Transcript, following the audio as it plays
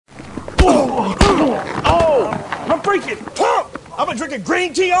Oh, I'm freaking pumped. I've been drinking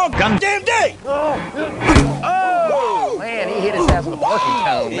green tea all goddamn day. Oh, man, he hit his ass with a parking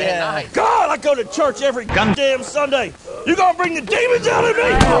cone, man. Nice. God, I go to church every goddamn Sunday. You gonna bring the demons out of me?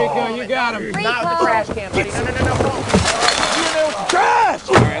 There you go, you got him. Not with the trash can, buddy. No. You know it's trash.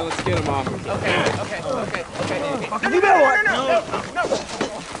 All right, let's get him off. Okay. No.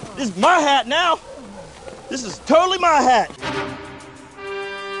 This is my hat now. This is totally my hat.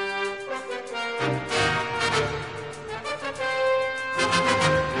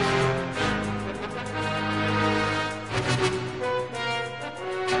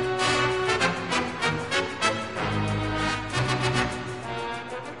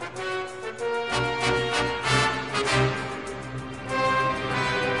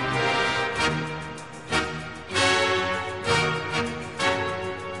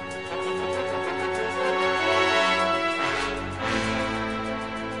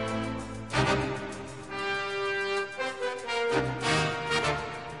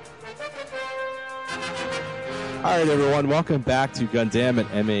 All right, everyone. Welcome back to Gundam at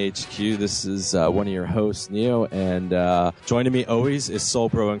MAHQ. This is one of your hosts, Neo, and joining me always is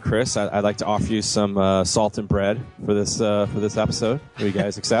Soulbro and Chris. I'd like to offer you some salt and bread for this episode. Do you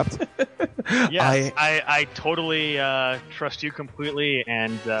guys accept? Yeah, I totally trust you completely,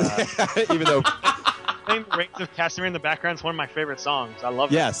 and even though playing the Reigns of Castamere in the background is one of my favorite songs. I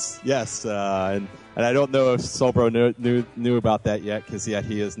love it. Yes, and I don't know if Soulbro knew about that yet, because yet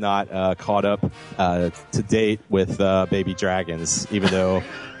he is not caught up to date with Baby Dragons, even though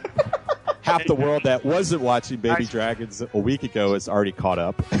half the world that wasn't watching Baby Dragons a week ago is already caught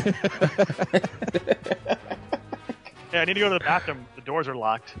up. Yeah, I need to go to the bathroom. The doors are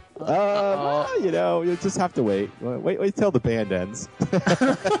locked. Well, you just have to wait. Wait till the band ends.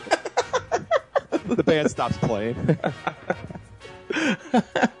 The band stops playing.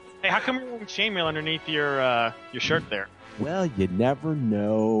 Hey, how come you're wearing chainmail underneath your shirt there? Well, you never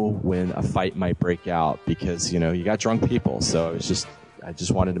know when a fight might break out, because you got drunk people. So I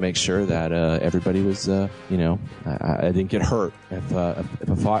just wanted to make sure that everybody was I didn't get hurt if a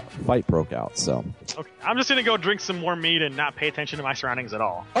fight broke out. So okay, I'm just gonna go drink some more meat and not pay attention to my surroundings at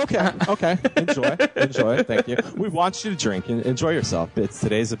all. Okay. Enjoy. Thank you. We want you to drink and enjoy yourself.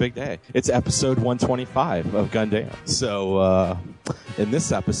 Today's a big day. It's episode 125 of Gundam. So in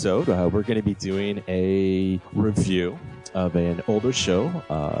this episode, we're going to be doing a review of an older show,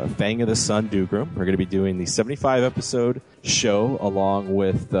 Fang of the Sun Dougram. We're going to be doing the 75-episode show along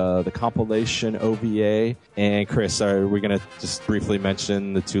with the compilation OVA. And Chris, are we going to just briefly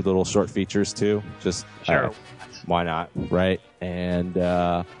mention the two little short features too? Just sure. Why not, right? And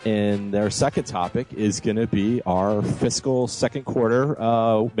their second topic is going to be our fiscal second quarter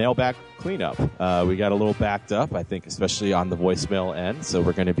mailbag cleanup. We got a little backed up, I think, especially on the voicemail end. So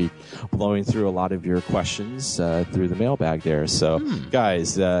we're going to be blowing through a lot of your questions through the mailbag there. So,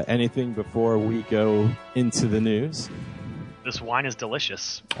 guys, anything before we go into the news? This wine is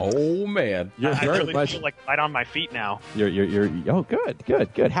delicious. Oh man, I really feel like light on my feet now. You're oh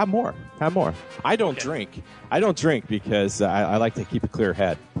good. Have more. I don't drink because I like to keep a clear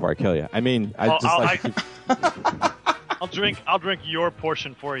head before I kill you. I mean, I'll drink your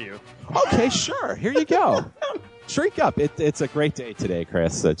portion for you. Okay, sure. Here you go. Drink up. It's a great day today,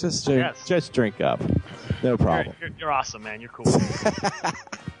 Chris. So just drink up. No problem. You're awesome, man. You're cool.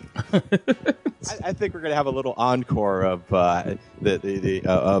 I think we're gonna have a little encore of the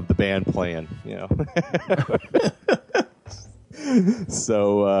band playing,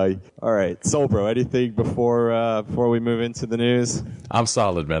 So, all right, Soulbro. Anything before we move into the news? I'm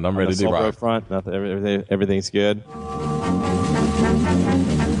solid, man. I'm ready to rock. Front, everything's good.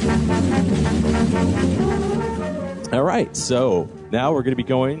 All right, so now we're going to be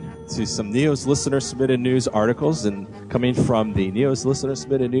going to some Neo's Listener Submitted News articles, and coming from the Neo's Listener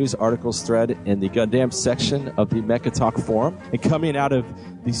Submitted News articles thread in the Gundam section of the Mecha Talk forum, and coming out of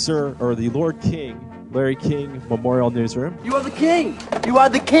the Lord King, Larry King Memorial Newsroom. You are the king. You are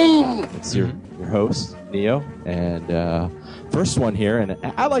the king. It's your host, Neo, and first one here, and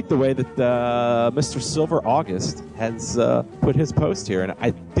I like the way that Mr. Silver August has put his post here, and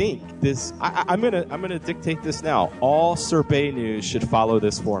I think this. I'm gonna dictate this now. All Sorbet news should follow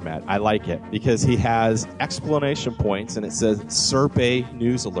this format. I like it because he has explanation points, and it says Sorbet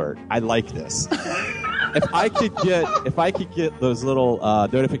News Alert. I like this. If I could get those little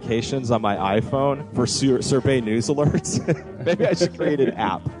notifications on my iPhone for Sorbet News Alerts, maybe I should create an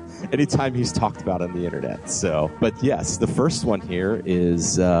app. anytime he's talked about on the internet. So, but yes, the first one here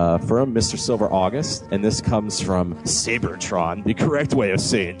is from Mr. Silver August, and this comes from Sabertron, the correct way of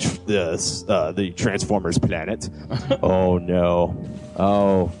saying this, the Transformers planet. Oh no.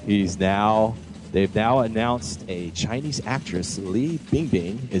 Oh, they've now announced a Chinese actress, Li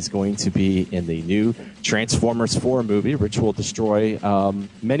Bingbing, is going to be in the new Transformers 4 movie, which will destroy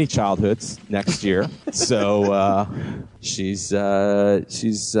many childhoods next year. So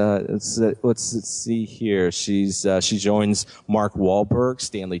let's see here. She joins Mark Wahlberg,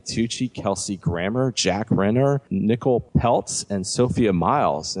 Stanley Tucci, Kelsey Grammer, Jack Renner, Nicole Peltz, and Sophia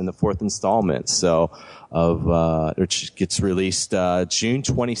Myles in the fourth installment. So which gets released June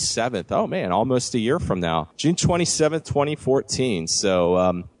 27th. Oh man, almost a year from now. June 27th, 2014.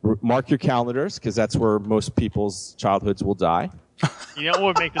 So mark your calendars, because that's where most people's childhoods will die. You know what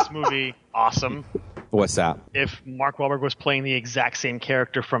would make this movie awesome? What's that? If Mark Wahlberg was playing the exact same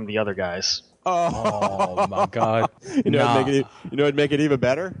character from the other guys. Oh my God! You know, it'd make it even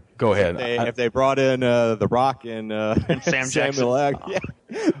better. Go ahead. If they brought in The Rock and Sam Jackson. Samuel L. Yeah,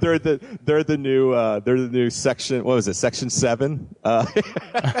 they're the new section. What was it? Section 7. I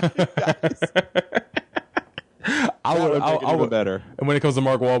would make it even better. And when it comes to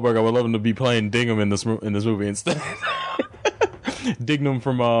Mark Wahlberg, I would love him to be playing Dignam in this movie instead. Dignam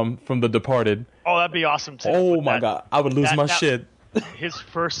from The Departed. Oh, that'd be awesome too. Oh my God, I would lose my shit. His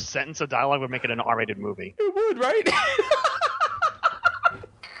first sentence of dialogue would make it an R-rated movie. It would, right?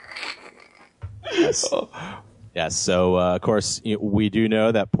 Yes. So, of course, we do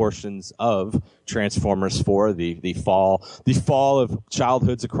know that portions of Transformers 4, the fall of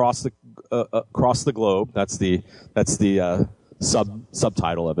childhoods across the globe. That's the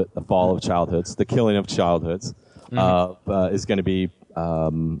subtitle of it. The fall of childhoods, the killing of childhoods, is going to be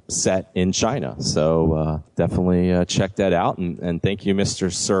set in China. So definitely check that out. And thank you, Mr.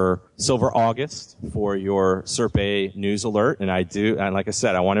 Sir Silver August, for your Serpay news alert. And like I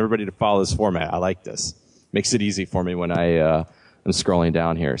said, I want everybody to follow this format. I like this. Makes it easy for me when I'm scrolling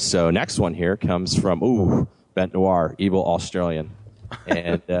down here. So next one here comes from Bent Noir, Evil Australian.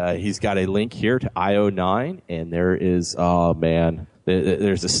 And he's got a link here to IO9, and there is, oh man,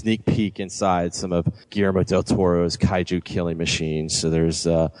 there's a sneak peek inside some of Guillermo del Toro's kaiju killing machines. So there's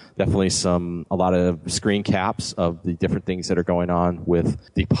definitely a lot of screen caps of the different things that are going on with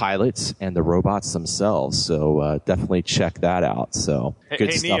the pilots and the robots themselves. So definitely check that out. So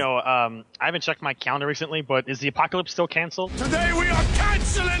good stuff. Neo, I haven't checked my calendar recently, but is the apocalypse still canceled? Today we are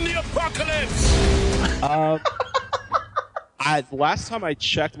canceling the apocalypse! Last time I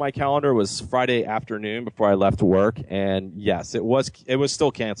checked my calendar was Friday afternoon before I left work, and yes, it was still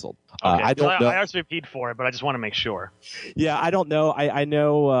canceled. Okay. I don't know. I RSVP'd for it, but I just want to make sure. Yeah, I don't know. I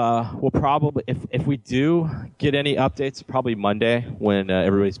know we'll probably, if we do get any updates, probably Monday when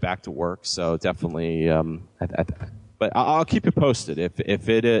everybody's back to work. So definitely, but I'll keep you posted if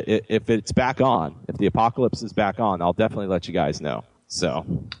it's back on. If the apocalypse is back on, I'll definitely let you guys know. So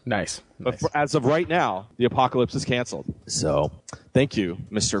nice. But as of right now, the apocalypse is canceled. So thank you,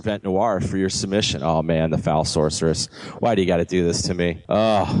 Mr. Vent Noir, for your submission. Oh man, the foul sorceress. Why do you got to do this to me?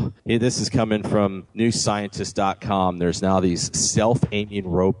 Oh, this is coming from newscientist.com. There's now these self-aiming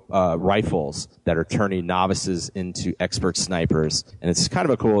rifles that are turning novices into expert snipers. And it's kind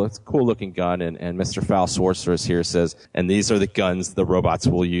of a cool looking gun. And Mr. Foul Sorceress here says, and these are the guns the robots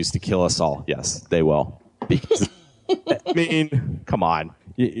will use to kill us all. Yes, they will. Because I mean, come on.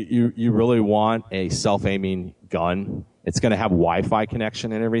 You really want a self-aiming gun? It's going to have Wi-Fi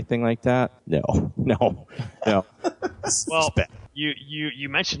connection and everything like that? No. Well, you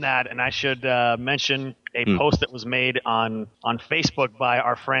mentioned that, and I should mention a post that was made on Facebook by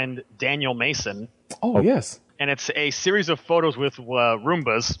our friend Daniel Mason. Oh, yes. And it's a series of photos with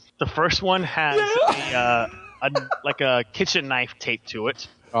Roombas. The first one has a kitchen knife taped to it.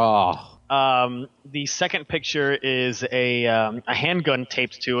 Oh. The second picture is a handgun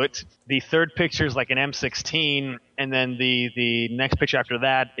taped to it. The third picture is like an M16, and then the next picture after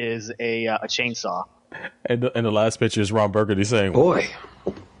that is a chainsaw. And the last picture is Ron Burgundy saying, "Boy,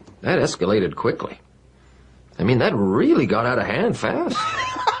 that escalated quickly. I mean, that really got out of hand fast."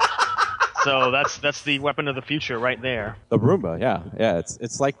 So that's the weapon of the future right there. The Roomba, yeah.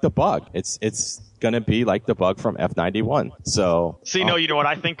 It's like the Bug. It's gonna be like the Bug from F91. So you know what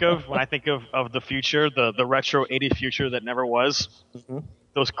I think of when I think of the future, the retro 80s future that never was. Mm-hmm.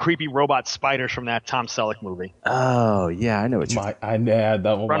 Those creepy robot spiders from that Tom Selleck movie. Oh yeah, I know what you. I had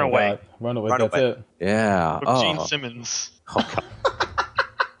that one. Runaway. Runaway. That's it. Yeah. With Gene Simmons. Oh, God.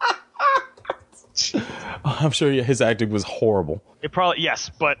 I'm sure his acting was horrible. It probably, yes,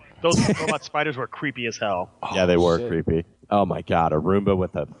 but those robot spiders were creepy as hell. Yeah, they were creepy. Oh my God, a Roomba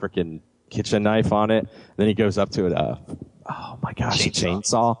with a freaking kitchen knife on it. Then he goes up to it. Oh my gosh, a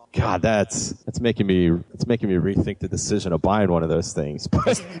chainsaw. God, that's making me rethink the decision of buying one of those things.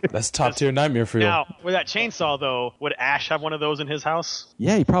 That's top tier nightmare fuel. Now, with that chainsaw though, would Ash have one of those in his house?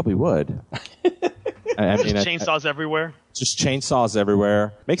 Yeah, he probably would. I mean, chainsaws everywhere. Just chainsaws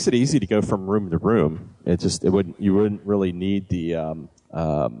everywhere. Makes it easy to go from room to room. You wouldn't really need the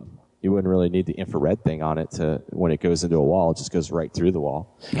infrared thing on it to when it goes into a wall. It just goes right through the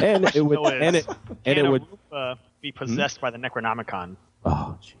wall, and it would be possessed by the Necronomicon.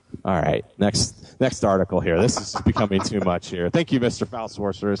 Oh, gee. All right. Next article here. This is becoming too much here. Thank you, Mr. Foul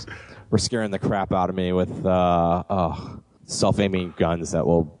Sorcerers, for scaring the crap out of me with self-aiming guns that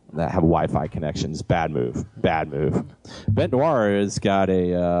have Wi-Fi connections. Bad move. Vent Noir has got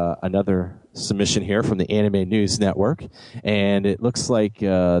another submission here from the Anime News Network, and it looks like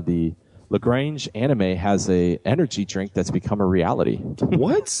the LaGrange Anime has a energy drink that's become a reality.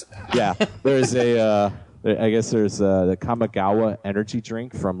 What? Yeah, there's the Kamigawa energy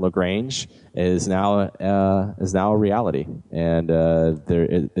drink from LaGrange is now a reality, and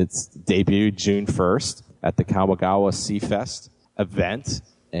it's debuted June 1st at the Kamigawa Sea Fest event,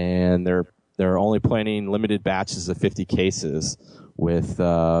 and they're only planning limited batches of 50 cases with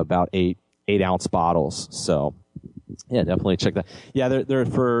about 8-ounce bottles. So yeah, definitely check that. Yeah, they're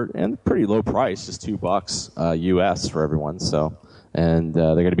for pretty low price, just $2 US for everyone. So, and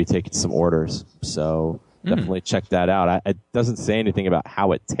they're going to be taking some orders. So definitely check that out. It doesn't say anything about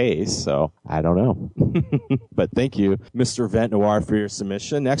how it tastes, so I don't know. But thank you, Mr. Vent Noir, for your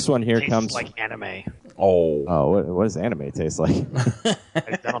submission. Next one here comes like anime. Oh, what does anime taste like?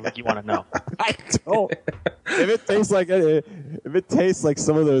 I don't think you want to know. I don't. If it tastes like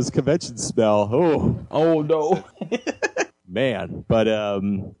some of those conventions smell, oh no. Man, but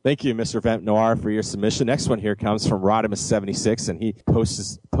thank you, Mr. Vent Noir, for your submission. Next one here comes from Rodimus76, and he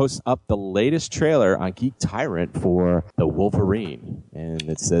posts up the latest trailer on Geek Tyrant for the Wolverine, and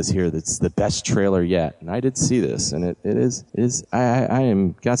it says here that's the best trailer yet. And I did see this, and it is. I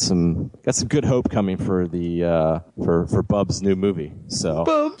am got some good hope coming for the for Bub's new movie. So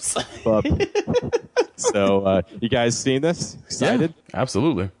Bub. So you guys seen this? Excited? Yeah,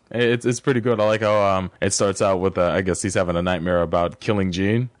 absolutely. It's pretty good. I like how it starts out with I guess he's having a nightmare about killing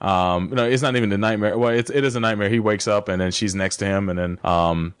Jean. No, it's not even a nightmare. Well, it is a nightmare. He wakes up and then she's next to him, and then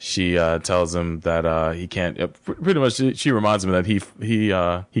she tells him that he can't. Pretty much, she reminds him that he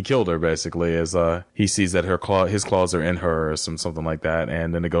killed her basically, as he sees that his claws are in her or something like that,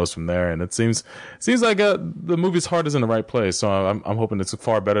 and then it goes from there. And it seems like the movie's heart is in the right place. So I'm hoping it's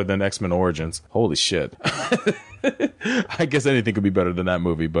far better than X-Men Origins. Holy shit. I guess anything could be better than that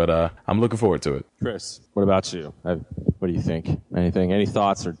movie, but I'm looking forward to it. Chris, what about you? What do you think? Any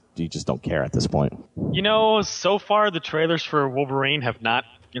thoughts, or do you just don't care at this point? So far the trailers for Wolverine have not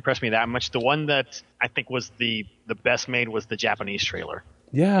impressed me that much. The one that I think was the best made was the Japanese trailer.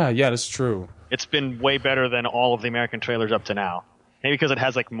 Yeah, that's true. It's been way better than all of the American trailers up to now. Maybe because it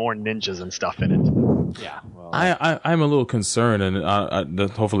has like more ninjas and stuff in it. Yeah, well, I'm a little concerned, and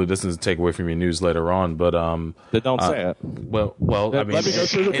hopefully this doesn't take away from your news later on. But then don't say it. Well, I mean, let me go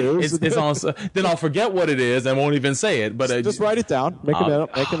through the news. Then I'll forget what it is and won't even say it. But just write it down. Make a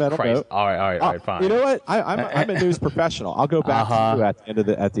mental note. All right, fine. You know what? I'm a news professional. I'll go back to you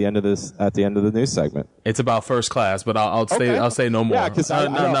at the end of the news segment. It's about First Class, but I'll say no more. Yeah, because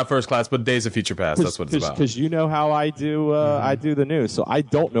not First Class, but Days of Future Past. That's what it's about. Because you know how I do I do the news, so I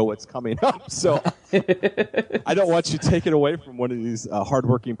don't know what's coming up. So I don't want you taking away from one of these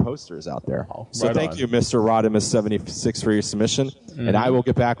hardworking posters out there. So thank you, Mr. Rodimus76, for your submission, and I will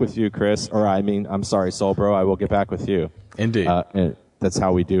get back with you, Chris. I'm sorry, Soul Bro. I will get back with you. Indeed. And that's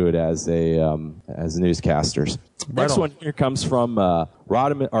how we do it as newscasters. Next one here comes from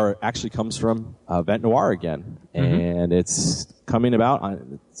Rodimus, or actually comes from Vent Noir again, and it's coming about.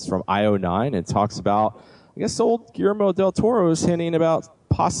 It's from IO9. It talks about, I guess, old Guillermo del Toro is hinting about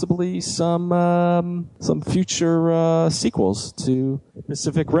possibly some future sequels to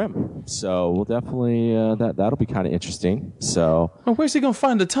Pacific Rim. So we'll definitely that'll be kind of interesting. So where's he gonna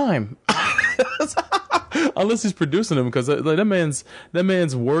find the time? Unless he's producing them, because that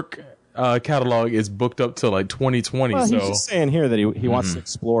man's work catalog is booked up till like 2020. Well, so he's just saying here that he wants to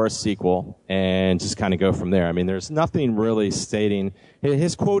explore a sequel and just kind of go from there. I mean, there's nothing really stating.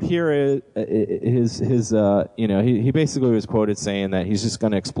 His quote here is he basically was quoted saying that he's just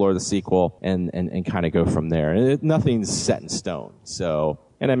going to explore the sequel and kind of go from there. Nothing's set in stone. So,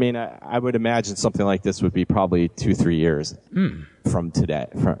 and I mean, I would imagine something like this would be probably 2-3 years from today,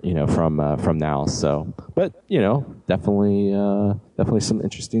 from now. So, but definitely some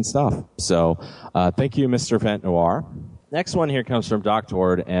interesting stuff. So, thank you, Mr. Vent Noir. Next one here comes from Doc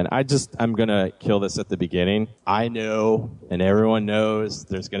Tord, and I'm going to kill this at the beginning. I know, and everyone knows,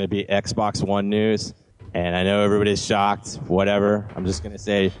 there's going to be Xbox One news, and I know everybody's shocked, whatever. I'm just going to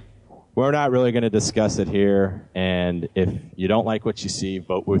say, we're not really going to discuss it here, and if you don't like what you see,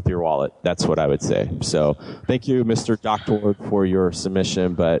 vote with your wallet. That's what I would say. So thank you, Mr. Doc Tord, for your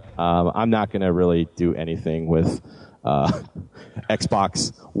submission, but I'm not going to really do anything with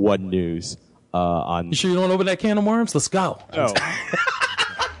Xbox One news. You sure you don't open that can of worms? Let's go. No.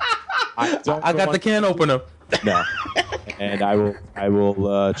 I got the can opener. No. And I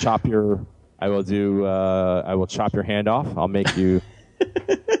will chop your hand off. I'll make you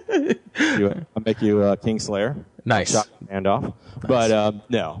Kingslayer. Nice. Chop your hand off. Nice. But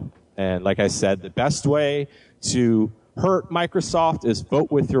no. And like I said, the best way to hurt Microsoft is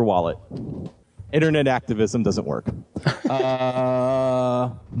vote with your wallet. Internet activism doesn't work.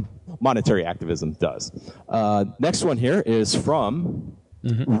 Monetary activism does. Next one here is from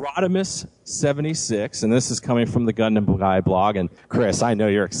Rodimus76, and this is coming from the Gundam Guy blog. And Chris, I know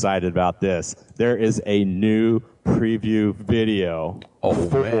you're excited about this. There is a new preview video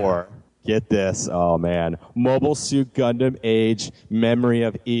for, get this, oh man, Mobile Suit Gundam Age Memory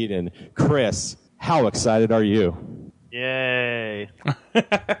of Eden. Chris, how excited are you? Yay! Did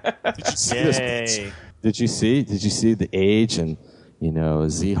you see this? Did you see the Age and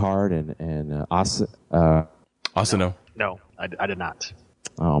Z-Hard and Asano? No, I did not.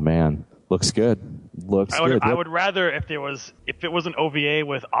 Oh man, looks good. I would rather if it was an OVA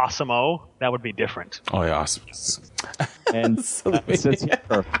with Asamo, that would be different. Oh yeah, awesome. And it says here,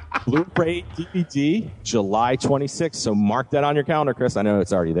 Blu-ray DVD, July 26th. So mark that on your calendar, Chris. I know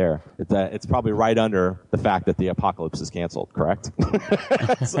it's already there. It's probably right under the fact that the apocalypse is canceled. Correct?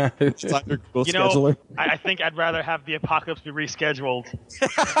 It's under Google Scheduler. I think I'd rather have the apocalypse be rescheduled.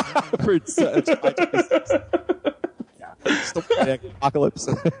 Apocalypse.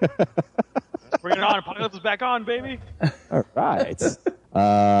 Bring it on. Apocalypse is back on, baby. All right. So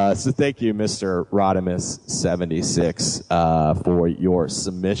thank you, Mr. Rodimus76, for your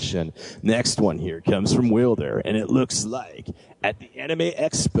submission. Next one here comes from Wilder, and it looks like at the Anime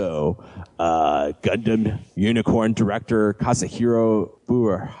Expo, Gundam Unicorn director Kazuhiro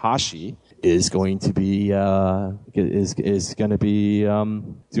Furuhashi is going to be doing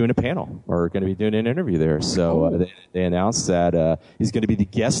a panel, or going to be doing an interview there. So they announced that he's going to be the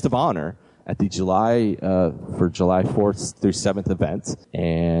guest of honor at the July 4th through 7th event.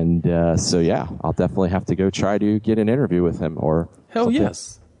 And so yeah, I'll definitely have to go try to get an interview with him, or hell something.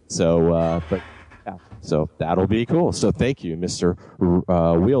 Yes. So but yeah, so that'll be cool. So thank you, Mr.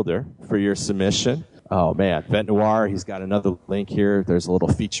 Wielder, for your submission. Oh man, Vent Noir, he's got another link here. There's a little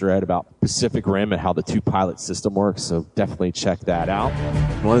featurette about Pacific Rim and how the two-pilot system works, so definitely check that out.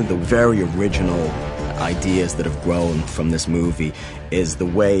 One of the very original ideas that have grown from this movie is the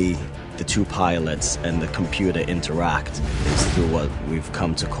way the two pilots and the computer interact is through what we've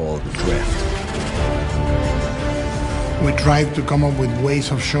come to call the drift. We tried to come up with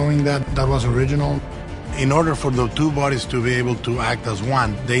ways of showing that was original. In order for the two bodies to be able to act as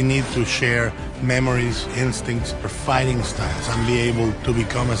one, they need to share memories, instincts, or fighting styles, and be able to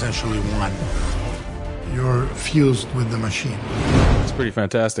become essentially one. You're fused with the machine. It's pretty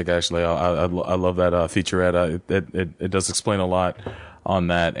fantastic, actually. I love that featurette. It does explain a lot on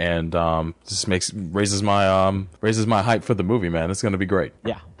that, and just raises my hype for the movie, man. It's going to be great.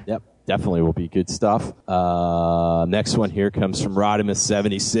 Yeah. Yep. Definitely will be good stuff. Next one here comes from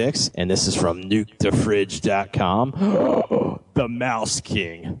Rodimus76, and this is from NukeTheFridge.com. The Mouse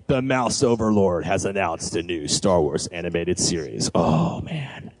King, the Mouse Overlord, has announced a new Star Wars animated series. Oh,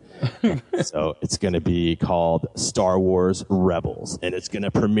 man. So it's going to be called Star Wars Rebels, and it's going to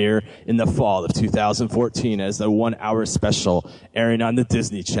premiere in the fall of 2014 as the 1-hour special airing on the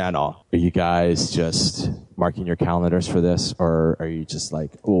Disney Channel. Are you guys just marking your calendars for this, or are you just like,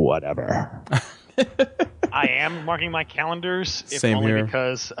 whatever? I am marking my calendars, if Same only here.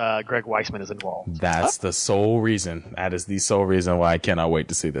 because Greg Weisman is involved. That's the sole reason. That is the sole reason why I cannot wait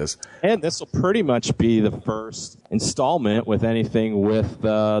to see this. And this will pretty much be the first installment with anything with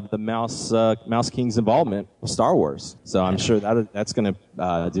the Mouse King's involvement with Star Wars. So I'm sure that's going to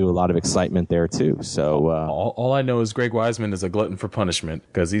do a lot of excitement there too. So all I know is Greg Weisman is a glutton for punishment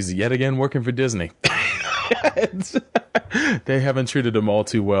because he's yet again working for Disney. They haven't treated him all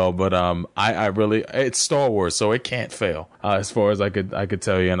too well, but I really, it's Star Wars, so it can't fail as far as I could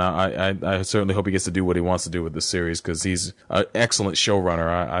tell you, and I certainly hope he gets to do what he wants to do with the series because he's an excellent showrunner.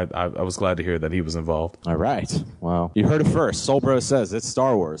 I was glad to hear that he was involved. All right, well, you heard it first. Soulbro says it's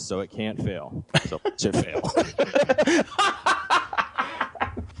Star Wars, so it can't fail. So it should fail.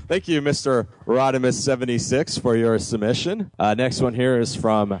 Thank you, Mr. Rodimus76 for your submission. Next one here is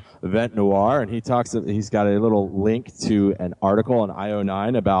from Vent Noir, and he's got a little link to an article on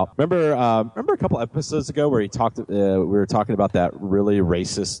IO9 about, remember a couple episodes ago where we were talking about that really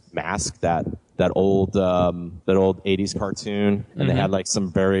racist mask, that old 80s cartoon, and they had like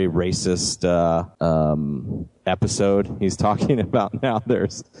some very racist episode. He's talking about now they're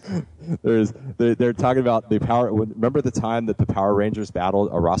talking about the power. Remember the time that the Power Rangers battled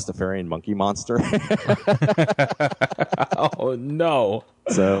a Rastafarian monkey monster? Oh no.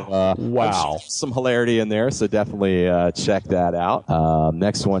 So wow, some hilarity in there, so definitely check that out.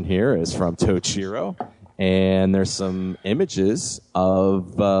 Next one here is from Tochiro, and there's some images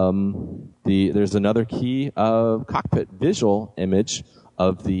of there's another key cockpit visual image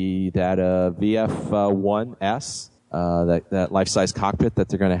of that VF-1S, that life-size cockpit that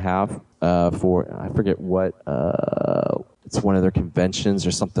they're going to have for, I forget what, it's one of their conventions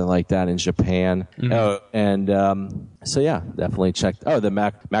or something like that in Japan. So yeah, definitely check. The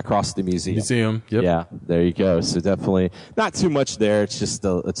Macrosity Museum. Yep. Yeah, there you go. So definitely not too much there. It's just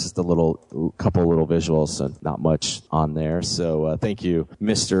a couple little visuals, so not much on there. So thank you,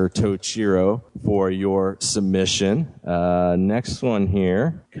 Mr. Tochiro, for your submission. Next one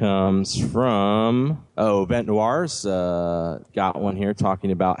here comes from Vent Noirs. Got one here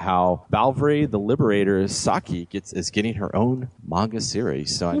talking about how Valkyrie the Liberator Saki is getting her own manga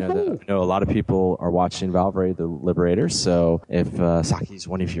series. So I know a lot of people are watching Valkyrie the Liberator. So if Saki's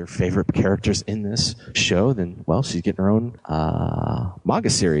one of your favorite characters in this show, then she's getting her own manga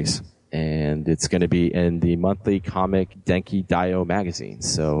series, and it's going to be in the monthly comic Denki Dio magazine.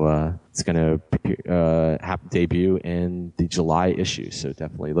 So it's going to debut in the July issue. So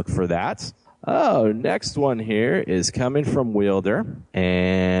definitely look for that. Next one here is coming from Wielder,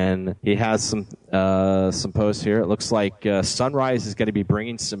 and he has some posts here. It looks like Sunrise is going to be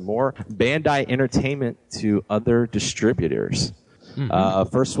bringing some more Bandai Entertainment to other distributors.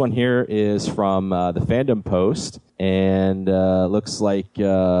 First one here is from the Fandom Post, and looks like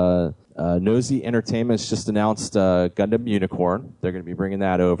Nosy Entertainment's just announced Gundam Unicorn. They're going to be bringing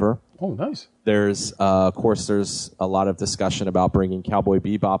that over. Oh, nice. There's a lot of discussion about bringing Cowboy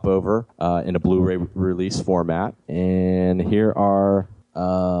Bebop over in a Blu-ray release format. And here are,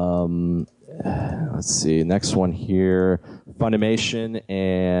 let's see, next one here. Funimation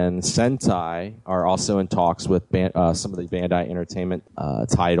and Sentai are also in talks with some of the Bandai Entertainment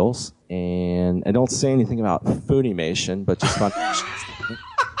titles. And I don't say anything about Funimation, but just Funimation.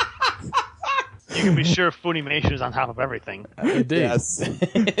 You can be sure Funimation is on top of everything. Indeed. Yes.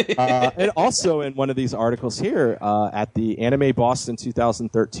 And also in one of these articles here, at the Anime Boston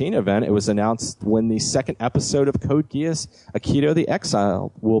 2013 event, it was announced when the second episode of Code Geass Akito the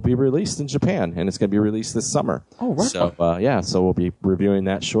Exile will be released in Japan, and it's going to be released this summer. Oh, right. So, so we'll be reviewing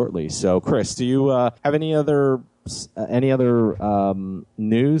that shortly. So, Chris, do you have any other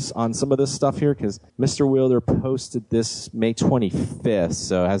news on some of this stuff here? Because Mr. Wielder posted this May 25th.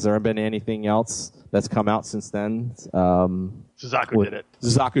 So has there been anything else that's come out since then? Suzaku did it.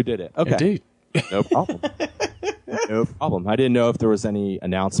 Suzaku did it. Okay. Indeed. No problem. No problem. I didn't know if there was any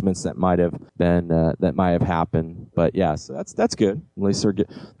announcements that might have been that might have happened, but yeah, so that's good. At least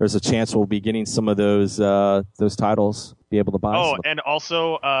there's a chance we'll be getting some of those titles, be able to buy. Oh, and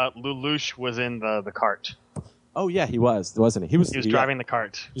also Lelouch was in the cart. Oh yeah, he was, wasn't he? He was driving the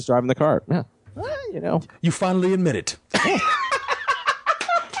cart. He was driving the cart. Yeah. You finally admit it.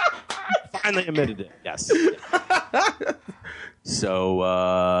 Finally admitted it. Yes. So,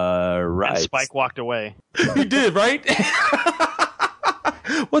 right. And Spike walked away. You did, right?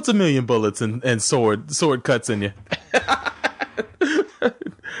 What's a million bullets and sword cuts in you? You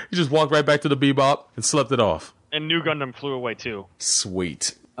just walked right back to the Bebop and slept it off. And New Gundam flew away too.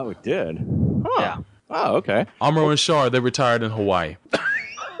 Sweet. Oh, it did? Huh. Yeah. Oh, okay. Amuro and Char, they retired in Hawaii.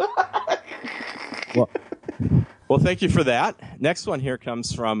 Well, thank you for that. Next one here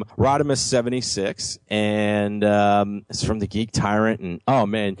comes from Rodimus76, and it's from the Geek Tyrant. And oh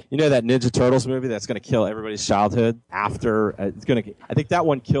man, you know that Ninja Turtles movie that's going to kill everybody's childhood after? I think that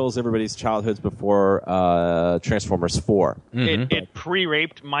one kills everybody's childhoods before Transformers 4. Mm-hmm. It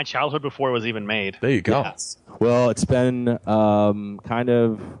pre-raped my childhood before it was even made. There you go. Yes. Well, it's been kind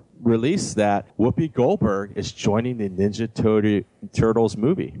of released that Whoopi Goldberg is joining the Ninja Turtles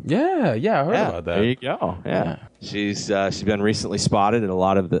movie. Yeah, I heard about that. There you go. Yeah. She's been recently spotted in a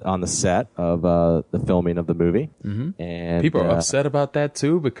lot of on the set of the filming of the movie, and people are upset about that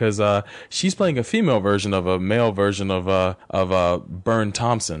too because she's playing a female version of a male version of Bern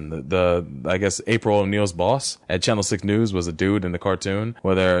Thompson. The I guess April O'Neil's boss at Channel 6 News was a dude in the cartoon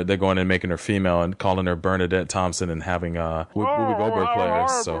where they're going and making her female and calling her Bernadette Thompson and having Whoopi Goldberg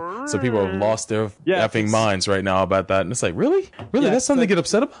players. So people have lost their effing minds right now about that, and it's like really that's something to get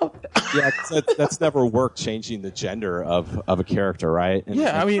upset about. Yeah, that's never worked, changing the gender of a character, right? And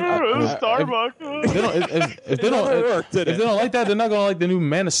I mean, Starbucks. If they don't like that, they're not gonna like the new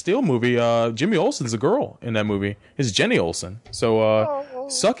Man of Steel movie. Jimmy Olsen's a girl in that movie. It's Jenny Olsen. So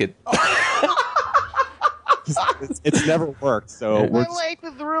suck it. It's never worked. So my life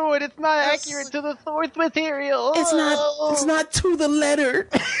is ruined. It's not accurate to the source material. It's not to the letter.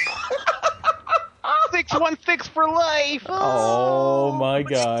 616 for life. Oh my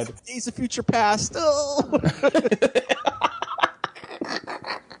God. Days of Future Past. Oh.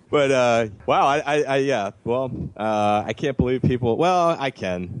 But wow, I can't believe people. Well, I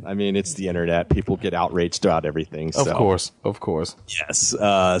can. I mean, it's the internet. People get outraged about everything. So. Of course. Yes.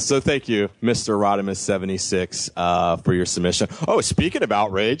 So thank you, Mr. Rodimus76, for your submission. Oh, speaking of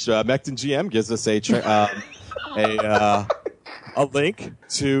outrage, Mechton GM gives us a link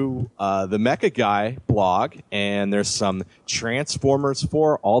to the Mecha Guy blog, and there's some Transformers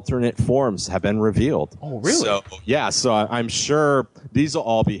 4 alternate forms have been revealed. Oh, really? So, yeah, so I'm sure these will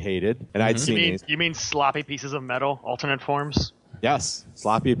all be hated, and I'd seen these. You mean sloppy pieces of metal, alternate forms? Yes,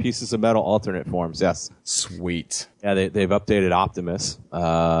 sloppy pieces of metal, alternate forms. Yes, sweet. Yeah, they've updated Optimus.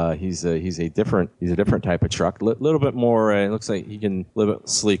 He's a different type of truck. Little bit more. It looks like he can a little bit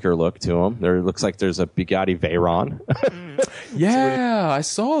sleeker look to him. There looks like there's a Bugatti Veyron. Yeah, I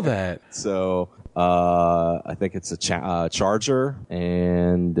saw that. So I think it's a Charger,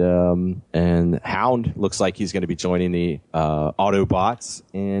 and Hound looks like he's going to be joining the Autobots,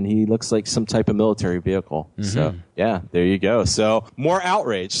 and he looks like some type of military vehicle. So yeah, there you go. So more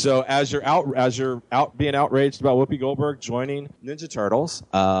outrage. So as you're being outraged about Whoopi Goldberg joining Ninja Turtles,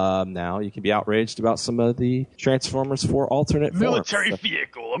 now you can be outraged about some of the Transformers 4 alternate military forms.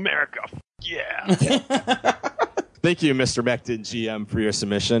 vehicle, America. Yeah. Thank you, Mr. Mechton GM, for your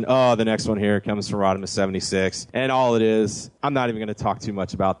submission. Oh, the next one here comes from Rodimus76. And all it is, I'm not even going to talk too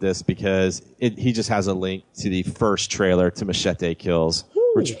much about this because he just has a link to the first trailer to Machete Kills,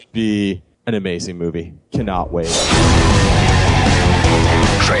 which would be an amazing movie. Cannot wait.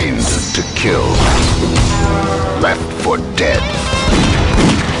 Trained to kill. Left for dead.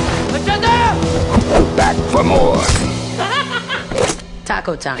 Back for more.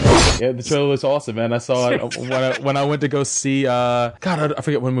 Taco time. Yeah, the trailer looks awesome, man. I saw it when I went to go see. God, I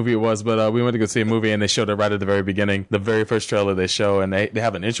forget what movie it was, but we went to go see a movie and they showed it right at the very beginning. The very first trailer they show, and they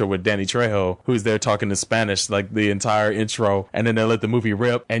have an intro with Danny Trejo, who's there talking in Spanish, like the entire intro, and then they let the movie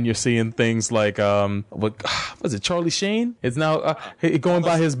rip, and you're seeing things like what was it? Charlie Sheen? It's now going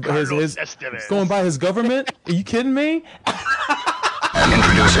by his going by his government. Are you kidding me? And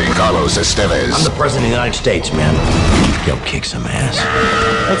introducing Carlos Estevez. I'm the president of the United States, man. Yo, kick some ass.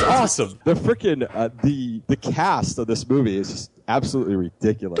 That's awesome. The freaking the cast of this movie is just absolutely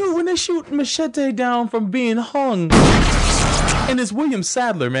ridiculous. Dude, when they shoot Machete down from being hung, and it's William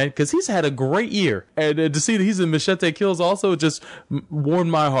Sadler, man, because he's had a great year, and to see that he's in Machete Kills also just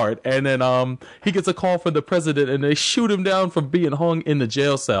warmed my heart. And then he gets a call from the president, and they shoot him down from being hung in the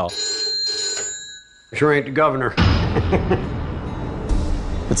jail cell. Sure ain't the governor.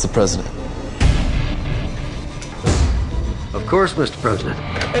 It's the president. Of course, Mr. President.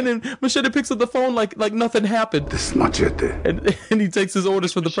 And then Machete picks up the phone like nothing happened. This Machete. And he takes his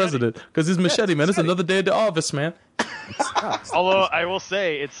orders from the president because he's Machete, man. It's another day at the office, man. Although I will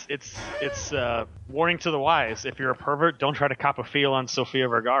say it's warning to the wise. If you're a pervert, don't try to cop a feel on Sofia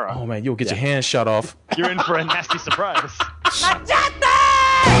Vergara. Oh man, you'll get your hands shot off. You're in for a nasty surprise.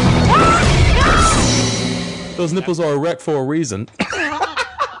 Those nipples are erect for a reason.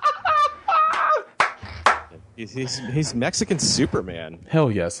 He's Mexican Superman.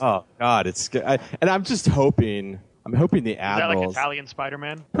 Hell yes. Oh God, it's good. And I'm just hoping. I'm hoping the Admirals. Is that like Italian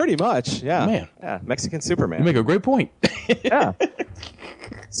Spider-Man? Pretty much, yeah. Man. Yeah, Mexican Superman. You make a great point. Yeah.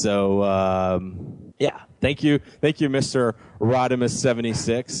 So, yeah. Thank you, Mr.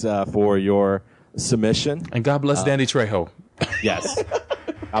 Rodimus76, for your submission. And God bless Danny Trejo. Yes.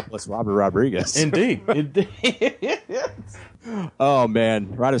 God bless Robert Rodriguez. Indeed. Oh,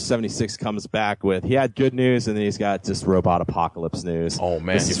 man. Rodimus76 comes back with, he had good news, and then he's got just robot apocalypse news. Oh,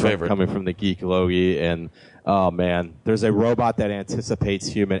 man, this is favorite. Coming from the Geek Logie, and oh, man. There's a robot that anticipates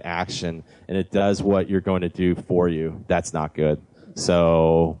human action, and it does what you're going to do for you. That's not good.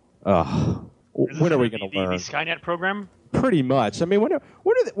 So, when are we going to learn? The Skynet program? Pretty much. I mean,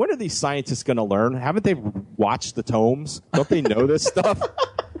 when are these scientists going to learn? Haven't they watched the tomes? Don't they know this stuff?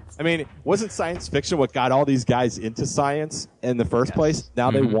 I mean, wasn't science fiction what got all these guys into science in the first place? Now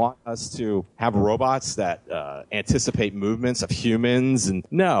they want us to have robots that anticipate movements of humans, and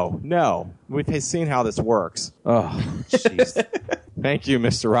no. We've seen how this works. Oh, jeez. Thank you,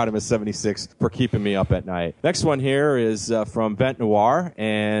 Mr. Rodimus76, for keeping me up at night. Next one here is from Vent Noir,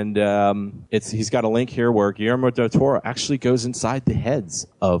 and he's got a link here where Guillermo del Toro actually goes inside the heads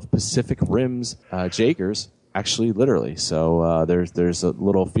of Pacific Rim's Jaegers. Actually, literally. So there's a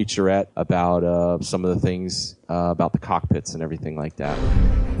little featurette about some of the things about the cockpits and everything like that.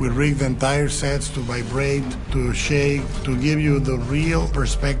 We rigged the entire sets to vibrate, to shake, to give you the real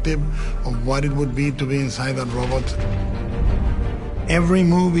perspective of what it would be to be inside that robot. Every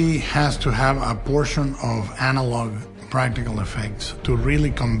movie has to have a portion of analog practical effects to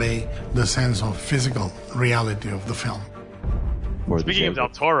really convey the sense of physical reality of the film. Speaking of Del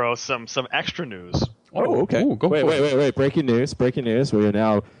Toro, some extra news. Oh, okay. Ooh, wait. Breaking news. We are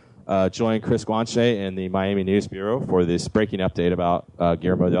now joined Chris Guanche in the Miami News Bureau for this breaking update about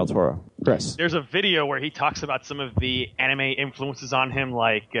Guillermo del Toro. Chris. There's a video where he talks about some of the anime influences on him,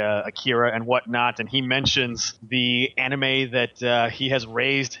 like Akira and whatnot, and he mentions the anime that he has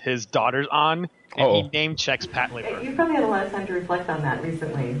raised his daughters on, and he name checks Pat Labor. You probably had a lot of time to reflect on that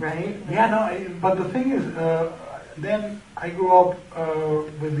recently, right? Yeah, no, but the thing is, then I grew up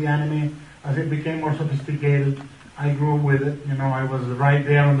with the anime. As it became more sophisticated, I grew with it. You know, I was right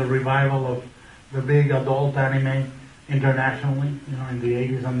there on the revival of the big adult anime internationally, you know, in the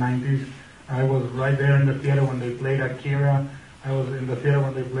 80s and 90s. I was right there in the theater when they played Akira. I was in the theater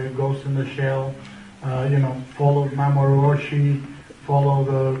when they played Ghost in the Shell. Followed Mamoru Oshii, followed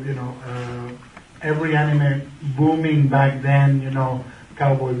every anime booming back then,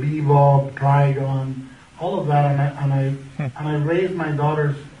 Cowboy Bebop, Trigun, all of that, and I raised my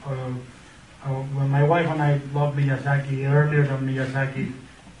daughters. When my wife and I loved Miyazaki earlier than Miyazaki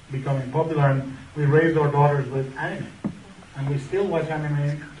becoming popular, and we raised our daughters with anime, and we still watch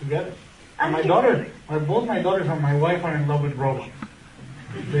anime together. And both my daughters and my wife are in love with robots.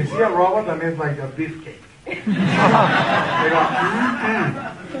 They see a robot and it's like a beefcake. They go,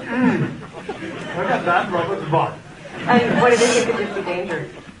 look at that robot's butt. And what do they think of Gypsy Danger?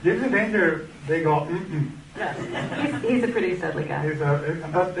 Gypsy Danger, they go, Yeah. He's a pretty studly guy.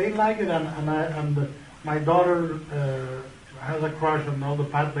 But they like it, and my daughter has a crush on all the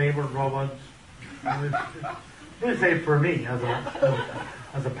Pat Labor robots. It's safe for me as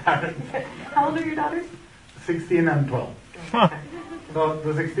a parent. How old are your daughters? 16 and 12. So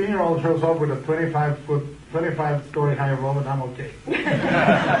the 16-year-old shows up with a 25-story high robot. I'm okay.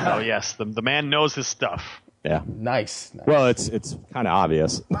 Oh yes, the man knows his stuff. Yeah. Nice. Well, it's kind of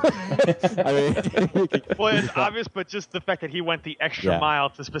obvious. Well, it's obvious, but just the fact that he went the extra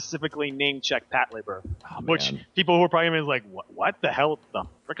mile to specifically name check Pat Labor, which people who are probably gonna be like, what the hell the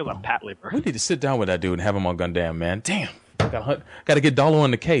frick is a Pat Labor? We need to sit down with that dude and have him on Gundam, man. Damn. Got to get Dalo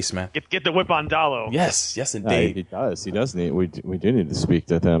in the case, man. Get the whip on Dalo. Yes, indeed. He does need. We do need to speak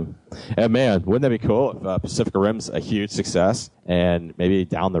to him. And man, wouldn't that be cool if Pacific Rim's a huge success, and maybe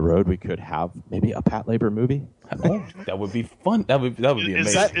down the road we could have maybe a Pat Labor movie? Oh, that would be fun. That would be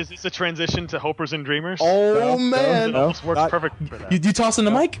amazing. Is this a transition to Hopers and Dreamers? Oh man, it almost works perfect for that. You tossing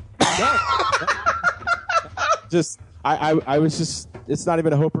the mic? I was just. It's not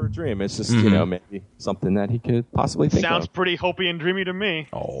even a hope or a dream. It's just maybe something that he could possibly think Sounds of. pretty hopey and dreamy to me.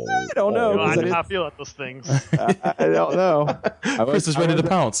 Oh, I don't know. I know how I feel at those things. I don't know. Chris is ready to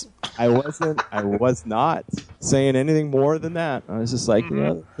pounce. I was not saying anything more than that. I was just like,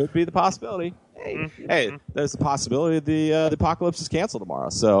 could be the possibility. Hey, there's the possibility the apocalypse is canceled tomorrow.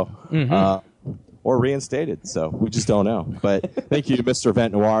 So, or reinstated. So we just don't know. But thank you, Mr.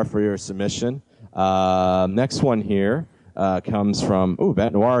 Vent Noir, for your submission. Next one here. Comes from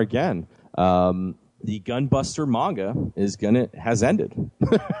Vent Noir again. The Gunbuster manga has ended.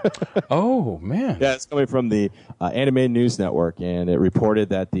 Oh man! Yeah, it's coming from the Anime News Network, and it reported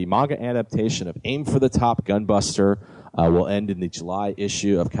that the manga adaptation of Aim for the Top Gunbuster will end in the July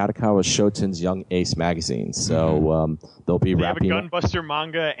issue of Kadokawa Shoten's Young Ace magazine. So they'll be wrapping. They have a Gunbuster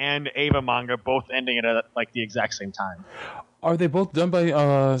manga and Ava manga both ending at like the exact same time. Are they both done by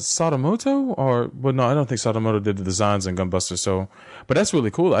Sadamoto? No, I don't think Sadamoto did the designs in Gunbuster. But that's really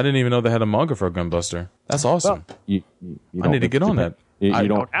cool. I didn't even know they had a manga for Gunbuster. That's awesome. Well, you I need to get on that. You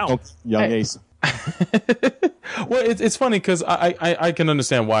don't Young Ace. Well, it's funny because I can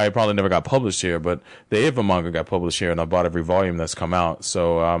understand why it probably never got published here, but the Eva manga got published here, and I bought every volume that's come out.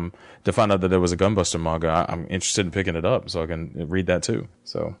 So to find out that there was a Gunbuster manga, I'm interested in picking it up so I can read that too.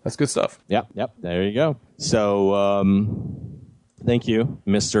 So that's good stuff. Yep. There you go. So thank you,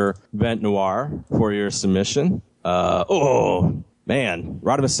 Mr. Vent Noir, for your submission. Man,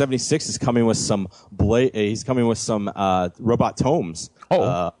 Rodimus 76 is coming with some he's coming with some Robot Tomes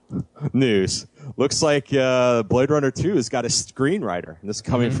news. Looks like Blade Runner 2 has got a screenwriter. And this is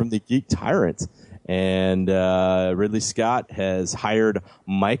coming from the Geek Tyrant. And Ridley Scott has hired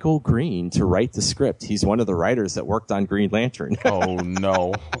Michael Green to write the script. He's one of the writers that worked on Green Lantern. Oh,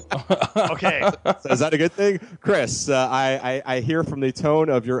 no. Okay. So is that a good thing? Chris, I hear from the tone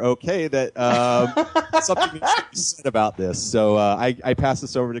of your okay that something needs to be said about this. So I pass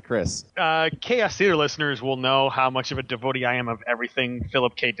this over to Chris. Chaos Theater listeners will know how much of a devotee I am of everything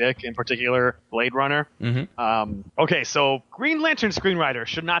Philip K. Dick, in particular Blade Runner. Okay, so Green Lantern screenwriter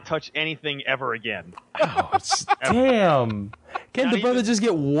should not touch anything ever again. Oh, damn. Can't the brother just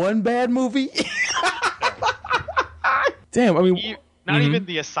get one bad movie? Damn, I mean... Not even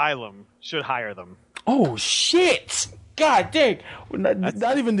the Asylum should hire them. Oh, shit! God dang.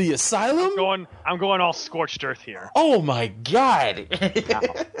 Not even the Asylum? I'm going all scorched earth here. Oh, my God.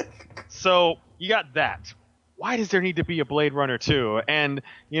 So, you got that. Why does there need to be a Blade Runner 2? And,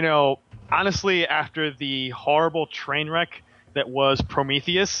 honestly, after the horrible train wreck that was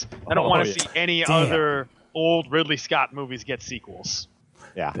Prometheus, I don't want to see any other old Ridley Scott movies get sequels.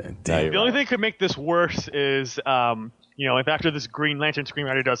 Yeah. The only thing that could make this worse is, if after this Green Lantern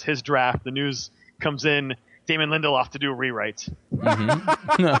screenwriter does his draft, the news comes in, Damon Lindelof to do a rewrite.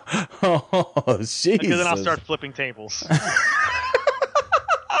 Oh, Jesus. Because then I'll start flipping tables.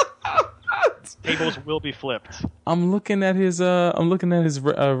 Tables will be flipped. I'm looking at his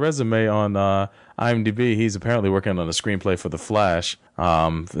resume on IMDb. He's apparently working on a screenplay for The Flash. The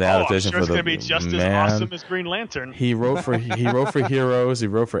adaptation it's going to be just as awesome as Green Lantern. He wrote for Heroes. He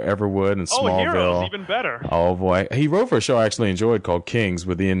wrote for Everwood and Smallville. Heroes, even better. Oh boy, he wrote for a show I actually enjoyed called Kings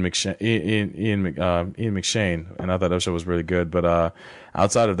with Ian McShane, and I thought that show was really good. But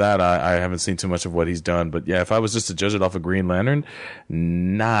outside of that, I haven't seen too much of what he's done. But yeah, if I was just to judge it off of Green Lantern,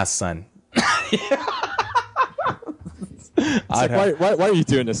 nah, son. Why are you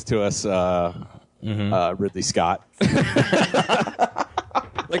doing this to us, Ridley Scott?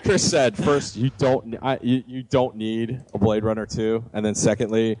 Like Chris said, first you don't need a Blade Runner 2, and then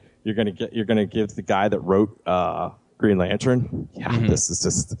secondly, you're gonna give the guy that wrote Green Lantern. Yeah, this is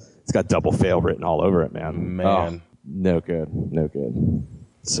just it's got double fail written all over it, man. Oh, no good.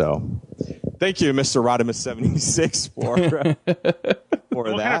 So, thank you, Mr. Rodimus 76 for that. What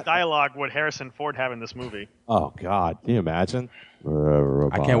kind of dialogue would Harrison Ford have in this movie? Oh God, can you imagine?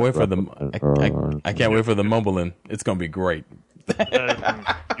 I can't wait for the I can't wait for the mumbling. It's gonna be great.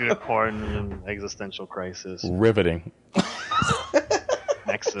 Unicorn and existential crisis. Riveting.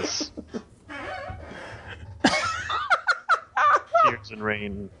 Nexus. Tears and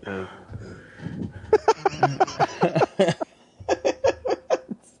rain.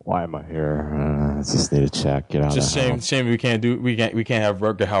 Why am I here? I just need to check. Get out. Just shame we can't have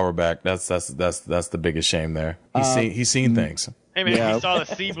Rutger Hauer back. That's the biggest shame there. He's seen things. Hey man, he saw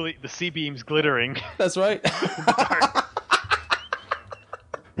the sea beams glittering. That's right.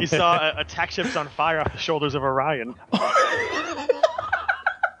 He saw attack ships on fire off the shoulders of Orion.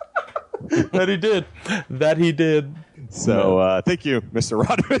 That he did. So thank you, Mr.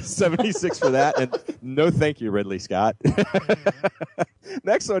 Rodimus 76 for that, and no thank you, Ridley Scott.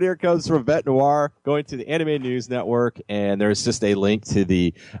 Next one here comes from Vet Noir, going to the Anime News Network, and there's just a link to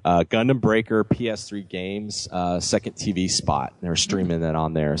the Gundam Breaker PS3 games second TV spot. They're streaming that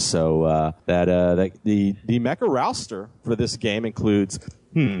on there. So the Mecha Rouster for this game includes.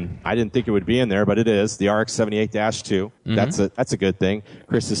 I didn't think it would be in there, but it is. The RX-78-2. That's a good thing.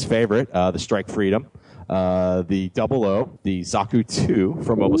 Chris's favorite, the Strike Freedom. The 00, the Zaku 2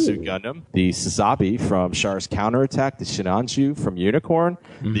 from Mobile Suit Gundam, the Sazabi from Char's Counterattack, the Shinanju from Unicorn,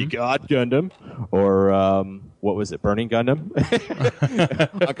 the God Gundam, or what was it, Burning Gundam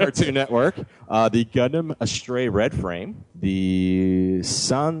on Cartoon Network, the Gundam Astray Red Frame, the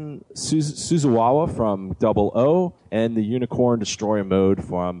Sun Suzuwawa from 00, and the Unicorn Destroyer Mode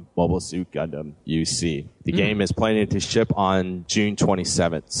from Mobile Suit Gundam UC. The game is planning to ship on June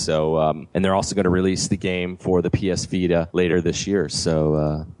 27th. So, and they're also going to release the game for the PS Vita later this year.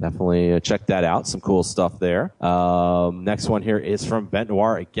 So, definitely check that out. Some cool stuff there. Next one here is from Vent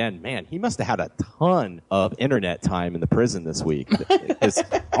Noir again. Man, he must have had a ton of internet time in the prison this week.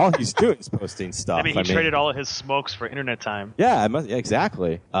 All he's doing is posting stuff. Maybe he traded all of his smokes for internet time. time. Yeah,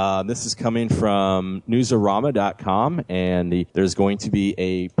 exactly. This is coming from Newsarama.com, and there's going to be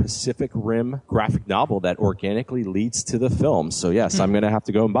a Pacific Rim graphic novel that organically leads to the film. So, yes, I'm going to have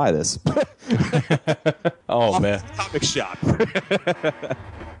to go and buy this. Oh, man. Comic shop.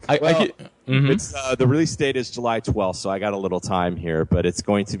 It's the release date is July 12th, so I got a little time here, but it's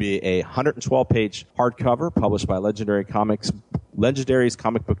going to be a 112-page hardcover published by Legendary's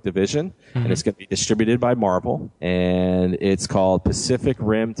comic book division, and it's going to be distributed by Marvel, and it's called Pacific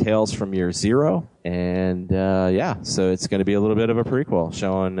Rim Tales from Year Zero. And so it's going to be a little bit of a prequel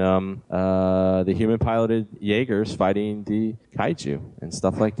showing the human piloted Jaegers fighting the kaiju and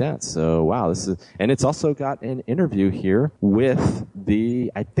stuff like that. So wow, and it's also got an interview here with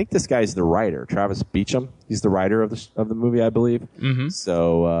I think this guy's the writer, Travis Beacham. He's the writer of the movie, I believe.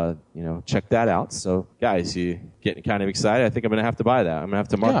 So check that out. So guys, you getting kind of excited? I think I'm going to have to buy that. I'm going to have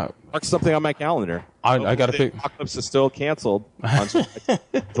to mark something on my calendar. I got to pick. Apocalypse is still canceled on July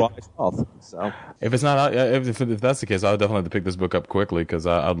 12th. So if it's not, if that's the case, I'll definitely have to pick this book up quickly because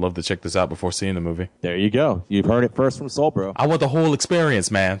I'd love to check this out before seeing the movie. There you go. You've heard it first from Soul Bro. I want the whole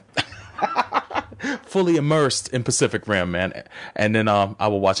experience, man. Fully immersed in Pacific Rim, man, and then I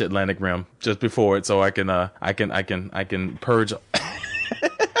will watch Atlantic Rim just before it, so I can purge.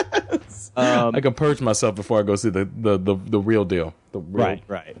 I can purge myself before I go see the real deal. Right.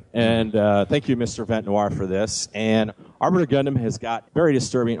 And thank you, Mr. Vent Noir, for this. And Arbiter Gundam has got a very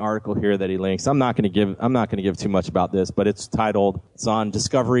disturbing article here that he links. I'm not going to give too much about this, but it's on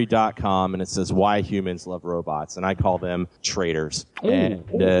Discovery.com, and it says Why Humans Love Robots, and I call them traitors.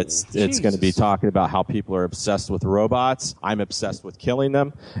 It's going to be talking about how people are obsessed with robots. I'm obsessed with killing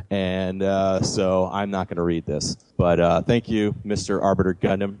them, and so I'm not going to read this. But thank you, Mr. Arbiter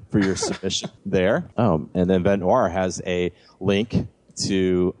Gundam, for your submission there. And then Vent Noir has a link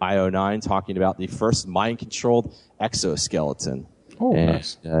to IO9 talking about the first mind-controlled exoskeleton. Oh,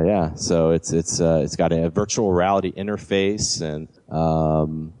 nice. So it's got a virtual reality interface and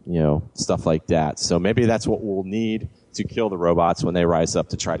stuff like that. So maybe that's what we'll need to kill the robots when they rise up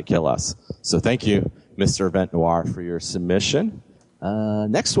to try to kill us. So thank you, Mr. Vent Noir, for your submission.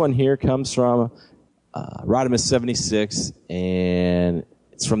 Next one here comes from Rodimus76, and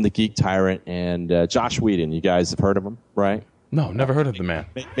it's from the Geek Tyrant and Josh Whedon. You guys have heard of him, right? No, never heard of the man.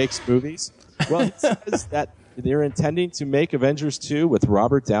 Makes movies. Well, it says that they're intending to make Avengers 2 with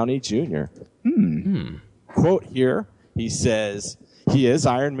Robert Downey Jr. Quote here, he says, he is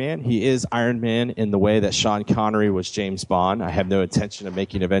Iron Man. He is Iron Man in the way that Sean Connery was James Bond. I have no intention of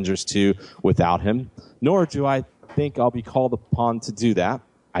making Avengers 2 without him, nor do I think I'll be called upon to do that.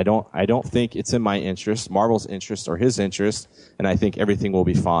 I don't think it's in my interest, Marvel's interest, or his interest, and I think everything will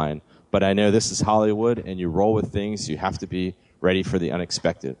be fine. But I know this is Hollywood, and you roll with things. You have to be ready for the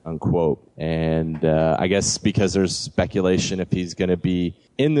unexpected, unquote. And I guess because there's speculation if he's going to be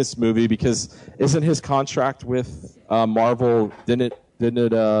in this movie, because isn't his contract with Marvel, didn't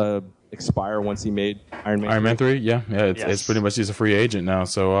it expire once he made Iron Man 3? Iron Man 3, yeah. It's pretty much, he's a free agent now.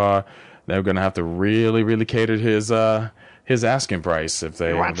 So they're going to have to really, really cater to his asking price if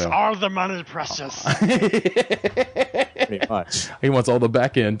they wants all the money, precious. Pretty much. He wants all the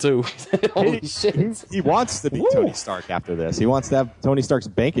back end too. Holy shit! He wants to be Tony Stark after this. He wants to have Tony Stark's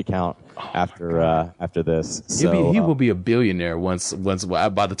bank account after this. So, he will be a billionaire once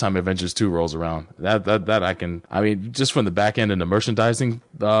by the time Avengers 2 rolls around. That I can. I mean, just from the back end and the merchandising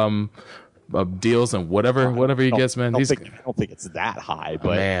deals and whatever he gets, man. I don't think it's that high,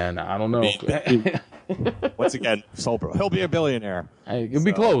 but man, I don't know. Once again, Soul Bro, he'll be a billionaire. It'll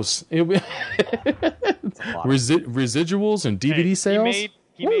be close. It'll be residuals and DVD sales.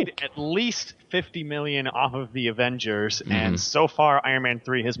 He made at least $50 million off of the Avengers, and so far Iron Man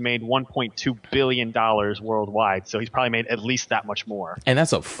 3 has made $1.2 billion worldwide. So he's probably made at least that much more. And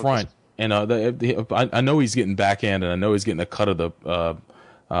that's up front. And I know he's getting back end, and I know he's getting a cut of the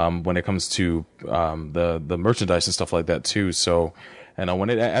when it comes to the merchandise and stuff like that too. So, and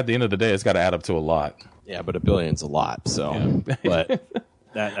at the end of the day, it's got to add up to a lot. Yeah, but $1 billion's a lot. So, but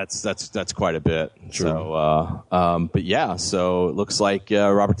that's quite a bit. True. So, but yeah, so it looks like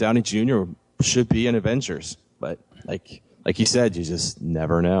Robert Downey Jr. should be in Avengers, but like you said, you just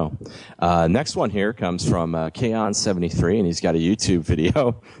never know. Next one here comes from Kaon73, and he's got a YouTube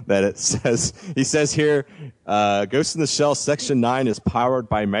video that he says here, Ghost in the Shell Section 9 is powered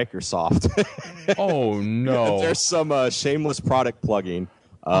by Microsoft. Oh, no. There's some shameless product plugging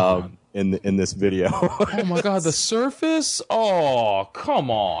in this video. Oh, my God, the Surface? Oh, come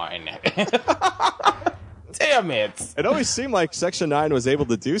on. Damn it. It always seemed like Section 9 was able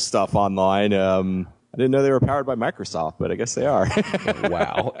to do stuff online. I didn't know they were powered by Microsoft, but I guess they are.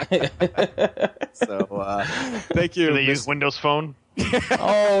 Wow. So, thank you. Do they use Windows Phone?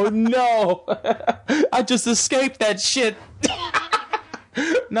 Oh, no. I just escaped that shit.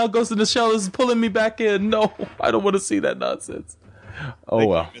 Now Ghost in the Shell is pulling me back in. No, I don't want to see that nonsense. Oh, thank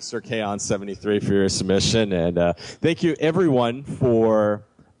well. you, Mr. K-On73 for your submission. And thank you, everyone, for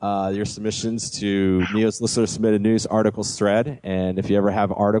your submissions to Neo's Listener Submitted News Articles thread. And if you ever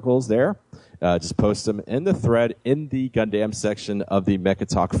have articles there, just post them in the thread in the Gundam section of the Mecha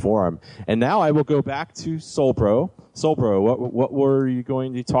Talk forum. And now I will go back to Solbro. Solbro, what were you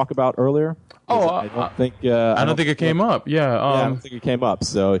going to talk about earlier? I don't think it came up. Yeah, I don't think it came up.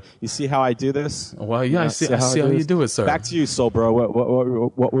 So you see how I do this? Well, yeah, I see how you do it, sir. Back to you, Solbro.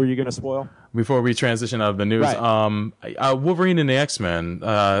 What were you going to spoil? Before we transition out of the news, right. Wolverine and the X-Men,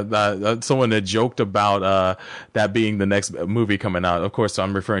 someone had joked about that being the next movie coming out. Of course,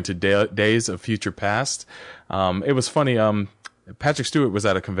 I'm referring to Days of Future Past. It was funny. Patrick Stewart was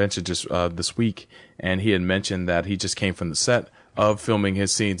at a convention just this week, and he had mentioned that he just came from the set of filming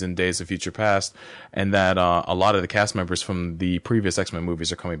his scenes in Days of Future Past, and that a lot of the cast members from the previous X-Men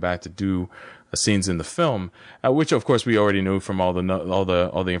movies are coming back to do scenes in the film, which of course we already knew from all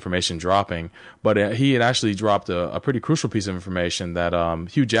the information dropping. But he had actually dropped a pretty crucial piece of information that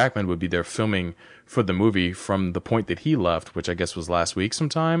Hugh Jackman would be there filming for the movie from the point that he left, which I guess was last week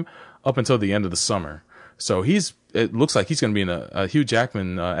sometime, up until the end of the summer. So it looks like he's going to be in Hugh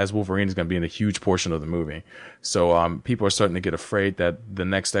Jackman as Wolverine is going to be in a huge portion of the movie. So people are starting to get afraid that the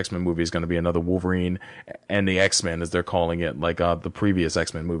next X-Men movie is going to be another Wolverine and the X-Men, as they're calling it, like the previous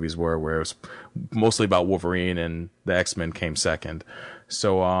X-Men movies were, where it was mostly about Wolverine and the X-Men came second.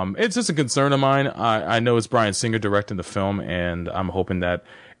 So it's just a concern of mine. I know it's Bryan Singer directing the film, and I'm hoping that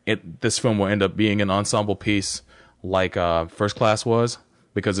this film will end up being an ensemble piece like First Class was,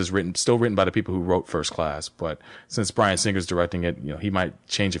 because it's still written by the people who wrote First Class. But since Bryan Singer's directing it, he might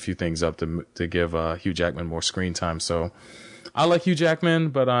change a few things up to give Hugh Jackman more screen time. So I like Hugh Jackman,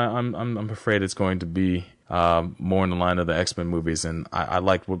 but I'm afraid it's going to be more in the line of the X-Men movies. And I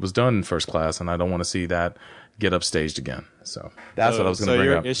liked what was done in First Class, and I don't want to see that get upstaged again. So that's what I was going to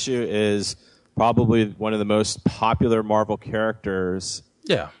bring up. So your issue is probably one of the most popular Marvel characters.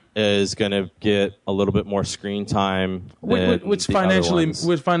 Yeah. Is going to get a little bit more screen time, which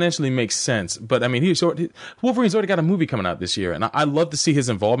financially makes sense. But I mean, Wolverine's already got a movie coming out this year, and I love to see his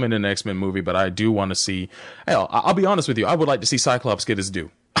involvement in the X-Men movie. But I do want to see. Hell, I'll be honest with you. I would like to see Cyclops get his due.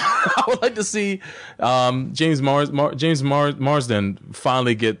 I would like to see James Marsden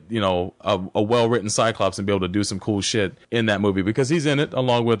finally get a well-written Cyclops and be able to do some cool shit in that movie, because he's in it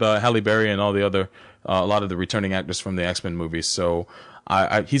along with Halle Berry and all the other a lot of the returning actors from the X-Men movies. So.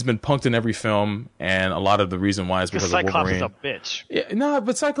 He's been punked in every film, and a lot of the reason why is because of Wolverine. Cyclops is a bitch. Yeah, no,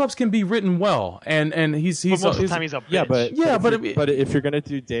 but Cyclops can be written well, and he's most of the time he's a bitch. But if you're gonna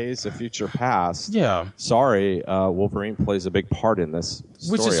do Days of Future Past, sorry, Wolverine plays a big part in this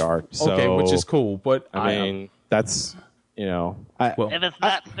story arc. So, okay, which is cool, but I mean that's. If it's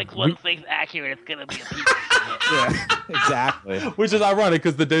not 616 accurate, it's gonna be a piece of shit. Yeah, exactly. Which is ironic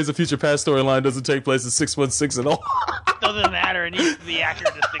because the Days of Future Past storyline doesn't take place in 616 at all. Doesn't matter. It needs to be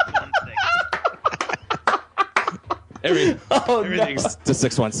accurate to 616. Everything's to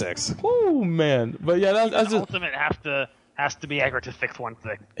 616. Oh man, but yeah, that's just ultimate has to be accurate to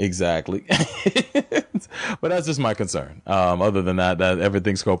 616. Exactly. But that's just my concern. Other than that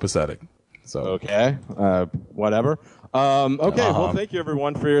everything's copacetic. So okay, whatever. Well, thank you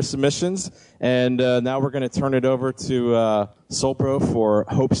everyone for your submissions, and now we're going to turn it over to Solbro for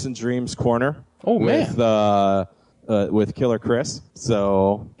Hopes and Dreams Corner. Oh man, with Killer Chris.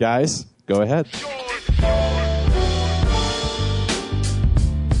 So guys, go ahead.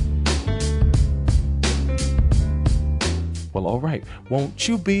 Well, all right. Won't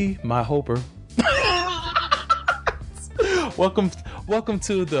you be my hoper? Welcome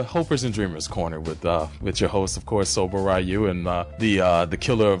to the Hopers and Dreamers Corner with your host, of course, Solbro Ryu, and the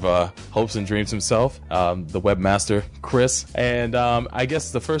killer of hopes and dreams himself, the webmaster Chris. And I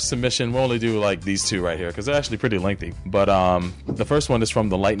guess the first submission, we'll only do like these two right here because they're actually pretty lengthy. But the first one is from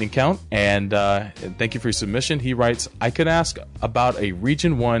the Lightning Count, and thank you for your submission. He writes, I could ask about a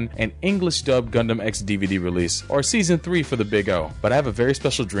Region 1 and English dub Gundam X DVD release, or Season 3 for the Big O, but I have a very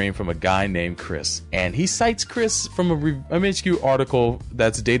special dream from a guy named Chris. And he cites Chris from a MHQ article article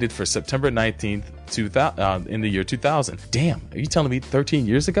that's dated for September 19th, 2000, in the year 2000. Damn, are you telling me 13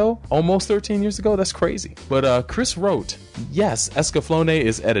 years ago? Almost 13 years ago? That's crazy. But Chris wrote, yes, Escaflowne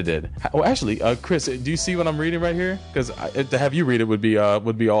is edited. Oh, actually, Chris, do you see what I'm reading right here? Because to have you read it would be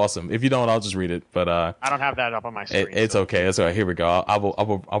awesome. If you don't, I'll just read it. But I don't have that up on my screen. It's okay. It's all right. Here we go. I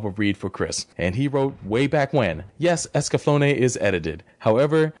will read for Chris. And he wrote way back when, yes, Escaflowne is edited.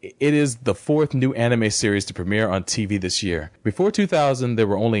 However, it is the 4th new anime series to premiere on TV this year. Before 2000, there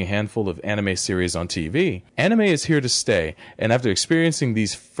were only a handful of anime series on TV. Anime is here to stay, and after experiencing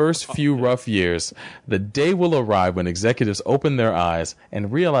these first few rough years, the day will arrive when executives open their eyes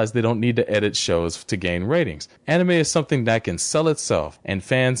and realize they don't need to edit shows to gain ratings. Anime is something that can sell itself, and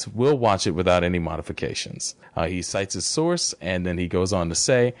fans will watch it without any modifications. He cites his source, and then he goes on to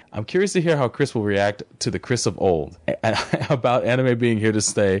say, I'm curious to hear how Chris will react to the Chris of old, about anime being here to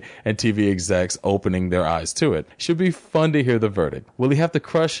stay and TV execs opening their eyes to it. Should be fun to hear the verdict. Will he have to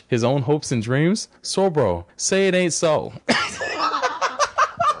crush his own hopes and dreams? So bro, say it ain't so.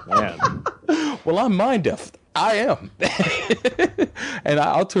 Man. Well, I'm mind deaf. I am. And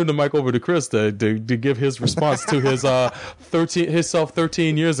I'll turn the mic over to Chris to give his response to his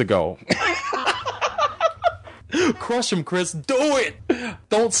 13 years ago. Crush him, Chris. Do it.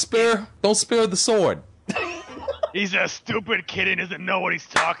 Don't spare the sword. He's a stupid kid and doesn't know what he's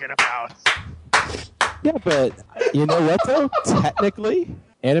talking about. Yeah, but you know what though? Technically,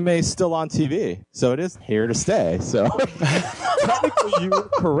 anime is still on TV, so it is here to stay. So technically, you were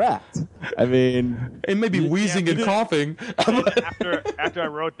correct. I mean, it may be wheezing and coughing. After I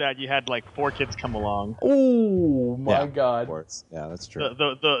wrote that, you had like 4 kids come along. Oh my God! Of course. Yeah, that's true.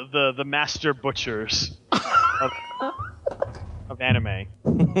 The master butchers of anime.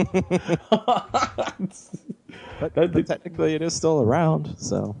 But technically, it is still around,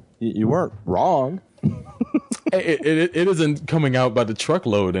 so you weren't wrong. It isn't coming out by the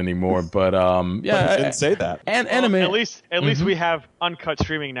truckload anymore, but yeah, I didn't say that. And anime. At least we have uncut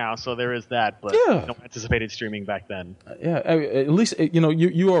streaming now, so there is that. But no anticipated streaming back then. Yeah, at least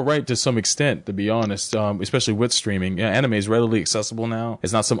you are right to some extent, to be honest. Especially with streaming, anime is readily accessible now.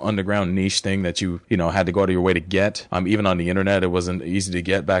 It's not some underground niche thing that you had to go out of your way to get. Even on the internet, it wasn't easy to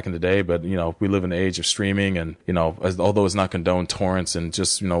get back in the day. But we live in the age of streaming, and although it's not condoned, torrents and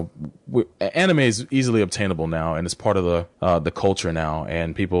just anime is easily obtainable now, and it's part of the culture now,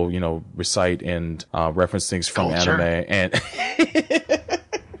 and people recite and reference things from anime. And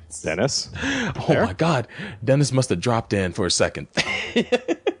Dennis, oh my God, Dennis must have dropped in for a second.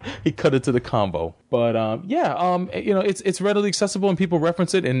 He cut it to the combo, but it's readily accessible and people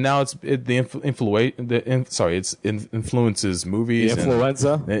reference it, and now it influences movies,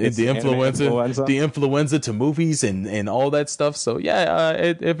 the influenza to movies and all that stuff. So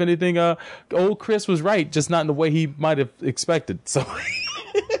if anything, old Chris was right, just not in the way he might have expected. So.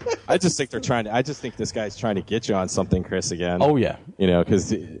 I just think this guy's trying to get you on something, Chris, again. Oh yeah,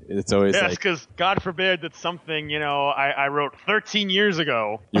 because it's always because God forbid that something I wrote 13 years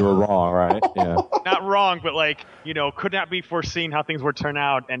ago. You were wrong, right? Yeah. Not wrong, but could not be foreseen how things would turn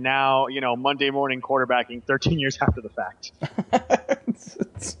out, and now Monday morning quarterbacking 13 years after the fact.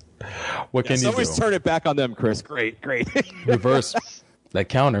 What can you do? Always turn it back on them, Chris. Great. Reverse that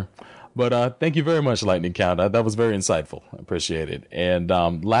counter. But thank you very much, Lightning Count. That was very insightful. I appreciate it. And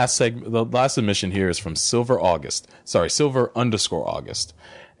the last submission here is from Silver_August.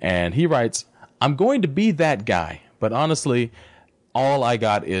 And he writes, I'm going to be that guy, but honestly, all I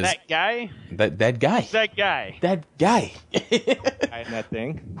got is... That guy? That guy. That guy. That guy. That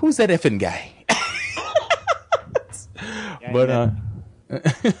thing. Who's that effing guy? But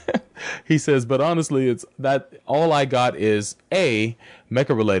he says, but honestly, it's that all I got is A,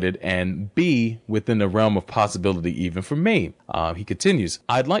 mecha related, and B, within the realm of possibility even for me. He continues,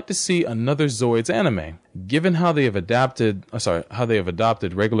 I'd like to see another Zoids anime. Given how they have adopted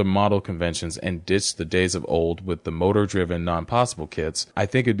regular model conventions and ditched the days of old with the motor-driven non-possible kits, I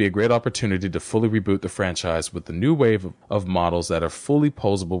think it'd be a great opportunity to fully reboot the franchise with the new wave of models that are fully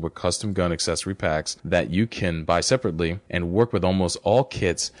posable with custom gun accessory packs that you can buy separately and work with almost all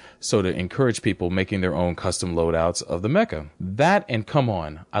kits, so to encourage people making their own custom loadouts of the mecha. That and come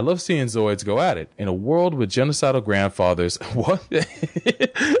on, I love seeing Zoids go at it. In a world with genocidal grandfathers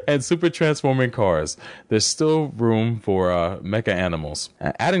and super transforming cars, there's still room for mecha animals.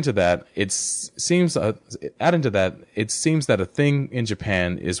 Adding to that, it seems that a thing in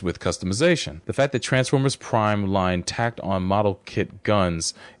Japan is with customization. The fact that Transformers Prime line tacked on model kit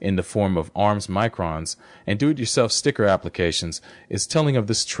guns in the form of arms microns and do-it-yourself sticker applications is telling of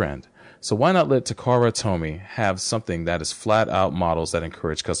this trend. So why not let Takara Tomy have something that is flat out models that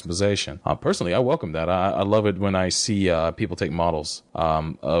encourage customization? Personally, I welcome that. I love it when I see people take models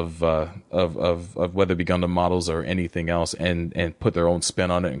of whether it be Gundam models or anything else and put their own spin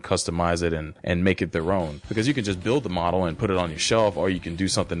on it and customize it and make it their own. Because you can just build the model and put it on your shelf, or you can do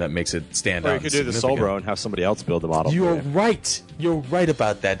something that makes it stand out. Or you could do the Soulbro and have somebody else build the model. You're right. You're right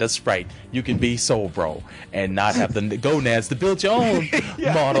about that. That's right. You can be Soulbro and not have the gonads to build your own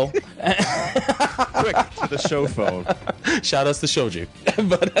model. Quick to the show phone. Shout outs to Shoji.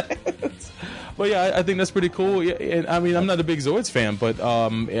 But yeah, I think that's pretty cool. Yeah, and I mean, I'm not a big Zoids fan, but I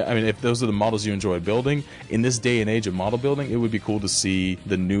mean, if those are the models you enjoy building in this day and age of model building, it would be cool to see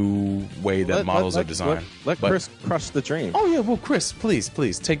the new way that models are designed. Let Chris crush the dream. Oh yeah, well, Chris, please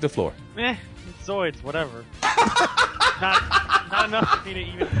take the floor. Zoids, whatever. not enough for me to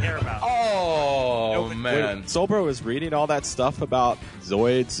even care about. Oh, man. Soulbro was reading all that stuff about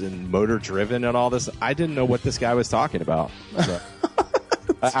Zoids and motor driven and all this. I didn't know what this guy was talking about. So.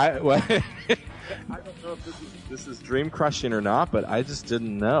 I don't know if this is dream crushing or not, but I just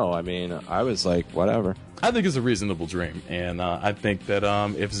didn't know. I mean, I was like, whatever. I think it's a reasonable dream, and I think that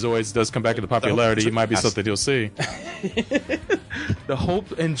if Zoids does come back into popularity, it might be something you'll see. The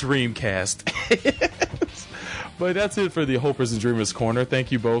Hope and Dream cast. But that's it for the Hopers and Dreamers Corner.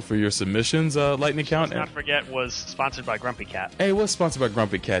 Thank you both for your submissions, Lightning Count. Let's not forget was sponsored by Grumpy Cat. Hey, it was sponsored by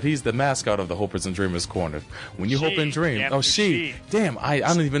Grumpy Cat. He's the mascot of the Hopers and Dreamers Corner. When you hope and dream. Oh, she. Damn, I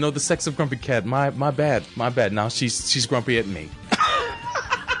don't even know the sex of Grumpy Cat. My bad. Now she's grumpy at me.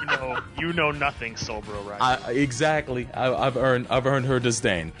 You know nothing, Soulbro, right? Exactly. I've earned her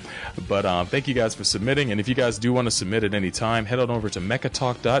disdain. But thank you guys for submitting. And if you guys do want to submit at any time, head on over to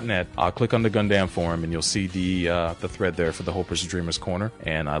mechatalk.net. Click on the Gundam forum, and you'll see the thread there for the Hopers and Dreamers Corner.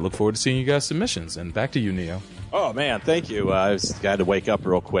 And I look forward to seeing you guys' submissions. And back to you, Neo. Oh, man, thank you. I just had to wake up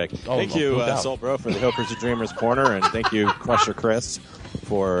real quick. Thank you, Soulbro, for the Hopers and Dreamers Corner. And thank you, Crusher Chris,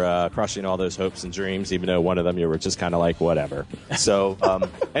 for crushing all those hopes and dreams, even though one of them you were just kind of like, whatever. So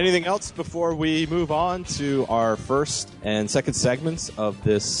anything else before we move on to our first and second segments of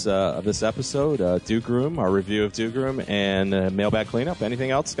this episode? Duke Room, our review of Duke Room, and Mailbag Cleanup.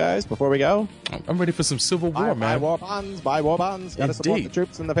 Anything else, guys, before we go? I'm ready for some Civil War, man. Buy war bonds. Gotta support the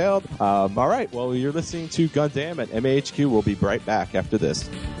troops in the field. All right, well, you're listening to Gundam at MAHQ. We'll be right back after this.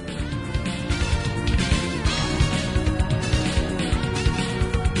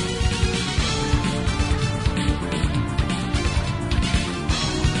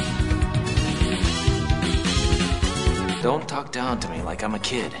 Don't talk down to me like I'm a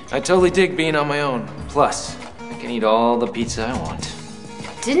kid. I totally dig being on my own. Plus, I can eat all the pizza I want.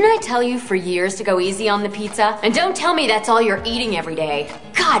 Didn't I tell you for years to go easy on the pizza? And don't tell me that's all you're eating every day.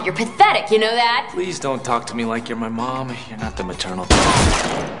 God, you're pathetic, you know that? Please don't talk to me like you're my mom. You're not the maternal.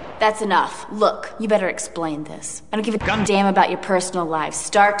 That's enough. Look, you better explain this. I don't give a damn about your personal lives.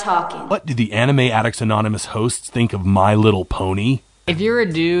 Start talking. What do the Anime Addicts Anonymous hosts think of My Little Pony? If you're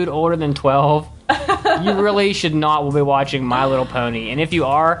a dude older than 12, you really should not be watching My Little Pony. And if you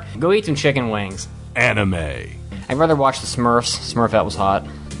are, go eat some chicken wings. Anime. I'd rather watch the Smurfs. Smurfette was hot.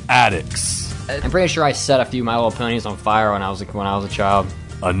 Addicts. I'm pretty sure I set a few My Little Ponies on fire when I was a child.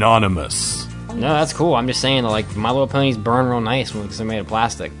 Anonymous. No, that's cool. I'm just saying that, like, My Little Ponies burn real nice because they're made of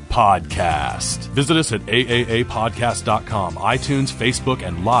plastic. Podcast. Visit us at AAApodcast.com, iTunes, Facebook,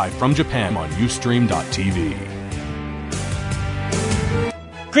 and live from Japan on Ustream.tv.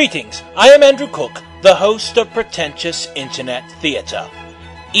 Greetings, I am Andrew Cook, the host of Pretentious Internet Theater.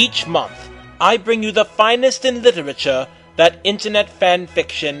 Each month, I bring you the finest in literature that internet fan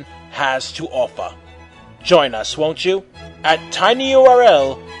fiction has to offer. Join us, won't you? At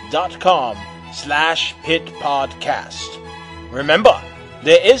tinyurl.com/pitpodcast. Remember,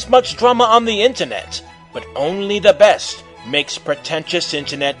 there is much drama on the internet, but only the best makes Pretentious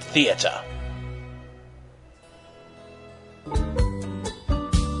Internet Theater.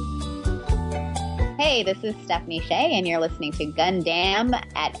 Hey, this is Stephanie Shea, and you're listening to Gundam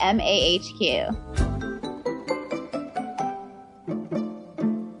at MAHQ.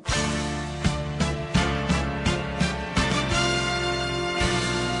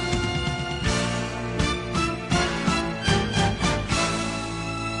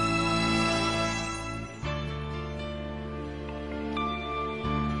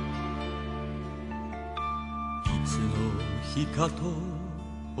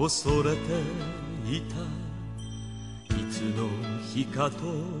いつの日かと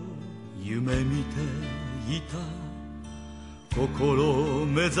夢見ていた心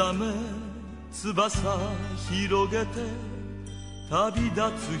目覚め翼広げて旅立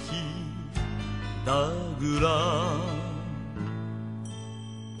つ日だぐら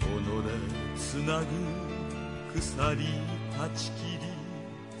つなぐ鎖断ち切り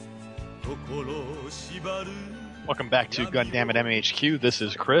心縛る Welcome back to Gundam at MHQ. This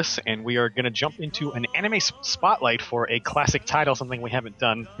is Chris, and we are going to jump into an anime spotlight for a classic title, something we haven't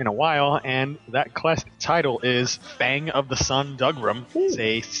done in a while, and that classic title is Fang of the Sun Dougram. It's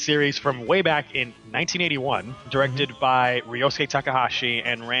a series from way back in 1981, directed by Ryosuke Takahashi,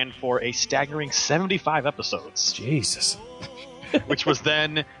 and ran for a staggering 75 episodes. Jesus. Which was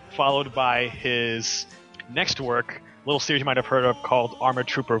then followed by his next work, a little series you might have heard of called Armored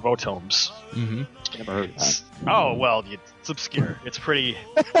Trooper Votomes. Mm-hmm. Never heard of that. Oh, well, it's obscure. It's pretty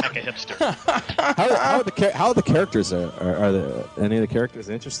mecca hipster. How are the characters? Are any of the characters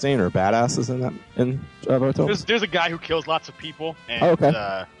interesting or badasses in Votomes? There's a guy who kills lots of people, and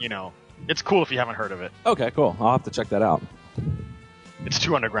it's cool if you haven't heard of it. Okay, cool. I'll have to check that out. It's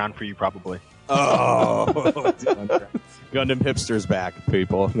too underground for you, probably. Oh, Gundam hipsters back,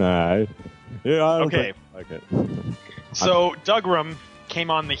 people. Nah, yeah, I don't think I like it. So Dougram came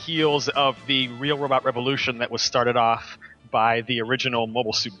on the heels of the Real Robot Revolution that was started off by the original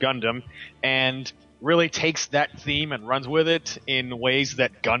Mobile Suit Gundam, and really takes that theme and runs with it in ways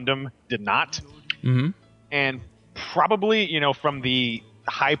that Gundam did not. Mm-hmm. And probably, from the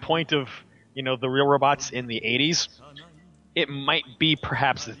high point of, the Real Robots in the 80s, it might be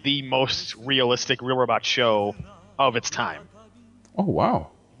perhaps the most realistic Real Robot show of its time. Oh,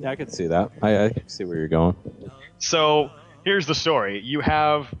 wow. Yeah, I could see that. I can see where you're going. So here's the story. You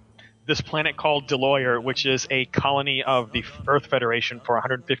have this planet called Deloyer, which is a colony of the Earth Federation for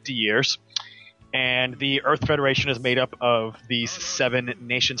 150 years. And the Earth Federation is made up of these 7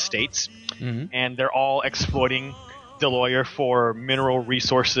 nation states. Mm-hmm. And they're all exploiting Deloyer for mineral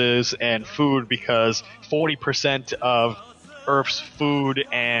resources and food, because 40% of Earth's food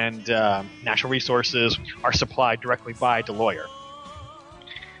and natural resources are supplied directly by Deloyer.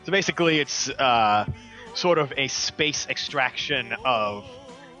 So basically it's sort of a space extraction of,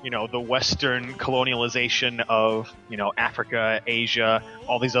 the Western colonialization of, Africa, Asia,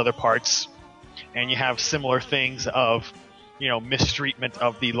 all these other parts. And you have similar things of, mistreatment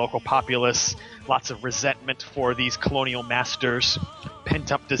of the local populace, lots of resentment for these colonial masters,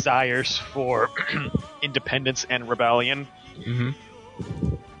 pent-up desires for independence and rebellion.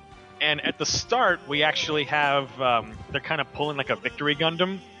 Mm-hmm. And at the start, we actually have, they're kind of pulling like a Victory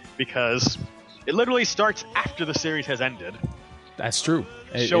Gundam, because it literally starts after the series has ended. That's true.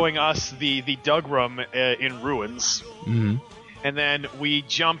 Showing us the Dougram in ruins. Mm-hmm. And then we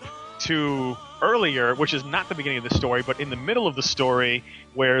jump to earlier, which is not the beginning of the story, but in the middle of the story,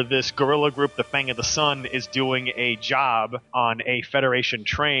 where this guerrilla group, the Fang of the Sun, is doing a job on a Federation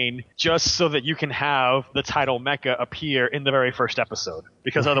train just so that you can have the title Mecha appear in the very first episode,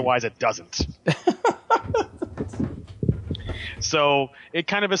 because otherwise it doesn't. So it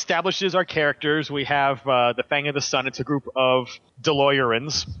kind of establishes our characters. We have the Fang of the Sun. It's a group of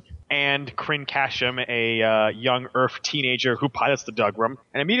Deloyerans, and Kryn Kashim, a young Earth teenager who pilots the Dougram.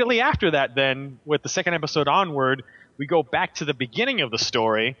 And immediately after that, then, with the second episode onward, we go back to the beginning of the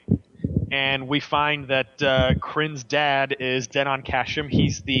story, and we find that Kryn's dad is Denon Kashim.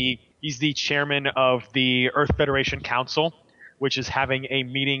 He's the chairman of the Earth Federation Council, which is having a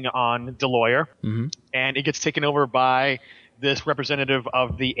meeting on Deloyer. Mm-hmm. And it gets taken over by this representative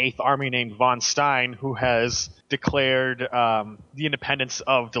of the 8th Army named Von Stein, who has declared the independence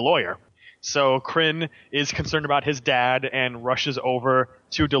of Deloyer. So Kryn is concerned about his dad and rushes over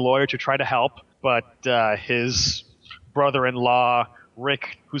to Deloyer to try to help, but his brother-in-law,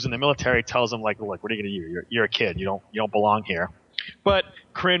 Rick, who's in the military, tells him, like, look, what are you going to do? You're a kid. You don't belong here. But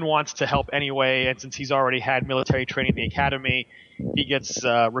Kryn wants to help anyway, and since he's already had military training in the academy, he gets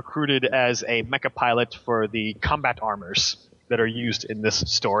recruited as a mecha pilot for the combat armors that are used in this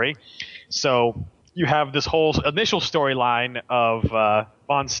story. So you have this whole initial storyline of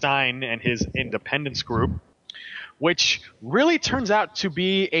Von Stein and his independence group, which really turns out to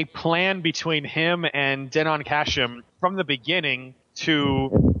be a plan between him and Denon Kashim from the beginning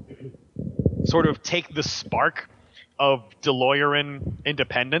to sort of take the spark of Deloyeran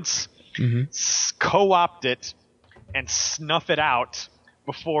independence, mm-hmm. co-opt it, and snuff it out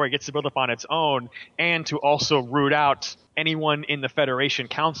before it gets to build up on its own, and to also root out anyone in the Federation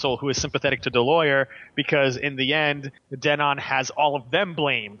Council who is sympathetic to Deloyer, because in the end, Denon has all of them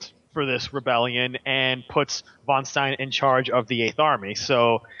blamed for this rebellion and puts Von Stein in charge of the 8th Army.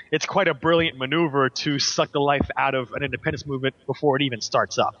 So it's quite a brilliant maneuver to suck the life out of an independence movement before it even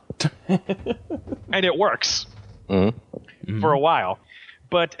starts up. And it works for a while.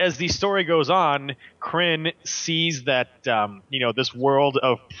 But as the story goes on, Kryn sees that, this world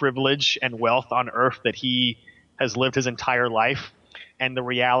of privilege and wealth on Earth that he has lived his entire life, and the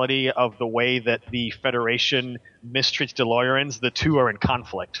reality of the way that the Federation mistreats DeLoreans, the two are in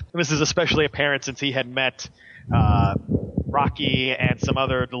conflict. And this is especially apparent since he had met Rocky and some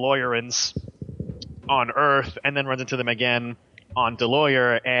other DeLoreans on Earth, and then runs into them again on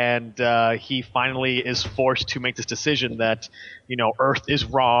DeLoyer, and he finally is forced to make this decision that, you know, Earth is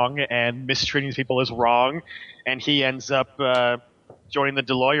wrong and mistreating people is wrong, and he ends up joining the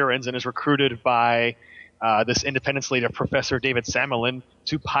DeLoyerans and is recruited by this Independence leader, Professor David Samelin,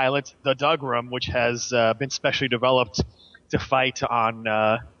 to pilot the Dougram, which has been specially developed to fight on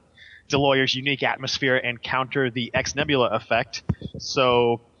DeLoyer's unique atmosphere and counter the X Nebula effect.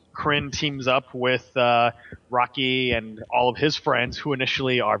 So Kryn teams up with Rocky and all of his friends, who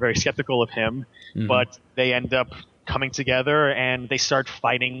initially are very skeptical of him, but they end up coming together and they start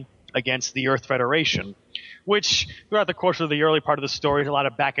fighting against the Earth Federation, which throughout the course of the early part of the story is a lot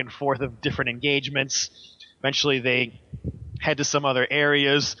of back and forth of different engagements. Eventually they head to some other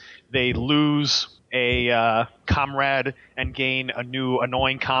areas. They lose a comrade and gain a new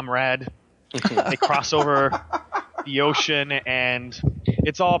annoying comrade. They cross over the ocean, and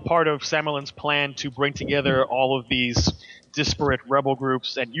it's all part of Samelin's plan to bring together all of these disparate rebel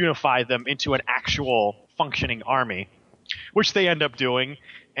groups and unify them into an actual functioning army, which they end up doing.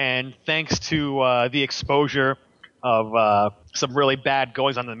 And thanks to the exposure of some really bad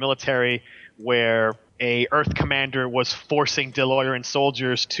goings on in the military, where a Earth commander was forcing DeLorean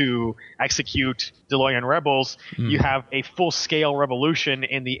soldiers to execute DeLorean rebels, you have a full-scale revolution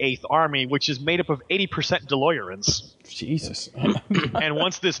in the 8th Army, which is made up of 80% DeLoreans. Jesus. And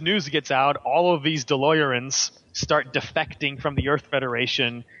once this news gets out, all of these DeLoreans start defecting from the Earth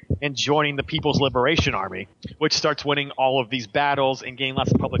Federation and joining the People's Liberation Army, which starts winning all of these battles and gaining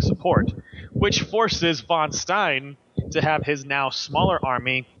lots of public support, which forces von Stein to have his now smaller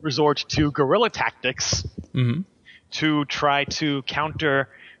army resort to guerrilla tactics to try to counter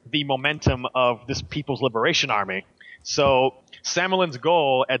the momentum of this People's Liberation Army. So Samelin's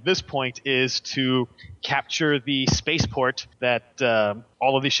goal at this point is to capture the spaceport that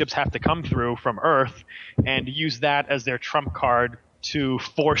all of these ships have to come through from Earth, and use that as their trump card to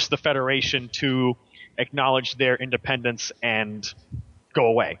force the Federation to acknowledge their independence and go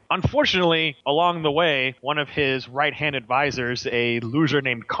away. Unfortunately, along the way, one of his right-hand advisors, a loser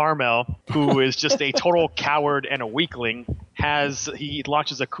named Carmel, who is just a total coward and a weakling, he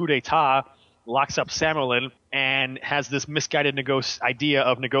launches a coup d'etat, locks up Samelin, and has this misguided idea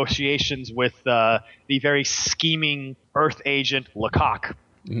of negotiations with the very scheming Earth agent Lecoq.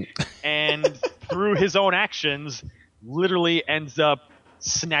 And through his own actions, literally ends up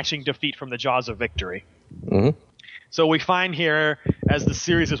snatching defeat from the jaws of victory. So we find here, as the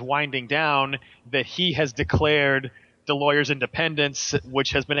series is winding down, that he has declared DeLoyer's independence,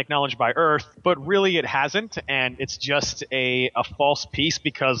 which has been acknowledged by Earth, but really it hasn't, and it's just a false peace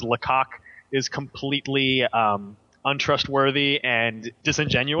because Lecoq is completely untrustworthy and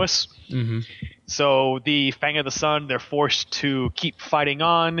disingenuous. So the Fang of the Sun, they're forced to keep fighting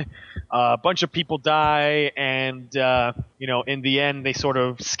on. A bunch of people die, and in the end, they sort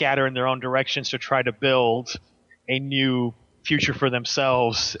of scatter in their own directions to try to build a new future for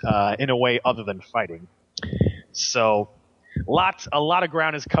themselves in a way other than fighting. So a lot of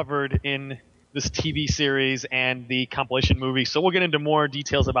ground is covered in this TV series and the compilation movie. So we'll get into more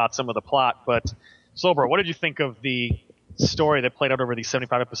details about some of the plot. But Silver, what did you think of the story that played out over these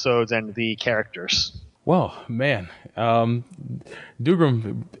 75 episodes and the characters? Well, man,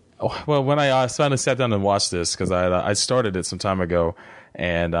 Dougram. Well, when I finally sat down and watched this, because I started it some time ago,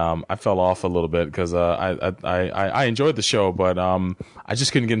 and I fell off a little bit because I enjoyed the show, but I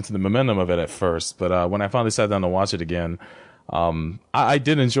just couldn't get into the momentum of it at first. But when I finally sat down to watch it again, I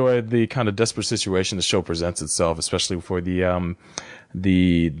did enjoy the kind of desperate situation the show presents itself, especially for the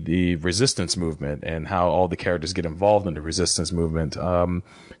resistance movement and how all the characters get involved in the resistance movement.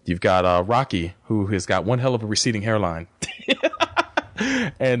 You've got Rocky, who has got one hell of a receding hairline.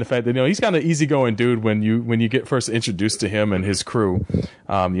 And the fact that he's kind of easygoing dude when you get first introduced to him and his crew.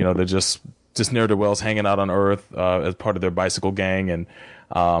 They're just ne'er-do-wells hanging out on Earth as part of their bicycle gang, and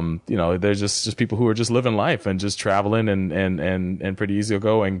they're just people who are just living life and just traveling and pretty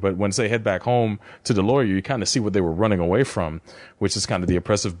easygoing. But once they head back home to DeLoyer, you kind of see what they were running away from, which is kind of the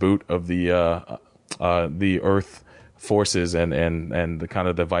oppressive boot of the Earth forces and the kind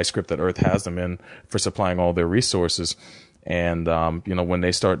of the vice grip that Earth has them in for supplying all their resources. And when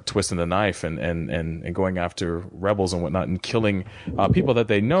they start twisting the knife and going after rebels and whatnot and killing people that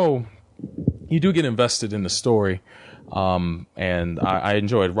they know, you do get invested in the story. And I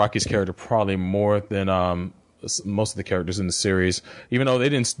enjoyed Rocky's character probably more than most of the characters in the series, even though they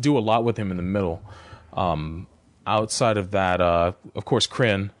didn't do a lot with him in the middle. outside of that, of course,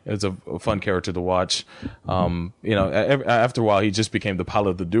 Kryn is a fun character to watch. After a while, he just became the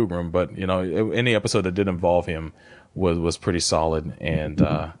pilot of the Dougram, but any episode that did involve him was pretty solid, and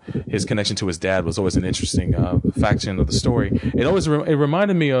his connection to his dad was always an interesting faction of the story. It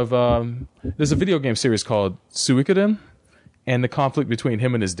reminded me of there's a video game series called Suikoden, and the conflict between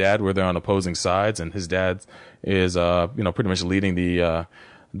him and his dad, where they're on opposing sides, and his dad is pretty much leading the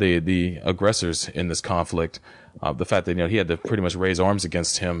aggressors in this conflict. The fact that he had to pretty much raise arms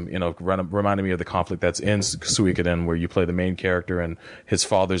against him, reminded me of the conflict that's in Suikoden, where you play the main character and his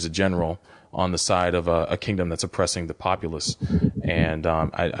father's a general on the side of a kingdom that's oppressing the populace. And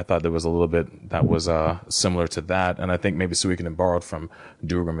I thought there was a little bit that was similar to that, and I think maybe Suikoden borrowed from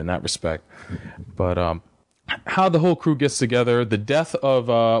Dougram in that respect. But how the whole crew gets together, the death of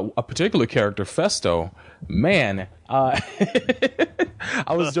a particular character, Festo, man. I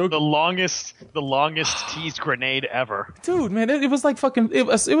was joking. The longest teased grenade ever, dude. Man, it was like fucking. It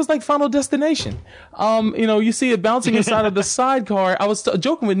was like Final Destination. You see it bouncing inside of the sidecar. I was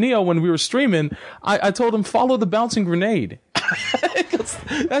joking with Neo when we were streaming. I told him follow the bouncing grenade.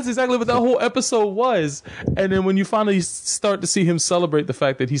 That's exactly what that whole episode was. And then when you finally start to see him celebrate the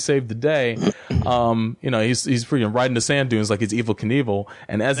fact that he saved the day, he's freaking riding the sand dunes like he's Evel Knievel.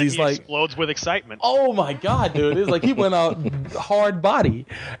 And as he explodes with excitement. Oh my God, dude! It's like he went out hard body,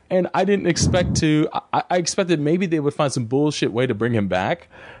 and I didn't expect to. I expected maybe they would find some bullshit way to bring him back.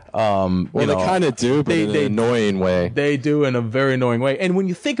 They kind of do, but in an annoying way. They do in a very annoying way. And when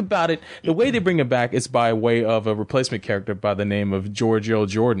you think about it, the way they bring him back is by way of a replacement character by the name of Giorgio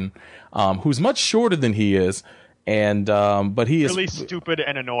Jordan, who's much shorter than he is, and but he is really stupid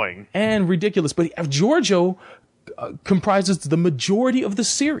and annoying and ridiculous. But Giorgio comprises the majority of the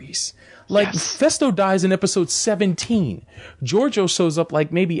series. Festo dies in episode 17. Giorgio shows up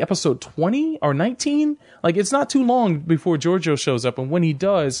like maybe episode 20 or 19. Like, it's not too long before Giorgio shows up, and when he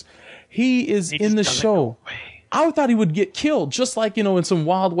does, he is in the show. I thought he would get killed, just like, in some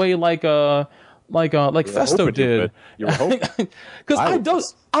wild way, like Festo did. You were hoping. Because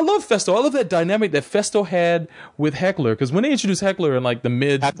I love Festo. I love that dynamic that Festo had with Heckler. Because when they introduced Heckler in like the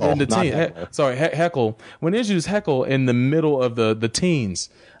mid, Heckle, in the teen, Heckle. When they introduced Heckle in the middle of the teens,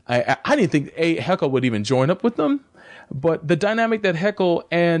 I didn't think Heckle would even join up with them. But the dynamic that Heckle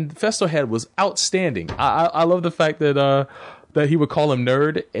and Festo had was outstanding. I love the fact that he would call him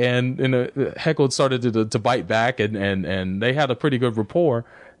nerd, and Heckle started to bite back, and they had a pretty good rapport.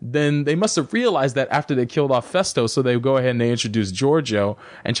 Then they must have realized that after they killed off Festo, so they go ahead and they introduce Giorgio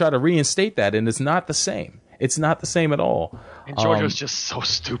and try to reinstate that, and it's not the same. It's not the same at all. And Giorgio's just so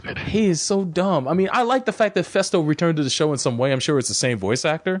stupid. He is so dumb. I mean, I like the fact that Festo returned to the show in some way. I'm sure it's the same voice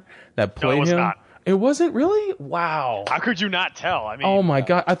actor that played him. No, it was not. It wasn't really? Wow. How could you not tell? I mean, oh my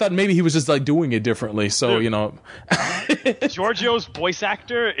God. I thought maybe he was just like doing it differently. So, Giorgio's voice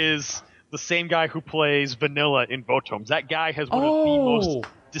actor is the same guy who plays Vanilla in Votoms. That guy has one of the most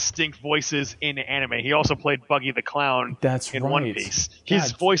distinct voices in anime. He also played Buggy the Clown in One Piece.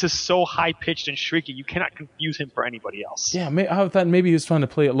 His voice is so high-pitched and shrieky, you cannot confuse him for anybody else. Yeah, I thought maybe he was trying to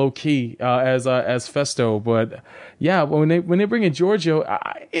play it low-key as Festo, but yeah, when they bring in Giorgio,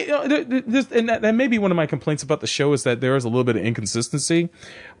 that may be one of my complaints about the show, is that there is a little bit of inconsistency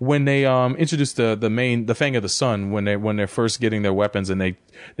when they introduce the Fang of the Sun, when they're first getting their weapons and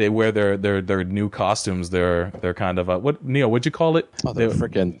they wear their new costumes. They're kind of what'd you call it? Oh, they're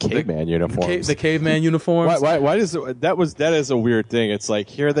freaking caveman uniforms. The caveman uniforms. Why does that is a weird thing. It's like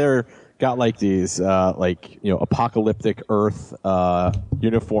here they're got like these apocalyptic Earth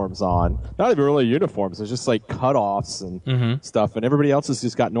uniforms on. Not even really uniforms. It's just like cutoffs and stuff. And everybody else has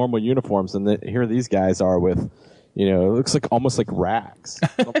just got normal uniforms. And here these guys are with, it looks like almost like rags.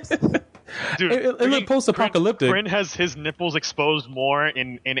 Dude, it looked post-apocalyptic. Kryn has his nipples exposed more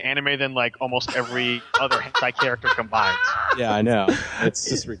in anime than like almost every other hentai character combined. Yeah, I know. It's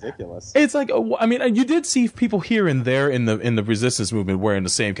just ridiculous. It's like, I mean, you did see people here and there in the resistance movement wearing the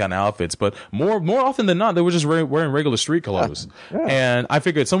same kind of outfits, but more often than not, they were just wearing regular street clothes. Yeah. And I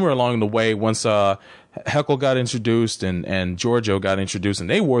figured somewhere along the way, once Heckle got introduced and Giorgio got introduced, and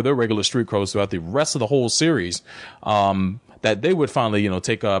they wore their regular street clothes throughout the rest of the whole series, that they would finally,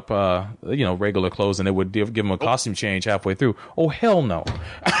 take up, regular clothes, and they would give them a costume change halfway through. Oh, hell no.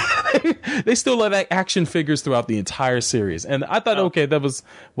 They still let action figures throughout the entire series. And I thought, okay, that was,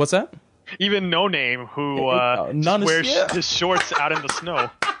 what's that? Even No Name, who wears his shorts out in the snow.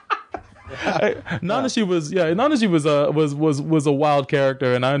 Nanashi was a wild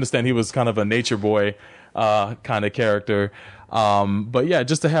character, and I understand he was kind of a nature boy kind of character. But yeah,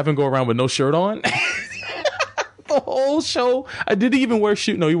 just to have him go around with no shirt on. the whole show. I didn't even wear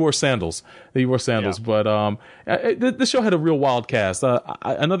shoes. No, he wore sandals. He wore sandals. Yeah. But the show had a real wild cast.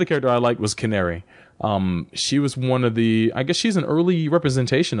 Another character I liked was Canary. She was one of the, I guess she's an early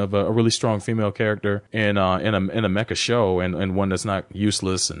representation of a really strong female character in a mecha show, and one that's not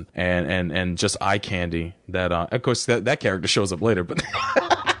useless and just eye candy. That of course that character shows up later, but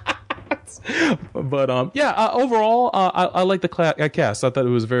but overall, I like the cast. I thought it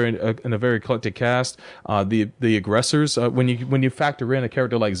was in a very eclectic cast. The aggressors, when you factor in a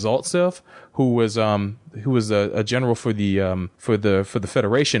character like Zaltsev, who was a general for the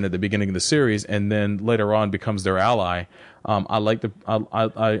Federation at the beginning of the series, and then later on becomes their ally.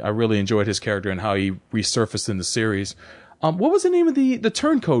 I really enjoyed his character and how he resurfaced in the series. What was the name of the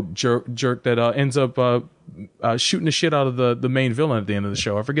turncoat jerk that ends up shooting the shit out of the main villain at the end of the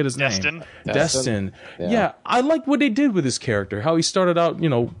show? I forget his name. Destin. Yeah, I liked what they did with his character. How he started out,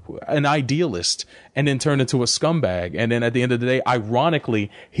 an idealist, and then turned into a scumbag. And then at the end of the day,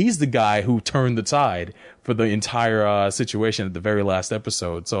 ironically, he's the guy who turned the tide for the entire situation at the very last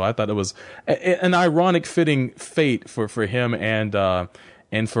episode. So I thought it was an ironic fitting fate for him and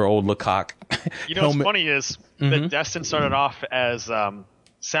for old Lecoq. What's funny is that Destin started off as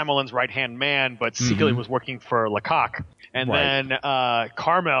Samolin's right-hand man, but secretly was working for Lecoq. And then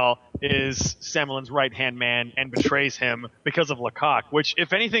Carmel is Samolin's right-hand man and betrays him because of Lecoq, which,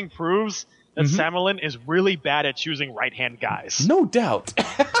 if anything, proves that Samolin is really bad at choosing right-hand guys. No doubt.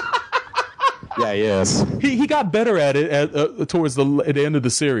 Yeah, he is. He got better at it towards the end of the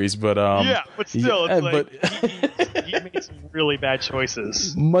series, but but still, he made some really bad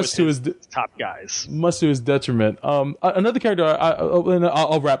choices. Much to his top guys. Much to his detriment. Another character,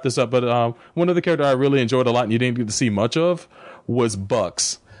 I'll wrap this up, but one other character I really enjoyed a lot, and you didn't get to see much of, was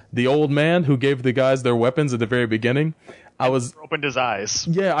Bucks, the old man who gave the guys their weapons at the very beginning. Opened his eyes.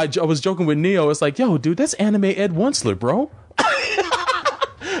 Yeah, I was joking with Neo. It's like, yo, dude, that's anime Ed Wuncler, bro.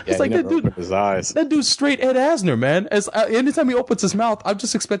 It's like that dude. His eyes. That dude's straight Ed Asner, man. Anytime he opens his mouth, I've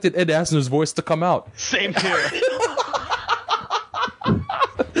just expected Ed Asner's voice to come out. Same here.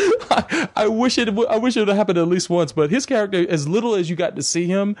 I wish it would have happened at least once, but his character, as little as you got to see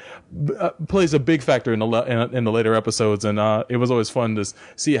him, plays a big factor in the later episodes, and it was always fun to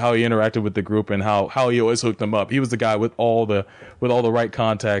see how he interacted with the group and how he always hooked them up. He was the guy with all the right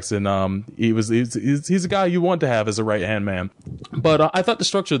contacts, and he's a guy you want to have as a right hand man. But I thought the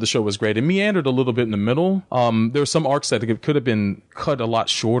structure of the show was great. It meandered a little bit in the middle. There were some arcs that could have been cut a lot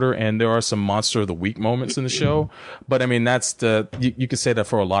shorter, and there are some Monster of the Week moments in the show. But I mean, that's you could say that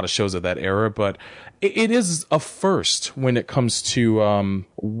for a lot of shows of that era, but it is a first when it comes to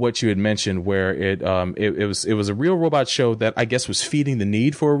what you had mentioned, where it was a real robot show that I guess was feeding the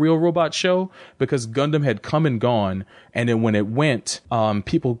need for a real robot show, because Gundam had come and gone, and then when it went,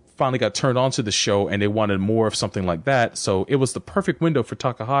 people finally got turned on to the show and they wanted more of something like that. So it was the perfect window for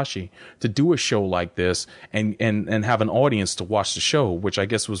Takahashi to do a show like this and have an audience to watch the show, which I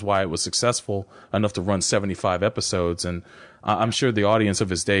guess was why it was successful enough to run 75 episodes. And I'm sure the audience of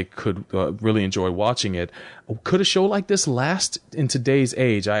his day could really enjoy watching it. Could a show like this last in today's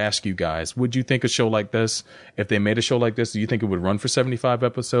age? I ask you guys, would you think a show like this, if they made a show like this, do you think it would run for 75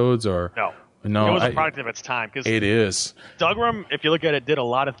 episodes or? No, it was a product of its time. Cause it is. Dougram, if you look at it, did a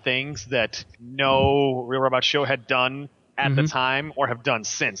lot of things that no Real Robot show had done at the time or have done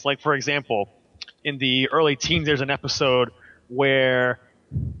since. Like, for example, in the early teens, there's an episode where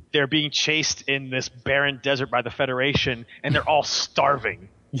they're being chased in this barren desert by the Federation, and they're all starving.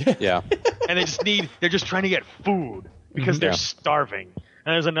 Yeah. And they're just trying to get food because they're starving.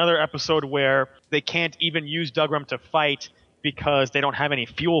 And there's another episode where they can't even use Dougram to fight because they don't have any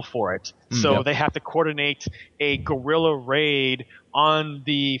fuel for it. So they have to coordinate a guerrilla raid on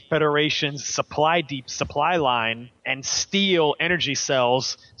the Federation's supply line and steal energy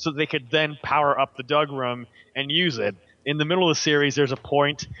cells so they could then power up the Dougram and use it. In the middle of the series, there's a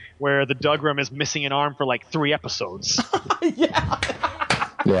point where the Dougram is missing an arm for like 3 episodes. Yeah.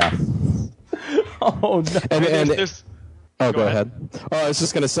 Oh, no. Go ahead. Oh, I was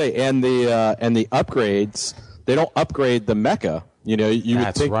just going to say, and the upgrades, they don't upgrade the mecha. You know, you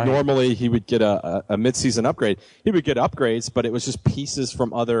would think normally he would get a mid-season upgrade. He would get upgrades, but it was just pieces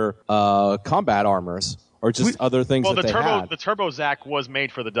from other combat armors or just other things that they had. The Turbo Zac was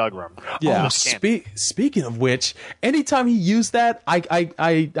made for the Dougram. Yeah. Speaking of which, anytime he used that,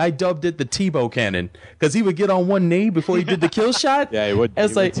 I dubbed it the Tebow cannon, because he would get on one knee before he did the kill shot. Yeah, he would.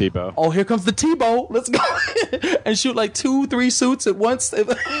 It's like, Tebow. Oh, here comes the Tebow. Let's go. And shoot like 2-3 suits at once.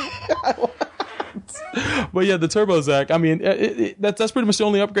 But yeah, the Turbo Zac, I mean, that's pretty much the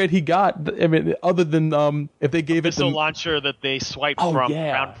only upgrade he got. I mean, other than if they gave it the launcher that they swiped from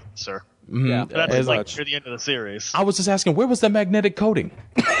Ground Sir. Yeah, But that's like near the end of the series. I was just asking, where was the magnetic coating?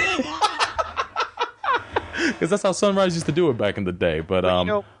 Because that's how Sunrise used to do it back in the day. But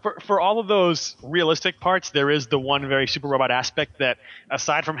for all of those realistic parts, there is the one very super robot aspect that,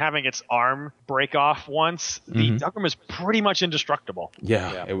 aside from having its arm break off once, the Dougram is pretty much indestructible.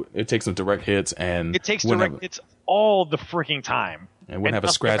 Yeah. It takes some direct hits, and it takes direct hits all the freaking time, and wouldn't have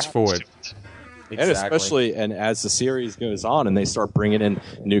a scratch for it. Exactly. And especially, and as the series goes on and they start bringing in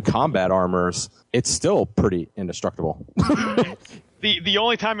new combat armors, it's still pretty indestructible. The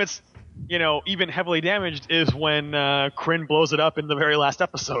only time it's even heavily damaged is when Kryn blows it up in the very last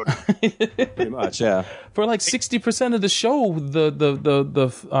episode. Pretty much, yeah. For like 60% of the show, the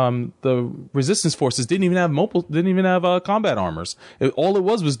resistance forces didn't even have combat armors. All it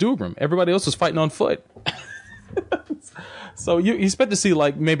was Dougram. Everybody else was fighting on foot. So you expect to see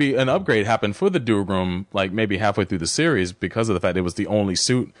like maybe an upgrade happen for the Dougram, like maybe halfway through the series, because of the fact it was the only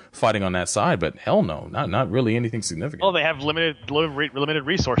suit fighting on that side. But hell no, not really anything significant. Oh, they have limited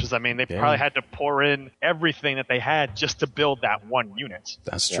resources. I mean, they probably had to pour in everything that they had just to build that one unit.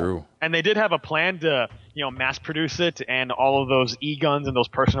 That's true. And they did have a plan to mass produce it and all of those e-guns and those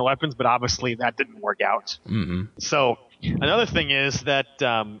personal weapons, but obviously that didn't work out. Mm-hmm. So another thing is that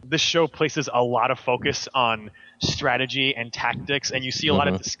this show places a lot of focus on strategy and tactics, and you see a lot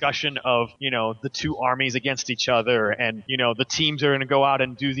of discussion of the two armies against each other, and the teams are going to go out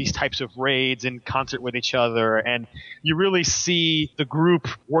and do these types of raids in concert with each other, and you really see the group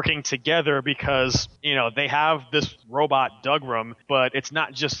working together because they have this robot Dougram, but it's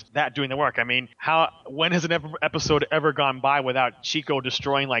not just that doing the work. I mean, when has an episode ever gone by without Chico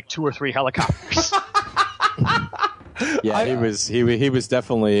destroying like 2 or 3 helicopters? Yeah, he was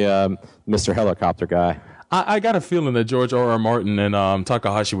definitely Mr. Helicopter guy. I got a feeling that George R.R. Martin and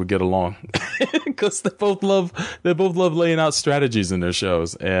Takahashi would get along because they both love laying out strategies in their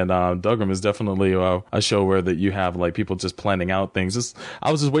shows. And Dougram is definitely a show where that you have like people just planning out things.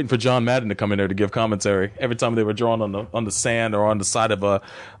 I was just waiting for John Madden to come in there to give commentary every time they were drawn on the sand or on the side of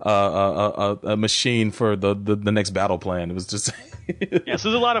a machine for the next battle plan. It was just yeah. So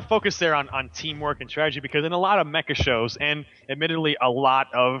there's a lot of focus there on teamwork and strategy, because in a lot of mecha shows, and admittedly a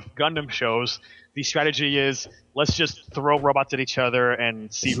lot of Gundam shows, the strategy is let's just throw robots at each other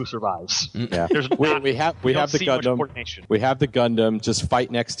and see who survives. Yeah, we have the Gundam. We have the Gundam. Just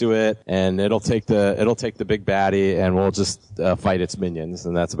fight next to it, and it'll take the big baddie, and we'll just fight its minions,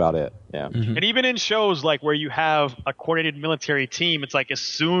 and that's about it. Yeah. Mm-hmm. And even in shows like where you have a coordinated military team, it's like as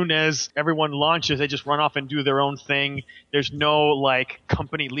soon as everyone launches, they just run off and do their own thing. There's no like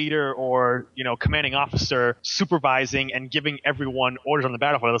company leader or commanding officer supervising and giving everyone orders on the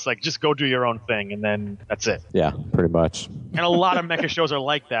battlefield. It's like just go do your own thing, and then that's it. Yeah, pretty much. And a lot of mecha shows are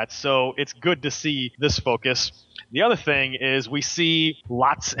like that, so it's good to see this focus. The other thing is we see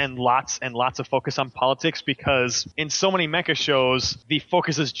lots and lots and lots of focus on politics, because in so many mecha shows, the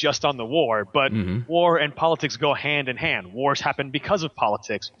focus is just on the war, but war and politics go hand in hand. Wars happen because of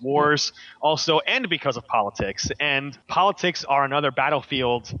politics. Wars also end because of politics, and politics are another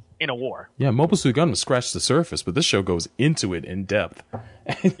battlefield in a war. Yeah, Mobile Suit Gundam scratched the surface, but this show goes into it in depth.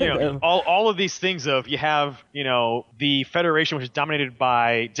 All of these things of you have the Federation, which is dominated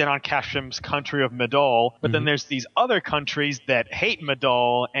by Denon Kasham's country of Madol, but then there's these other countries that hate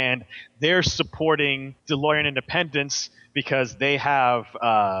Madol, and they're supporting Deloyan independence because they have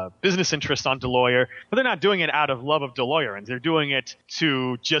business interests on Deloyer, but they're not doing it out of love of Deloyerans. They're doing it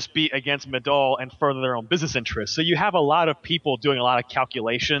to just be against Madol and further their own business interests. So you have a lot of people doing a lot of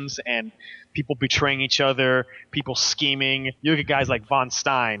calculations and people betraying each other, people scheming. You look at guys like Von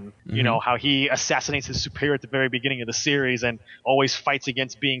Stein, how he assassinates his superior at the very beginning of the series and always fights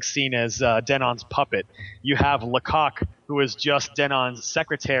against being seen as Denon's puppet. You have Lecoq, who is just Denon's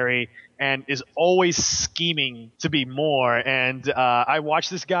secretary and is always scheming to be more. And I watch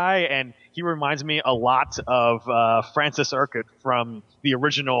this guy, and he reminds me a lot of Francis Urquhart from the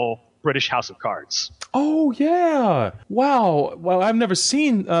original British House of Cards. Oh yeah! Wow. Well, I've never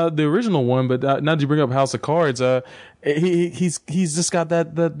seen the original one, but now that you bring up House of Cards, he's just got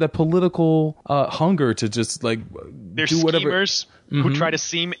that political hunger to just like They're do whatever. Schemers who try to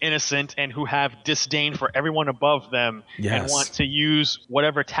seem innocent and who have disdain for everyone above them and want to use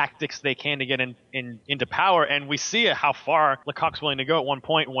whatever tactics they can to get into power. And we see how far Lecoq's willing to go at one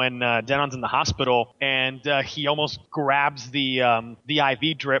point when Denon's in the hospital and he almost grabs the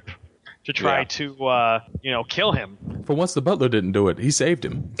IV drip to try to kill him. For once, the butler didn't do it. He saved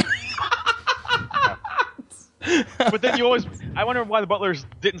him. But then I wonder why the butlers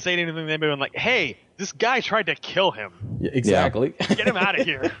didn't say anything to anybody like, hey, this guy tried to kill him. Yeah, exactly. Get him out of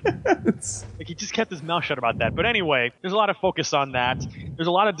here. Like, he just kept his mouth shut about that. But anyway, there's a lot of focus on that. There's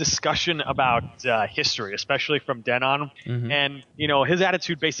a lot of discussion about history, especially from Denon. Mm-hmm. And, his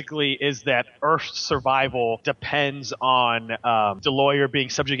attitude basically is that Earth's survival depends on Deloyer being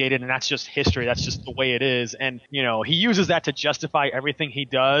subjugated, and that's just history. That's just the way it is. And, he uses that to justify everything he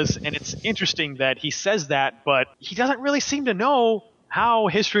does. And it's interesting that he says that, but he doesn't really seem to know how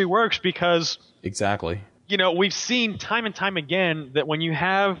history works because... Exactly. We've seen time and time again that when you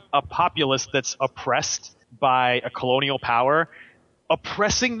have a populace that's oppressed by a colonial power,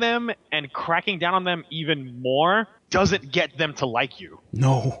 oppressing them and cracking down on them even more doesn't get them to like you.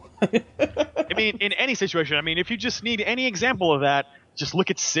 No. I mean, in any situation, if you just need any example of that, just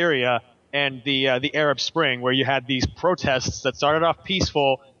look at Syria and the Arab Spring, where you had these protests that started off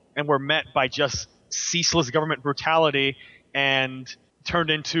peaceful and were met by just ceaseless government brutality and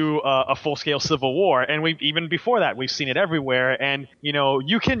turned into a full-scale civil war. And even before that, we've seen it everywhere. And,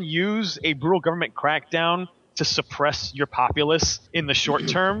 you can use a brutal government crackdown to suppress your populace in the short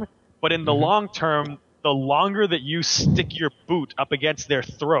term, but in the long term, the longer that you stick your boot up against their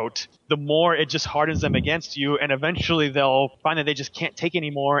throat, the more it just hardens them against you, and eventually they'll find that they just can't take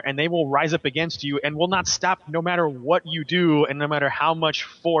anymore, and they will rise up against you and will not stop no matter what you do and no matter how much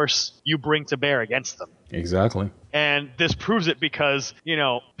force you bring to bear against them. Exactly. And this proves it because,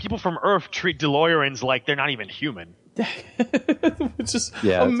 people from Earth treat Deloyerans like they're not even human. It's just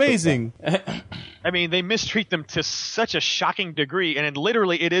amazing. They mistreat them to such a shocking degree, and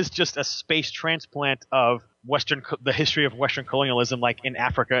it is just a space transplant of the history of Western colonialism, like in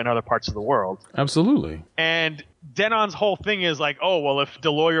Africa and other parts of the world. Absolutely. And Denon's whole thing is like, oh, well, if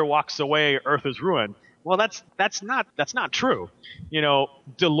Deloyer walks away, Earth is ruined. Well, that's not true.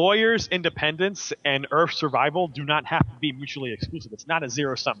 Deloyer's independence and Earth's survival do not have to be mutually exclusive. It's not a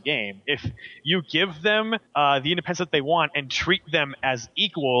zero-sum game. If you give them the independence that they want and treat them as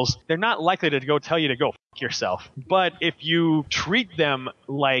equals, they're not likely to go tell you to go f*** yourself. But if you treat them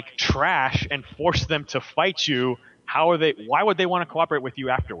like trash and force them to fight you, why would they want to cooperate with you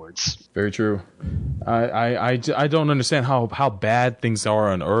afterwards? Very true. I don't understand how bad things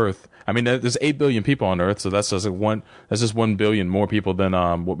are on Earth. There's 8 billion people on Earth, so that's just 1 billion more people than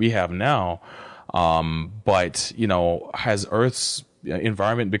what we have now. But has Earth's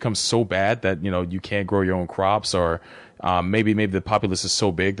environment become so bad that you can't grow your own crops, or maybe the populace is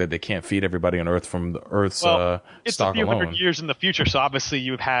so big that they can't feed everybody on Earth from the Earth's stock alone? It's a few hundred years in the future, so obviously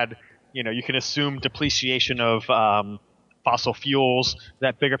you've had you can assume depreciation of fossil fuels,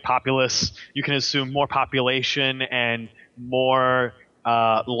 that bigger populace. You can assume more population and more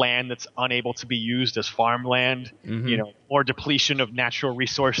land that's unable to be used as farmland, more depletion of natural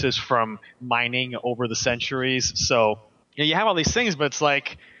resources from mining over the centuries. So you have all these things, but it's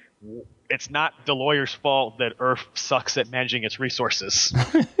like, it's not Deloyer's fault that Earth sucks at managing its resources.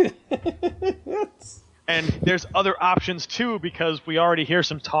 And there's other options too, because we already hear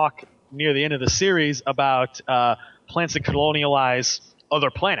some talk near the end of the series about plans to colonialize other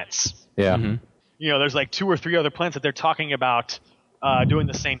planets. Yeah. Mm-hmm. There's like 2 or 3 other planets that they're talking about doing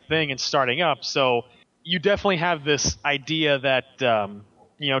the same thing and starting up. So you definitely have this idea that,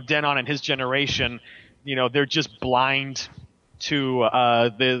 Denon and his generation, they're just blind to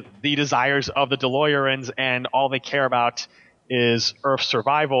the desires of the Deloyerans, and all they care about is Earth's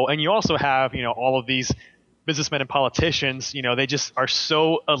survival. And you also have, all of these businessmen and politicians, they just are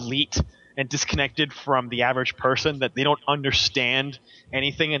so elite and disconnected from the average person that they don't understand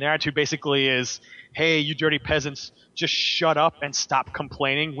anything. And their attitude basically is, hey, you dirty peasants, just shut up and stop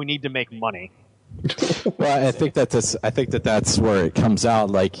complaining. We need to make money. Well, I think that's where it comes out.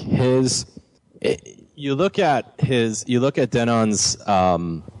 Like you look at Denon's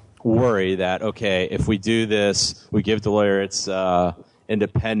worry that, okay, if we do this, we give Deloyer its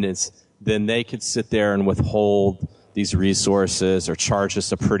independence, then they could sit there and withhold these resources or charge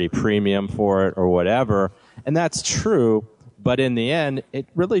us a pretty premium for it or whatever. And that's true. But in the end, it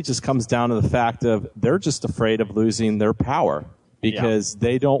really just comes down to the fact of they're just afraid of losing their power because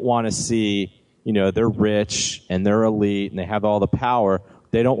they don't want to see, they're rich and they're elite and they have all the power.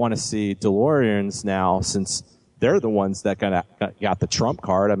 They don't want to see Deloyerans now, since they're the ones that got the trump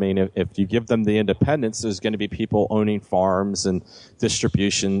card. If you give them the independence, there's going to be people owning farms and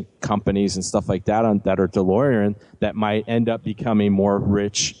distribution companies and stuff like that that are Deloyeran that might end up becoming more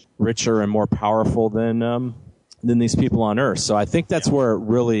richer and more powerful than these people on Earth. So I think that's where it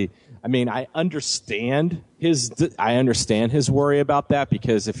really, I understand his worry about that,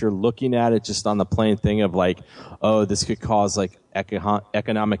 because if you're looking at it just on the plain thing of like, oh, this could cause like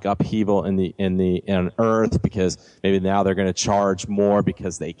economic upheaval in Earth, because maybe now they're going to charge more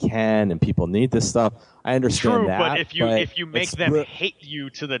because they can and people need this stuff. I understand True, that. but if you make them hate you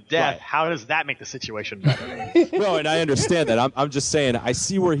to the death, how does that make the situation better? No, and I understand that. I'm just saying, I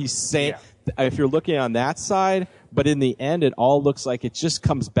see where he's saying, if you're looking on that side, but in the end, it all looks like it just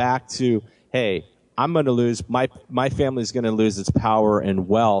comes back to, hey, I'm going to lose, my family's going to lose its power and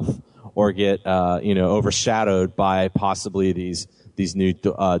wealth, or get overshadowed by possibly these new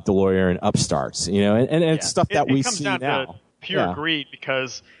DeLorean upstarts, and stuff that we see now. It comes down to pure greed,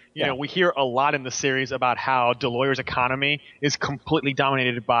 because we hear a lot in the series about how DeLorean's economy is completely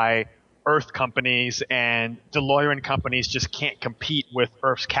dominated by Earth companies, and DeLorean companies just can't compete with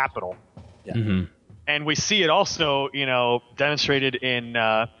Earth's capital. Yeah. Mm-hmm. And we see it also, demonstrated in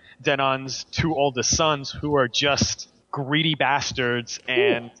Denon's two oldest sons, who are just greedy bastards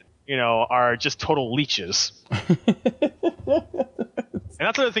and are just total leeches. And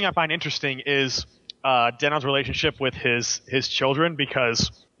that's the other thing I find interesting is Denon's relationship with his children, because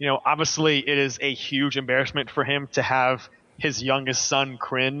obviously it is a huge embarrassment for him to have his youngest son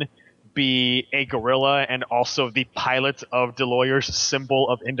Kryn be a gorilla and also the pilot of DeLorean's symbol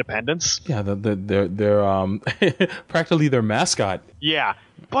of independence. Yeah, they're practically their mascot. Yeah,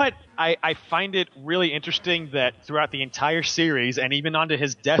 but I find it really interesting that throughout the entire series, and even onto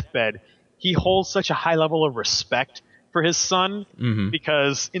his deathbed, he holds such a high level of respect for his son,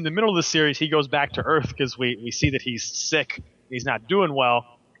 because in the middle of the series, he goes back to Earth because we see that he's sick, he's not doing well,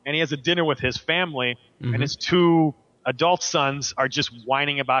 and he has a dinner with his family, and his two adult sons are just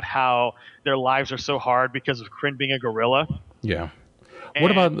whining about how their lives are so hard because of Kryn being a gorilla. Yeah.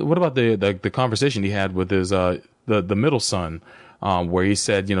 What about the conversation he had with his the middle son, where he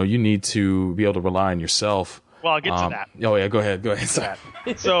said, you need to be able to rely on yourself. Well, I'll get to that. Oh yeah, go ahead.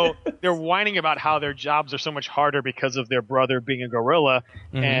 So they're whining about how their jobs are so much harder because of their brother being a gorilla,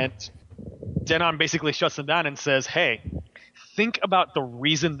 and Denon basically shuts them down and says, "Hey, think about the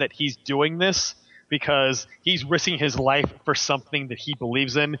reason that he's doing this." Because he's risking his life for something that he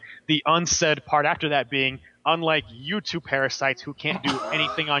believes in. The unsaid part after that being, unlike you two parasites who can't do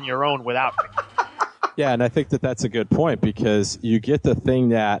anything on your own without me. Yeah, and I think that's a good point, because you get the thing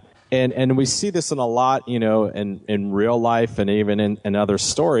that, and we see this in a lot, in real life and even in other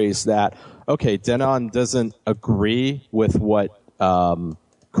stories, that, okay, Denon doesn't agree with what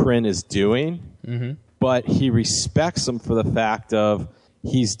Kryn is doing, but he respects him for the fact of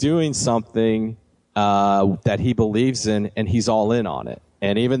he's doing something that he believes in, and he's all in on it.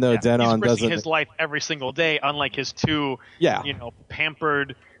 And even though Denon he's risking his life every single day, unlike his two,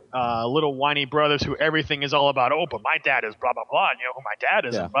 pampered little whiny brothers who everything is all about. Oh, but my dad is blah blah blah. And, who my dad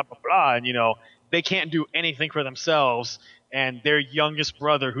is, and blah blah blah. And they can't do anything for themselves. And their youngest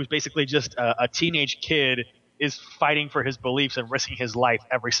brother, who's basically just a teenage kid, is fighting for his beliefs and risking his life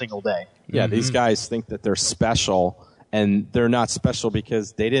every single day. Yeah, these guys think that they're special, and they're not special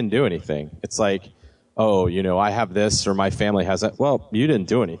because they didn't do anything. It's like, oh, I have this, or my family has that. Well, you didn't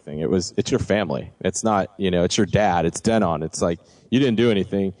do anything. It's your family. It's not, it's your dad. It's Denon. It's like, you didn't do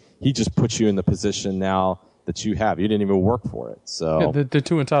anything. He just put you in the position now that you have. You didn't even work for it. So they're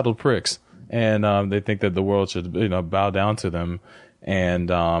two entitled pricks, and they think that the world should, bow down to them. And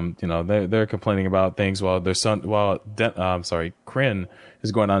they're complaining about things while their son, Kryn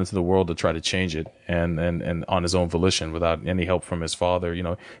is going out into the world to try to change it, and on his own volition without any help from his father.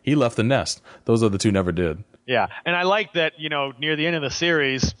 He left the nest. Those other two never did. Yeah, and I like that. Near the end of the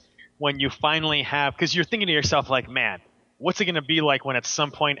series, when you finally have, because you're thinking to yourself like, man, what's it going to be like when at some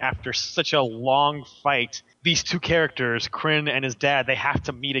point after such a long fight, these two characters, Kryn and his dad, they have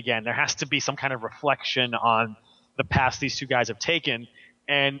to meet again. There has to be some kind of reflection on the path these two guys have taken,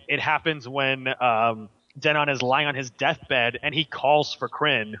 and it happens when Denon is lying on his deathbed, and he calls for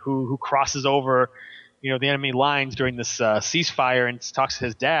Kryn, who crosses over, the enemy lines during this ceasefire, and talks to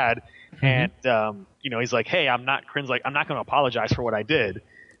his dad, and he's like, "Hey, Kryn's like, I'm not going to apologize for what I did."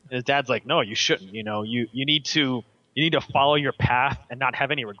 And his dad's like, "No, you shouldn't. You need to follow your path and not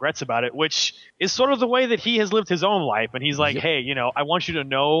have any regrets about it," which is sort of the way that he has lived his own life. And he's like, "Hey, I want you to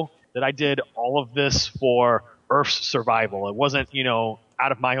know that I did all of this for Earth's survival. It wasn't,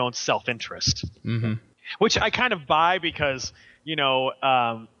 out of my own self-interest." Which I kind of buy, because,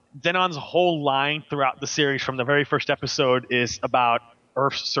 Denon's whole line throughout the series from the very first episode is about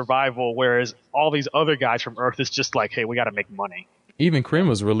Earth's survival, whereas all these other guys from Earth is just like, hey, we got to make money. Even Kryn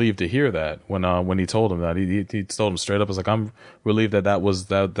was relieved to hear that when he told him that. He told him straight up, "Was like, I'm relieved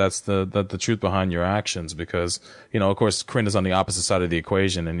that's the truth behind your actions," because of course Kryn is on the opposite side of the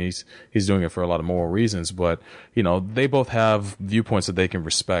equation and he's doing it for a lot of moral reasons, but they both have viewpoints that they can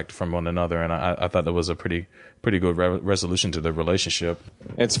respect from one another, and I thought that was a pretty good resolution to the relationship.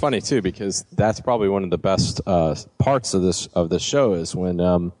 It's funny too because that's probably one of the best parts of this show is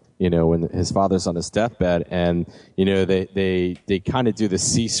when when his father's on his deathbed and, they kind of do the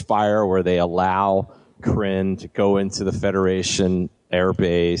ceasefire where they allow Kryn to go into the Federation air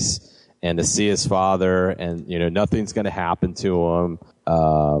base and to see his father and, nothing's going to happen to him.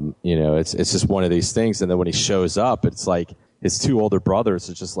 It's just one of these things. And then when he shows up, it's like his two older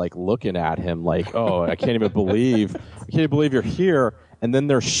brothers are just like looking at him like, oh, I can't believe you're here. And then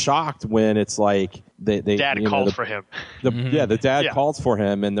they're shocked when it's like Dad calls for him. The dad calls for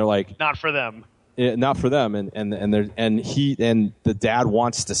him, and they're like, "Not for them." Not for them. And the dad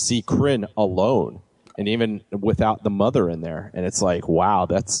wants to see Kryn alone, and even without the mother in there. And it's like, wow,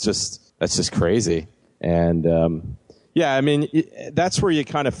 that's just crazy. And that's where you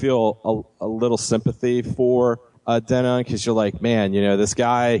kind of feel a little sympathy for Denon, because you're like, man, this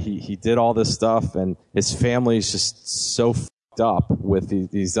guy, he did all this stuff, and his family is just so up with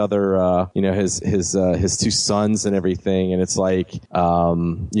these other his two sons and everything, and it's like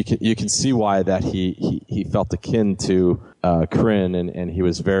you can see why that he felt akin to Kryn, and he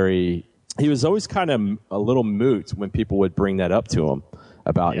was always kind of a little moot when people would bring that up to him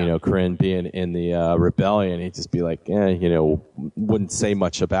about Kryn being in the rebellion. He'd just be like, wouldn't say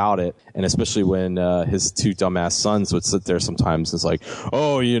much about it. And especially when his two dumbass sons would sit there sometimes, it's like,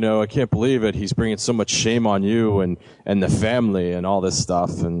 oh, I can't believe it. He's bringing so much shame on you and the family and all this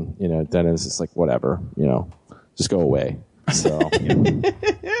stuff. And Denon's just like, whatever, just go away. So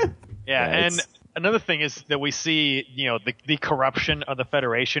yeah, and another thing is that we see the corruption of the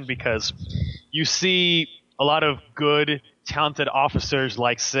Federation, because you see a lot of good, talented officers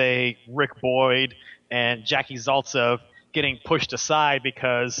like, say, Rick Boyd and Jackie Zaltsev getting pushed aside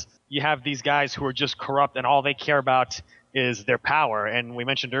because you have these guys who are just corrupt and all they care about is their power. And we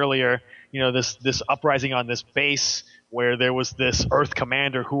mentioned earlier, this uprising on this base where there was this Earth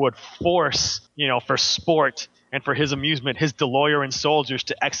commander who would force, for sport and for his amusement, his Deloiran soldiers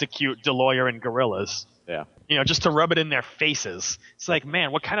to execute Deloiran guerrillas. Yeah. Just to rub it in their faces. It's like,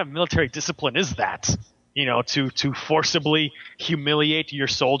 man, what kind of military discipline is that? To forcibly humiliate your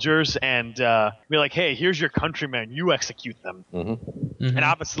soldiers and be like, hey, here's your countrymen, you execute them. Mm-hmm. Mm-hmm. And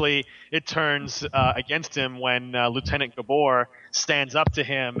obviously it turns against him when Lieutenant Gabor stands up to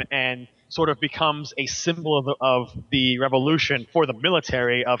him and sort of becomes a symbol of the revolution for the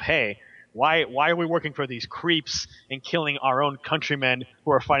military of, hey, why are we working for these creeps and killing our own countrymen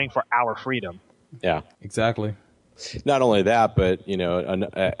who are fighting for our freedom? Yeah, exactly. Not only that, but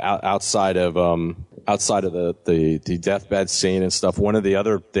outside of the deathbed scene and stuff, one of the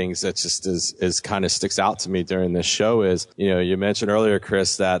other things that just is kind of sticks out to me during this show is, you mentioned earlier,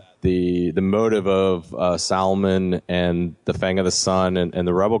 Chris, that the motive of Salman and the Fang of the Sun and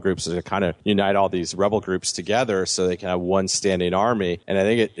the rebel groups is to kind of unite all these rebel groups together so they can have one standing army. And I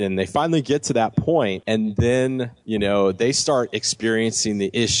think and they finally get to that point, and then they start experiencing the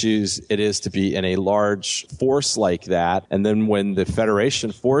issues it is to be in a large force like that. And then when the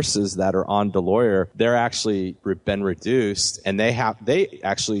Federation forces that are on Deloyer, they're actually been reduced, and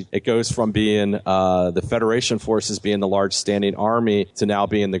it goes from being the Federation forces being the large standing army to now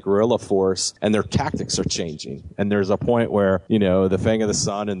being the guerrilla force, and their tactics are changing. And there's a point where the Fang of the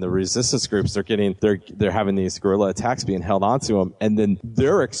Sun and the resistance groups they're having these guerrilla attacks being held onto them, and then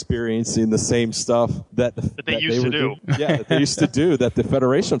they're experiencing the same stuff that they used to do. That they used to do, that the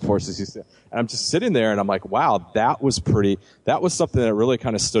Federation forces used to. And I'm just sitting there and I'm like, wow, that was something that really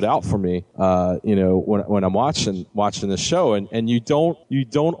kind of stood out for me, when I'm watching the show. And you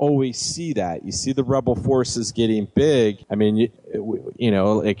don't always see that. You see the rebel forces getting big. I mean,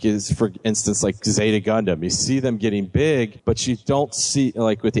 like is, for instance, like Zeta Gundam. You see them getting big, but you don't see,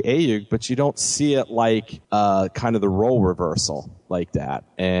 like with the AUG, but you don't see it like kind of the role reversal like that.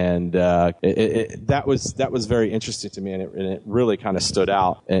 And that was very interesting to me, and it really kind of stood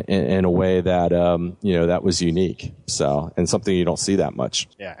out in a way that that was unique. So, and something you don't see that much.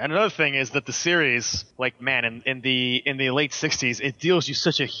 Yeah, and another thing is that the series, like, man, in the late 60s, it deals you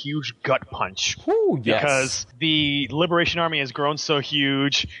such a huge gut punch. Ooh, yes. Because the Liberation Army has grown so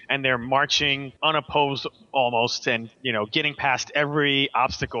huge, and they're marching unopposed almost, and getting past every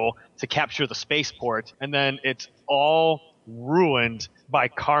obstacle to capture the spaceport, and then it's all ruined by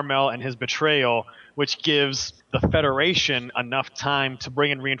Carmel and his betrayal, which gives the Federation enough time to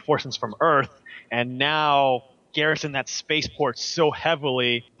bring in reinforcements from Earth. And now garrisoned that spaceport so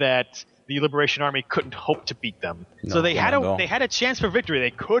heavily that the Liberation Army couldn't hope to beat them. No, so they had no. a chance for victory.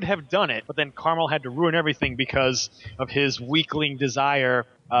 They could have done it, but then Carmel had to ruin everything because of his weakling desire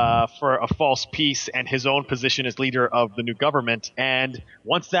for a false peace and his own position as leader of the new government. And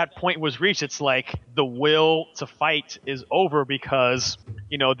once that point was reached, it's like the will to fight is over because,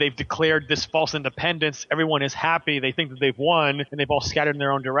 you know, they've declared this false independence. Everyone is happy. They think that they've won, and they've all scattered in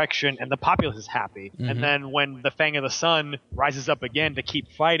their own direction, and the populace is happy. Mm-hmm. And then when the Fang of the Sun rises up again to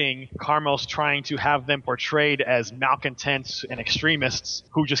keep fighting, Carmel's trying to have them portrayed as malcontents and extremists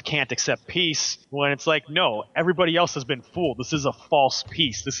who just can't accept peace, when it's like, no, everybody else has been fooled. This is a false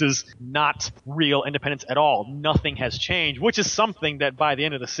peace. This is not real independence at all. Nothing has changed, which is something that by the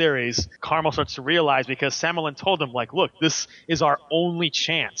end of the series, Carmel starts to realize because Samelin told him, like, look, this is our only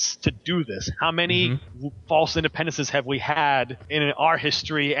chance to do this. How many false independences have we had in our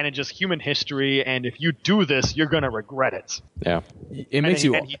history and in just human history? And if you do this, you're going to regret it. Yeah. It makes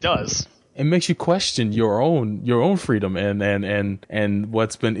you... And he does. It makes you question your own freedom and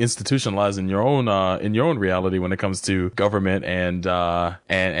what's been institutionalized in your own reality when it comes to government and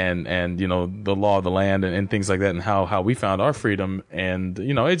you know, the law of the land and things like that, and how we found our freedom. And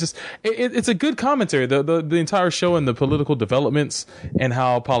you know, it's a good commentary, the entire show, and the political developments and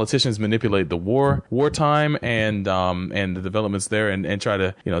how politicians manipulate the wartime and the developments there and try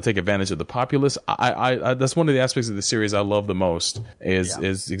to, you know, take advantage of the populace. I that's one of the aspects of the series I love the most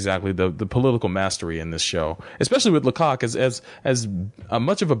is exactly the political mastery in this show, especially with Lecoq. As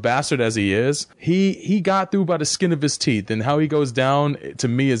much of a bastard as he is, he got through by the skin of his teeth, and how he goes down to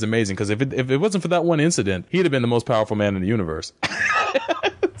me is amazing. Because if it wasn't for that one incident, he'd have been the most powerful man in the universe.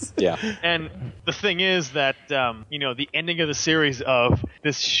 Yeah. And the thing is that, you know, the ending of the series of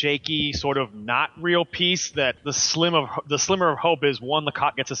this shaky sort of not real peace, that the slimmer of hope is, one,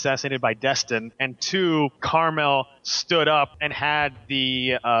 Lecoq gets assassinated by Destin, and two, Carmel stood up and had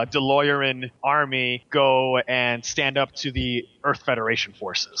the DeLorean army go and stand up to the Earth Federation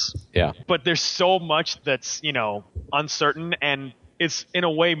forces. Yeah. But there's so much that's, you know, uncertain, and it's in a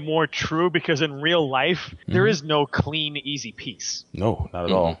way more true because in real life, there is no clean, easy peace. No, not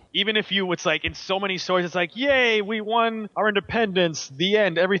at all. Even if it's like in so many stories, it's like, yay, we won our independence, the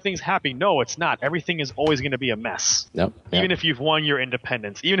end, everything's happy. No, it's not. Everything is always going to be a mess. Yep. Even if you've won your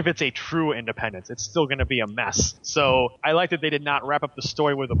independence, even if it's a true independence, it's still going to be a mess. So I like that they did not wrap up the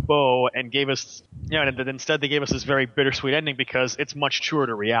story with a bow and gave us, you know, and instead they gave us this very bittersweet ending because it's much truer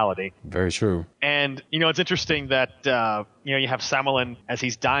to reality. Very true. And, you know, it's interesting that, you know, you have Samelin as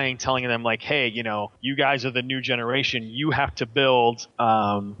he's dying telling them, like, hey, you know, you guys are the new generation. You have to build,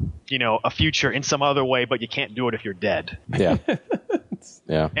 you know, a future in some other way, but you can't do it if you're dead. Yeah.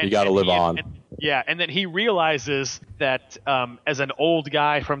 Yeah. You got to live on. And then he realizes that as an old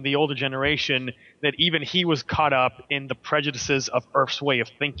guy from the older generation, that even he was caught up in the prejudices of Earth's way of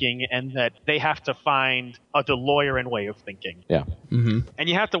thinking, and that they have to find a DeLorean way of thinking. Yeah. Mm-hmm. And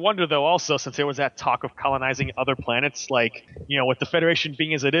you have to wonder, though, also, since there was that talk of colonizing other planets, like, you know, with the Federation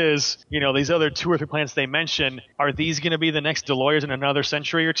being as it is, you know, these other 2 or 3 planets they mention, are these going to be the next DeLoreans in another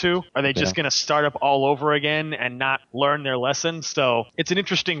century or two? Are they just going to start up all over again and not learn their lessons? So it's an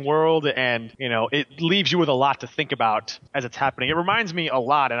interesting world, and, you know, it leaves you with a lot to think about as it's happening. It reminds me a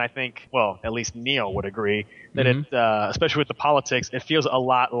lot, and I think, well, at least Neil would agree, that it, especially with the politics, it feels a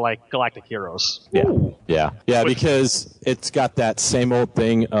lot like Galactic Heroes. Yeah, because it's got that same old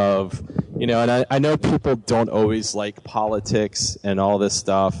thing of, you know, and I know people don't always like politics and all this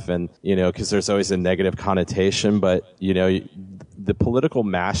stuff, and, you know, because there's always a negative connotation, but, you know, the political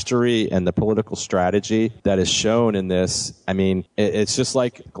mastery and the political strategy that is shown in this, I mean, it's just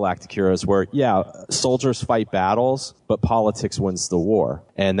like Galactic Heroes, where, yeah, soldiers fight battles, but politics wins the war.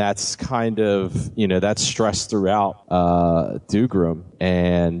 And that's kind of, you know, that's stressed throughout Dougram.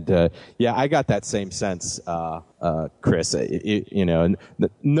 And yeah, I got that same sense, Chris. You know,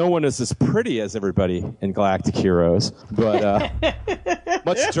 no one is as pretty as everybody in Galactic Heroes, but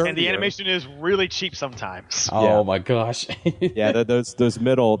much dirtier. And the animation is really cheap sometimes. Oh my gosh! Yeah, those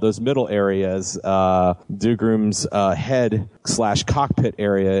middle areas, Dougram's head/cockpit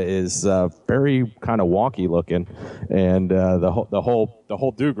area is very kind of wonky looking, and the whole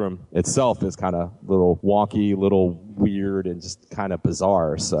Dougram itself is kind of little wonky, little weird, and just kind of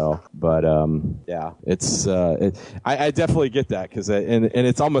bizarre. So, but yeah, it's I definitely get that, because and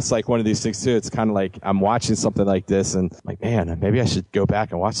it's almost like one of these things too. It's kind of like I'm watching something like this, and like, man, maybe I should go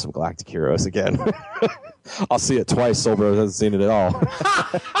back and watch some Galactic Heroes again. I'll see it twice. Silver hasn't seen it at all.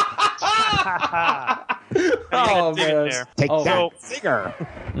 Oh, man. There. Take that, So, Singer.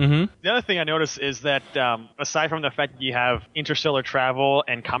 the other thing I noticed is that aside from the fact that you have interstellar travel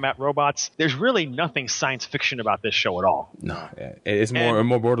and combat robots, there's really nothing science fiction about this show at all. No, it's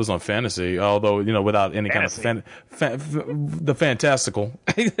more borders on fantasy, although, without any Fantasy. kind of the fantastical.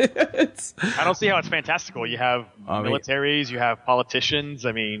 I don't see how it's fantastical. You have militaries, you have politicians.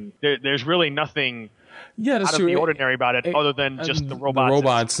 I mean, there's really nothing that's out true. of the ordinary about it, other than just the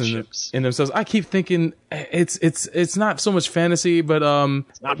robots, in themselves. I keep thinking it's not so much fantasy, but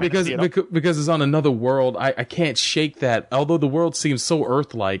because it's on another world, I can't shake that. Although the world seems so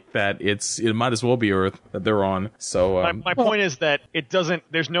Earth-like that it might as well be Earth that they're on. So my point is that it doesn't.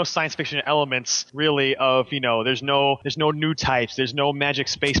 There's no science fiction elements really of there's no new types. There's no magic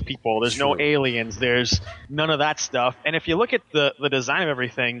space people. There's no aliens. There's none of that stuff. And if you look at the design of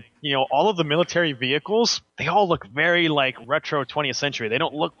everything, all of the military vehicles, they all look very like retro 20th century. They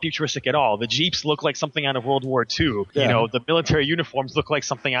don't look futuristic at all. The Jeeps look like something out of World War II. Yeah. The military uniforms look like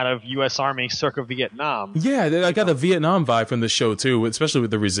something out of U.S. Army circa Vietnam. Yeah, I got a Vietnam vibe from the show too, especially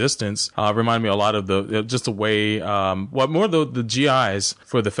with the Resistance. Reminded me a lot of just the way, the GIs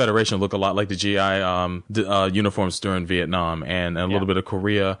for the Federation look a lot like the GI uniforms during Vietnam and a little bit of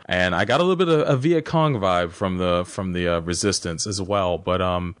Korea. And I got a little bit of a Viet Cong vibe from the Resistance as well. But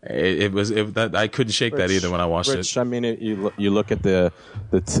I couldn't shake that either when I watched it. I mean, you look at the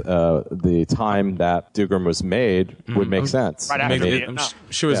time that Dougram was made would make sense. Right after I'm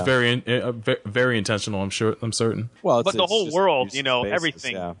sure it's very intentional. I'm certain. Well, but the whole world,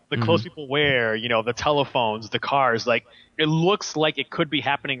 everything, the clothes people wear, the telephones, the cars, like it looks like it could be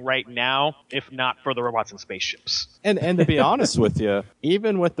happening right now, if not for the robots and spaceships. And to be honest with you,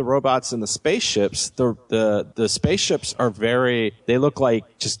 even with the robots and the spaceships, the spaceships are they look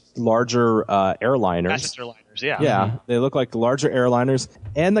like just larger airliners. Passenger liners, yeah. Yeah, they look like the larger airliners,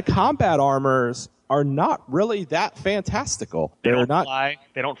 and the combat armors are not really that fantastical. They don't fly.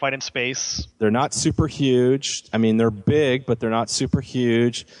 They don't fight in space. They're not super huge. I mean, they're big, but they're not super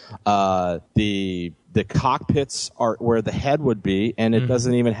huge. The cockpits are where the head would be, and it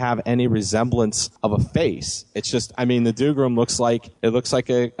doesn't even have any resemblance of a face. It's just, I mean, the Dougram looks like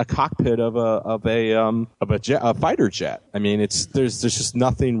a cockpit of a fighter jet. I mean, there's just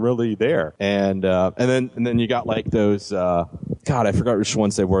nothing really there. And then you got like those, God, I forgot which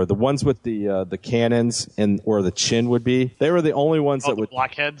ones they were. The ones with the cannons and where the chin would be. They were the only ones that would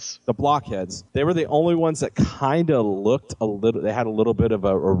blockheads. The blockheads. They were the only ones that kind of looked a little. They had a little bit of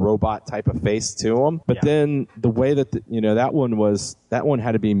a robot type of face to them. But then the way that that one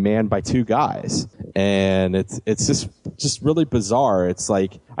had to be manned by two guys, and it's just really bizarre. It's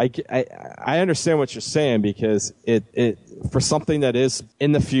like I understand what you're saying, because it for something that is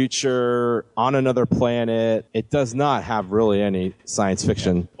in the future on another planet, it does not have really any science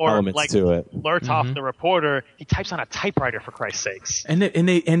fiction elements to it. Lertoff, the reporter, he types on a typewriter, for Christ's sakes. And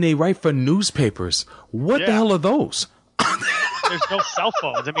they write for newspapers. What the hell are those? There's no cell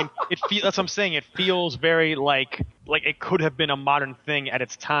phones. I mean, that's what I'm saying. It feels very like it could have been a modern thing at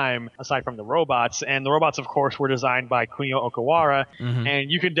its time, aside from the robots. And the robots, of course, were designed by Kunio Okawara,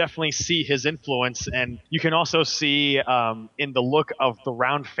 and you can definitely see his influence. And you can also see in the look of the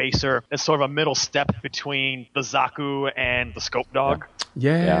round facer, it's sort of a middle step between the Zaku and the Scope Dog.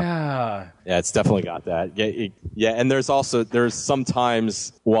 Yeah, it's definitely got that. Yeah, and there's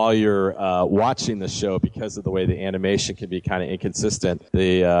sometimes while you're watching the show, because of the way the animation can be kind of inconsistent,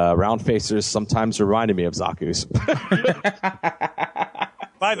 the round facers sometimes reminded me of Zaku's.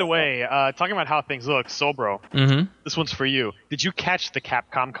 By the way, talking about how things look, Sobro, this one's for you. Did you catch the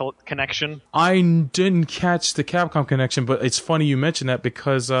Capcom connection? I didn't catch the Capcom connection, but it's funny you mention that,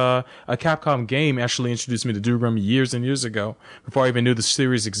 because a Capcom game actually introduced me to Dougram years and years ago, before I even knew the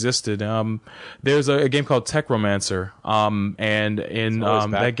series existed. There's a game called Techromancer, and in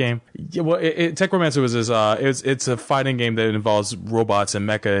that game, Techromancer was it's a fighting game that involves robots and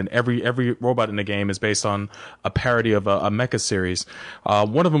mecha, and every robot in the game is based on a parody of a mecha series.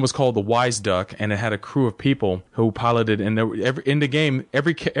 One of them was called the Wise Duck, and it had a crew of people who piloted. And in the game,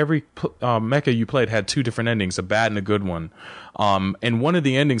 every mecha you played had two different endings, a bad and a good one. And one of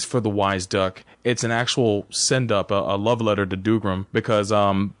the endings for the Wise Duck, it's an actual send up, a love letter to Dougram, because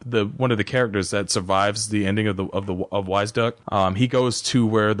one of the characters that survives the ending of Wise Duck, he goes to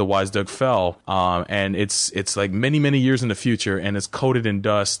where the Wise Duck fell, and it's like many years in the future, and it's coated in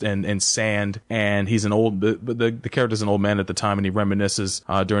dust and sand, and he's the character's an old man at the time, and he reminisces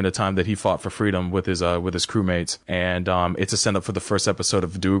during the time that he fought for freedom with his crewmates, and it's a send up for the first episode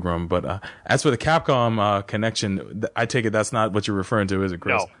of Dougram. But as for the Capcom connection, I take it that's not what you're referring to, is it,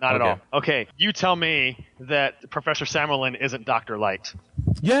 Chris? No, not at all. Okay, you tell me that Professor Samerlin isn't Dr. Light.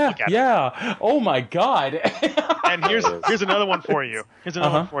 Yeah. Oh my God. And here's another one for you.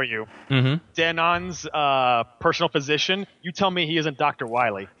 Mm-hmm. Danon's personal physician. You tell me he isn't Dr.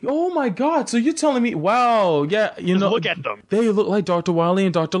 Wily. Oh my God! So you're telling me? Wow, yeah. Look at them. They look like Dr. Wily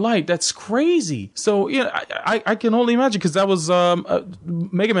and Dr. Light. That's crazy. So I can only imagine, because that was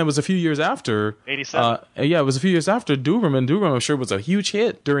Mega Man was a few years after 87. Yeah, it was a few years after Doom, and Doom I'm sure was a huge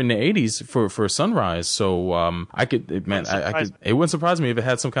hit during the 80s for Sunrise. So it wouldn't surprise me if it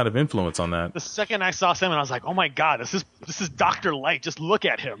had some kind of influence on that. The second I saw Sam, I was like, oh my God, this is Dr. Light. Just look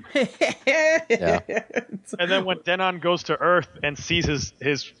at him. Yeah. And then when Denon goes to Earth and sees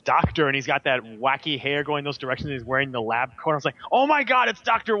his doctor, and he's got that wacky hair going those directions, and he's wearing the lab coat, I was like, oh my God, it's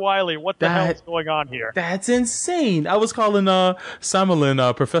Dr. Wily. What the hell is going on here? That's insane. I was calling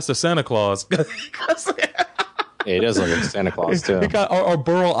Samelin Professor Santa Claus. Yeah, he does look like Santa Claus too. Or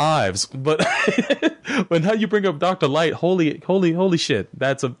Burl Ives, but when how you bring up Dr. Light, holy shit,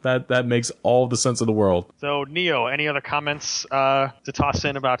 that makes all the sense in the world. So Neo, any other comments to toss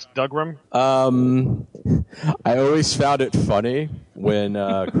in about Dougram? I always found it funny when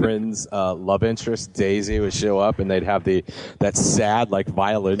Krin's love interest Daisy would show up, and they'd have that sad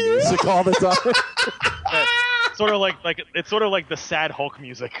violin music all the time. It's sort of like the sad Hulk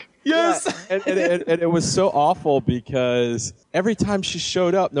music. Yes, yeah. and it was so awful because every time she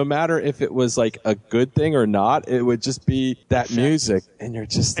showed up, no matter if it was a good thing or not, it would just be that music, and you're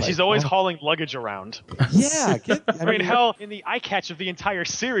just. And she's always hauling luggage around. Yeah, I mean, hell, in the eye catch of the entire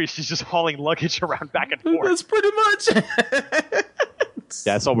series, she's just hauling luggage around back and forth. That's pretty much.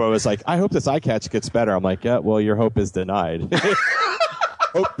 Yeah, so I was like, I hope this eye catch gets better. I'm like, yeah, well, your hope is denied.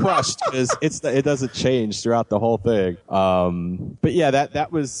 Hope crushed, because it doesn't change throughout the whole thing. But yeah,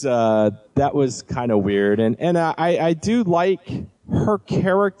 that was kind of weird, and I do like her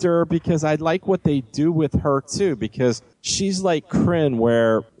character, because I like what they do with her too, because she's like Krin,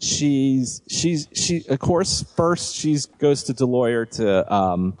 where she of course first she goes to Deloyer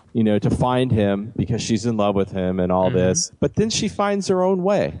to find him because she's in love with him and all this, but then she finds her own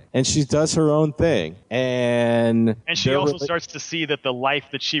way and she does her own thing, and she also starts to see that the life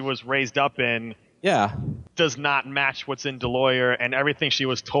that she was raised up in does not match what's in Deloyer, and everything she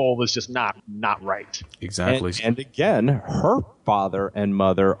was told is just not right. Exactly. And again, her father and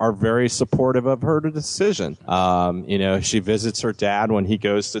mother are very supportive of her decision. She visits her dad when he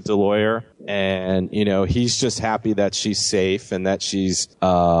goes to Deloyer, and he's just happy that she's safe and that she's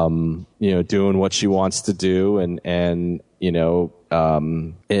doing what she wants to do, and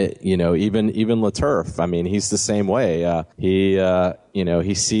even Laturf, I mean, he's the same way.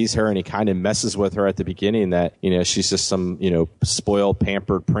 He sees her and he kind of messes with her at the beginning that, she's just some, spoiled,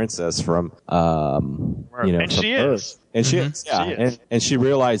 pampered princess from, and she is. And she is, yeah. She is. And she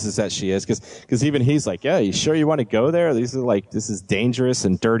realizes that she is, because even he's like, yeah, you sure you want to go there? This is dangerous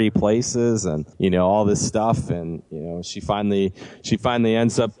and dirty places and, all this stuff. And, she finally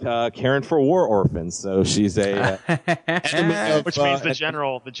ends up, caring for war orphans. So she's a, which means the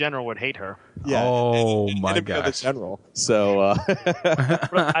general would hate her. Yeah. Oh my God. The gosh. general. So,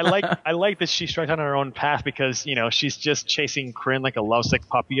 I like that she strikes on her own path, because, she's just chasing Krin like a lovesick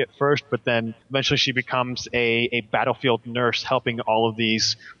puppy at first, but then eventually she becomes a battlefield nurse helping all of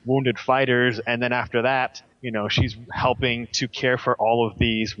these wounded fighters, and then after that, she's helping to care for all of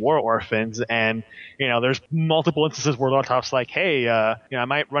these war orphans, and there's multiple instances where Laturf's like, hey, I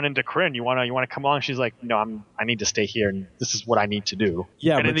might run into Krin. You wanna come along? She's like, no, I need to stay here, and this is what I need to do.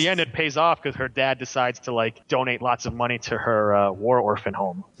 Yeah, and in the end, it pays off because her dad decides to donate lots of money to her war orphan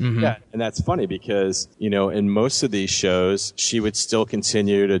home. Mm-hmm. Yeah, and that's funny because in most of these shows, she would still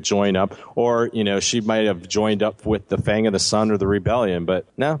continue to join up, or she might have joined up with the Fang of the Sun or the Rebellion, but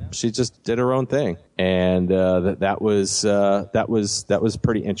no, she just did her own thing. And that was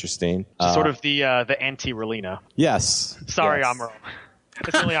pretty interesting. Sort of the anti-Relina. Yes. Sorry, yes. Amuro.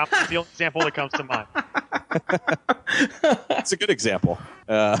 That's the only example that comes to mind. It's a good example.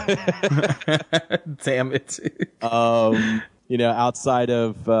 Damn it. Outside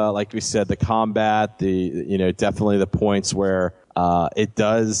of like we said, the combat, definitely the points where it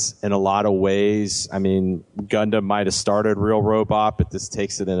does in a lot of ways. I mean, Gundam might have started Real Robot, but this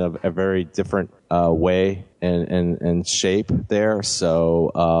takes it in a very different way and shape there.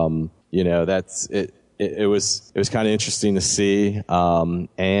 So, that's it. It was kind of interesting to see,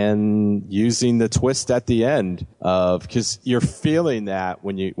 and using the twist at the end because you're feeling that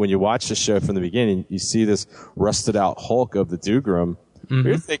when you watch the show from the beginning, you see this rusted out Hulk of the Dougram. Mm-hmm.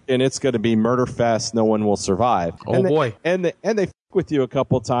 You're thinking it's going to be murder fest, no one will survive. Oh boy! And they f- with you a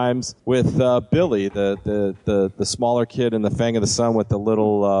couple times with Billy, the smaller kid in the Fang of the Sun with the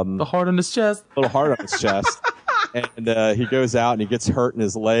little the heart on his chest, little heart on his chest. And he goes out and he gets hurt in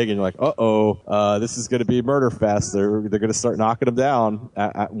his leg, and you're like, this is going to be murder fest. They're going to start knocking him down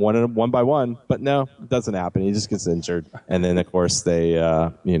at one by one. But no, it doesn't happen. He just gets injured. And then, of course, they,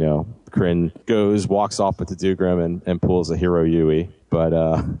 Kryn walks off with the Dougram and pulls a Hiro Yui. But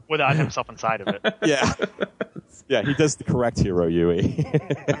without himself inside of it. Yeah. Yeah, he does the correct Hiro Yui.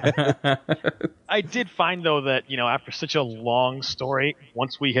 I did find, though, that, after such a long story,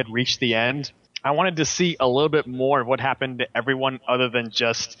 once we had reached the end, I wanted to see a little bit more of what happened to everyone other than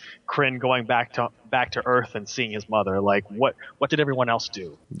just Kryn going back to Earth and seeing his mother. Like, what did everyone else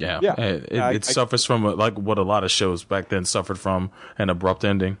do? Yeah. It suffers from like what a lot of shows back then suffered from, an abrupt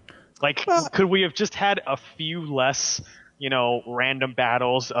ending. Like, could we have just had a few less, random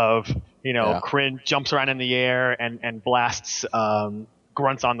battles of, Kryn jumps around in the air and blasts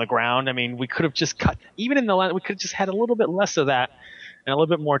grunts on the ground? I mean, we could have just cut, even in the land, we could have just had a little bit less of that. And a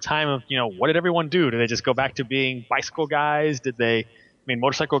little bit more time of, what did everyone do? Did they just go back to being bicycle guys?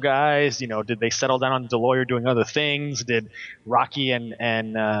 Motorcycle guys? Did they settle down on Deloyer doing other things? Did Rocky and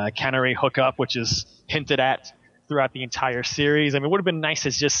Cannery hook up, which is hinted at throughout the entire series? I mean, it would have been nice to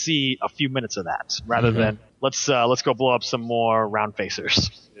just see a few minutes of that rather than let's go blow up some more round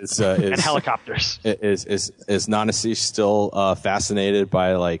facers. And helicopters. Is Nanashi still fascinated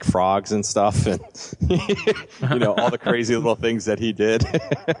by like frogs and stuff, and all the crazy little things that he did?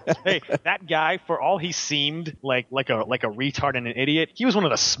 Hey, that guy, for all he seemed like a retard and an idiot, he was one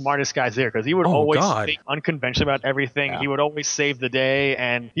of the smartest guys there because he would always think unconventional about everything. Yeah. He would always save the day,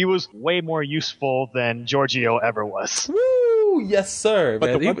 and he was way more useful than Giorgio ever was. Woo! Yes, sir.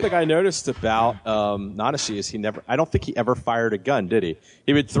 But the one thing I noticed about Nanashi is I don't think he ever fired a gun, did he?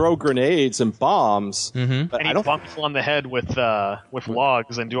 He would throw grenades and bombs, but and he'd bump people on the head with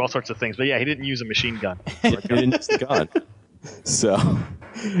logs and do all sorts of things. But yeah, he didn't use a machine gun. He didn't use the gun. So,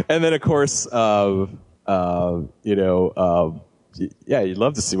 and then of course, you'd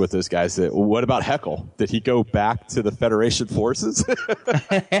love to see what those guys did. What about Heckle? Did he go back to the Federation forces?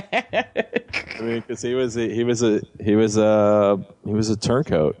 I mean, because he was a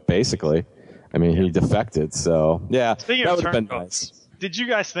turncoat basically. I mean, he defected. So yeah, speaking that of would have been turncoats, nice. Did you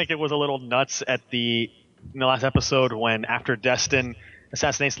guys think it was a little nuts in the last episode when after Destin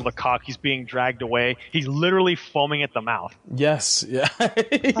assassinates Lecoq, he's being dragged away? He's literally foaming at the mouth. Yes. Yeah.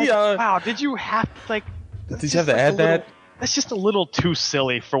 Wow. Did you have Did you have to add that? That's just a little too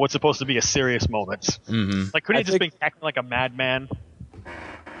silly for what's supposed to be a serious moment. Mm-hmm. Like, couldn't he just been acting like a madman?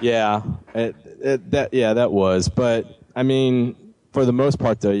 Yeah, that was. But I mean, for the most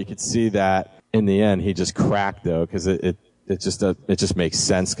part, though, you could see that in the end he just cracked, though, because it just makes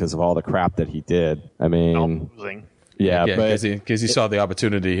sense because of all the crap that he did. I mean, yeah, because he saw the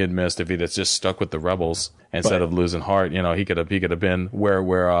opportunity he'd missed if he'd just stuck with the rebels instead of losing heart. He could have been where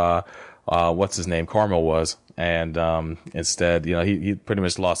what's his name, Carmel was, and instead, he pretty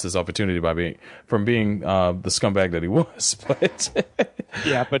much lost his opportunity by being the scumbag that he was. But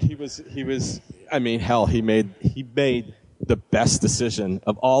yeah, but he was. I mean, hell, he made the best decision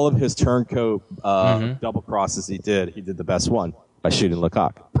of all of his turncoat double crosses he did the best one by shooting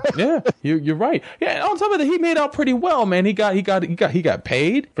Lecoq. Yeah, you're right. Yeah, and on top of that, he made out pretty well, man. He got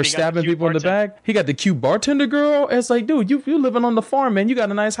paid for stabbing people in the back. He got the cute bartender girl. It's like, dude, you living on the farm, man. You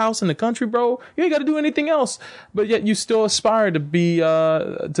got a nice house in the country, bro. You ain't got to do anything else, but yet you still aspire to be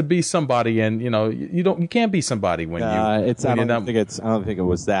somebody, and you can't be somebody when I don't think it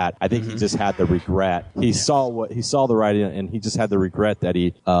was that. I think he just had the regret. He saw the writing, and he just had the regret that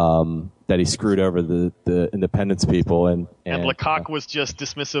he screwed over the independence people, and Lecoq was just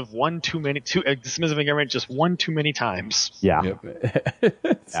dismissive dismissive of government just one too many times. Yeah, yeah,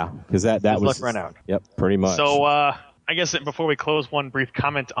 because that was run out. Yep, pretty much. So I guess before we close, one brief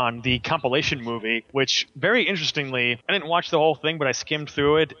comment on the compilation movie, which very interestingly, I didn't watch the whole thing, but I skimmed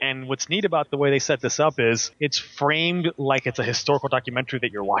through it. And what's neat about the way they set this up is it's framed like it's a historical documentary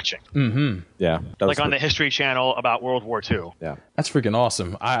that you're watching. Mm-hmm. Yeah, like on the History Channel about World War II. Yeah, that's freaking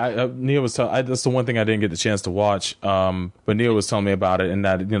awesome. Neil was that's the one thing I didn't get the chance to watch. But Neil was telling me about it, and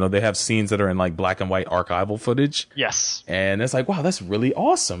that they have scenes that are in like black and white archival footage. Yes, and it's like, wow, that's really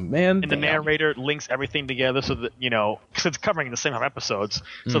awesome, man. And the narrator links everything together so that because it's covering the same episodes.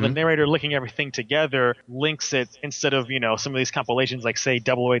 So the narrator linking everything together links it instead of, some of these compilations like, say,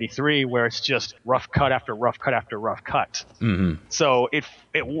 0083, where it's just rough cut after rough cut after rough cut. Mm-hmm. So it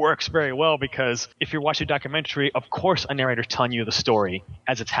works very well because if you're watching a documentary, of course a narrator's telling you the story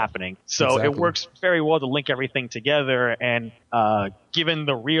as it's happening. So It works very well to link everything together, and given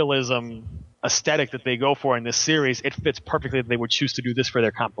the realism aesthetic that they go for in this series, it fits perfectly that they would choose to do this for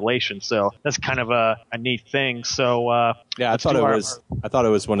their compilation. So that's kind of a neat thing. So I thought it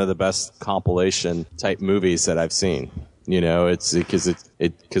was one of the best compilation type movies that I've seen. You know, it's because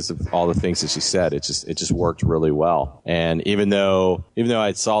of all the things that she said. It just worked really well. And even though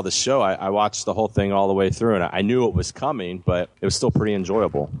I saw the show, I watched the whole thing all the way through, and I knew it was coming, but it was still pretty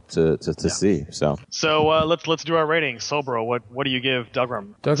enjoyable to see. So let's do our rating. Sobro, what do you give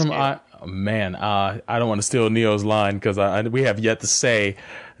Dougram? I don't want to steal Neo's line because we have yet to say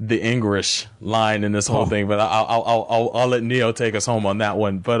the English line in this whole thing, but I'll let Neo take us home on that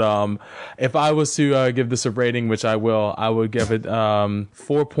one. But if I was to give this a rating, which I will, I would give it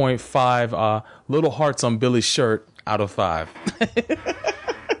 4.5 little hearts on Billy's shirt out of 5.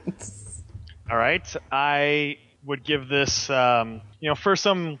 All right, I would give this for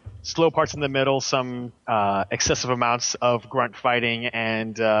some slow parts in the middle, some excessive amounts of grunt fighting,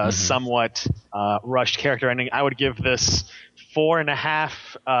 and somewhat rushed character ending. I would give this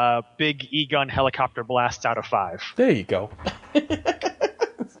 4.5 big E-gun helicopter blasts out of 5. There you go.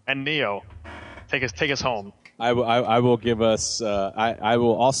 And Neo, take us home. I will give us. I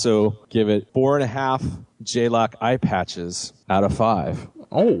will also give it 4.5 J-Lock eye patches out of 5.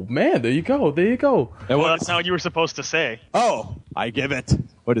 Oh man, there you go. Well, that's not what you were supposed to say. Oh, I give it.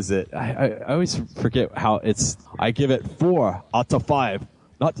 What is it? I always forget how it's. I give it 4 out of 5.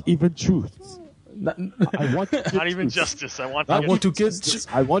 Not even truth. I want to not even justice. I want to get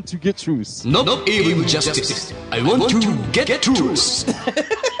truth. Not even justice. I want to get truth.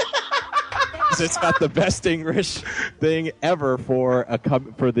 It's got the best English thing ever for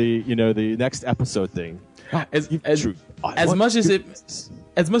the next episode thing. As much as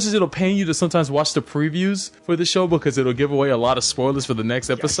it'll pain you to sometimes watch the previews for the show because it'll give away a lot of spoilers for the next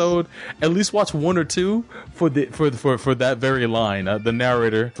episode, at least watch 1 or 2 for that very line. The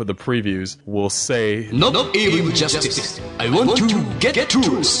narrator for the previews will say, "Not even justice. I want to get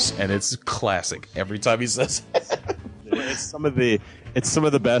truth," and it's classic every time he says it. It's some of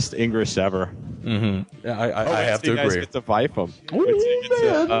the best English ever. Mm-hmm. I have to agree. You guys get to vipe them.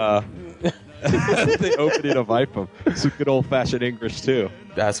 The opening of Vipe them. It's good old fashioned English too.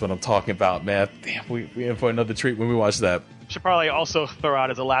 That's what I'm talking about, man. Damn, we in for another treat when we watch that. Should probably also throw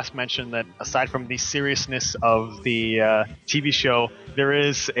out as a last mention that aside from the seriousness of the TV show, there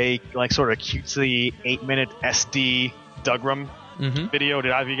is a sort of cutesy 8-minute SD Dougram video.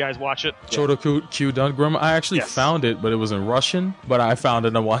 Did either of you guys watch it? Chodo Q Dougram. I actually found it, but it was in Russian. But I found it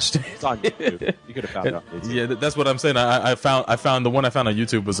and I watched it. It's on YouTube. You could have found it on YouTube. Yeah, that's what I'm saying. I found the one I found on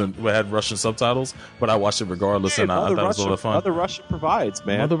YouTube had Russian subtitles, but I watched it regardless, and I thought it was a lot of fun. Mother Russia provides,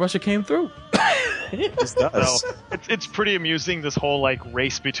 man. Mother Russia came through. It just does. So it's pretty amusing, this whole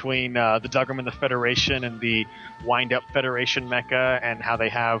race between the Dougram and the Federation and the wind-up Federation mecha, and how they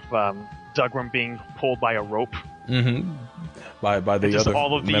have Dougram being pulled by a rope. Mm-hmm. By the other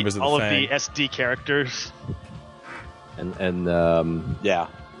members of the all of the SD characters. And yeah.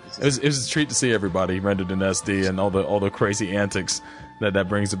 It was a treat to see everybody rendered in SD and all the crazy antics that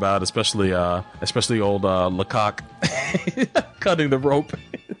brings about, especially old Lecoq cutting the rope.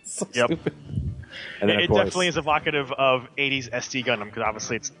 It's so stupid. And then, it definitely is evocative of 80s SD Gundam, because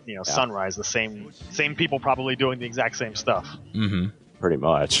obviously it's Sunrise, the same people probably doing the exact same stuff. Mm-hmm. Pretty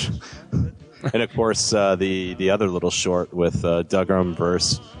much. And of course, the other little short with Dougram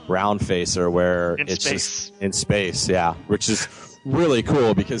versus Roundfacer, where just in space, which is really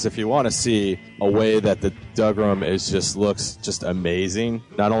cool, because if you want to see a way that the Dougram looks just amazing,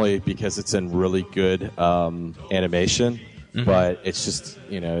 not only because it's in really good animation, but it's just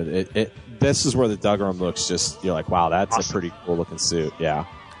this is where the Dougram looks you're like, wow, that's awesome. A pretty cool looking suit, even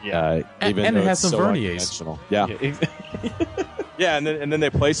and it has some verniers. Yeah, and then they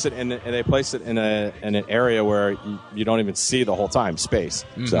place it in an area where you don't even see the whole time, space.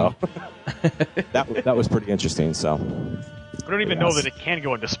 Mm-hmm. So that was pretty interesting. So I don't even know that it can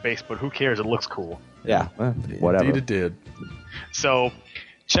go into space, but who cares? It looks cool. Yeah, whatever. Indeed it did. So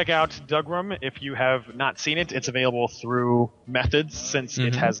check out Dougram if you have not seen it. It's available through Methods since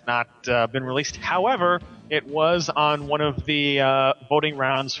it has not been released. However, it was on one of the voting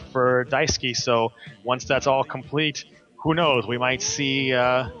rounds for Daisuke, so once that's all complete, who knows? We might see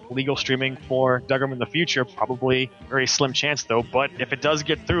legal streaming for Dougram in the future. Probably very slim chance, though. But if it does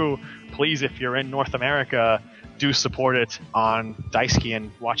get through, please, if you're in North America, do support it on Daisuke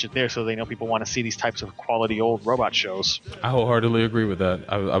and watch it there, so they know people want to see these types of quality old robot shows. I wholeheartedly agree with that.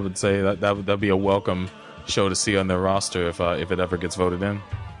 I would say that'd be a welcome show to see on their roster if it ever gets voted in.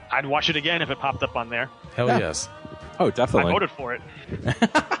 I'd watch it again if it popped up on there. Hell yes. Oh, definitely. I voted for it.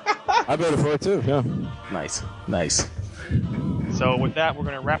 I voted for it too. Yeah. Nice. So with that, we're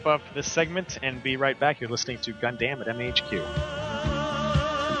going to wrap up this segment and be right back. You're listening to Gundam at MHQ.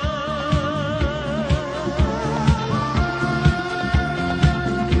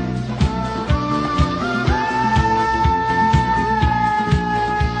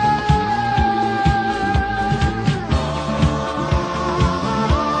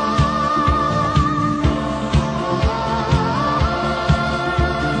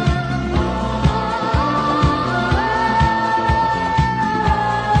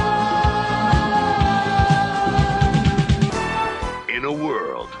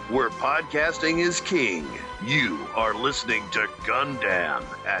 Podcasting is king. You are listening to Gundam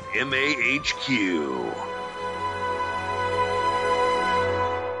at MAHQ.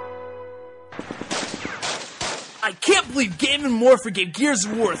 I can't believe Game & More forgave Gears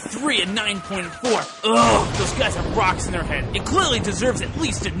of War 3 a 9.4. Ugh, those guys have rocks in their head. It clearly deserves at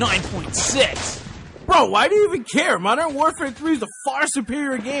least a 9.6. Bro, why do you even care? Modern Warfare 3 is a far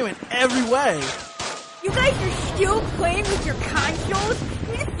superior game in every way. You guys are still playing with your consoles?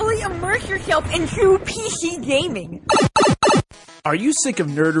 You need to fully immerse yourself in true PC gaming. Are you sick of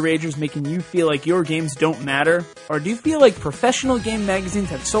nerd ragers making you feel like your games don't matter? Or do you feel like professional game magazines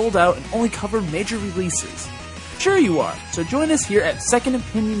have sold out and only cover major releases? Sure you are, so join us here at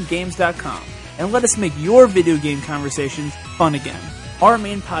SecondOpinionGames.com and let us make your video game conversations fun again. Our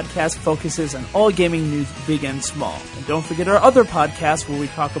main podcast focuses on all gaming news, big and small. And don't forget our other podcasts where we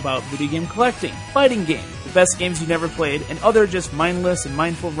talk about video game collecting, fighting games, the best games you never played, and other just mindless and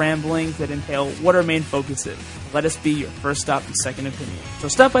mindful ramblings that entail what our main focus is. Let us be your first stop in Second Opinion. So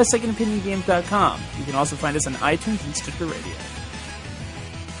stop by SecondOpinionGames.com. You can also find us on iTunes and Stitcher Radio.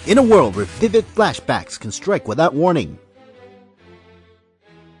 In a world where vivid flashbacks can strike without warning.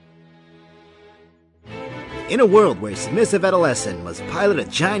 In a world where a submissive adolescent must pilot a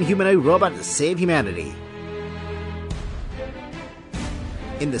giant humanoid robot to save humanity.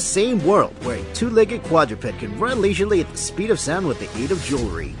 In the same world where a two-legged quadruped can run leisurely at the speed of sound with the aid of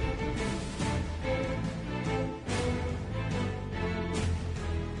jewelry.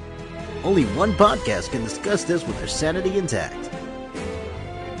 Only one podcast can discuss this with their sanity intact.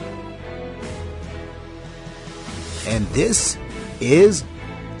 And this is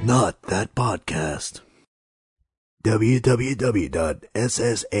Not That Podcast.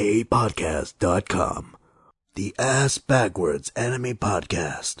 www.ssapodcast.com. The Ass Backwards Anime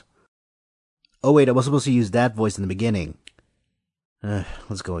Podcast. Oh wait, I was supposed to use that voice in the beginning.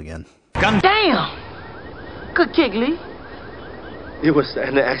 Let's go again. Damn! Good kick, Lee. It was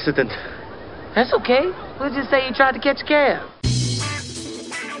an accident. That's okay. We'll just say you tried to catch a cab.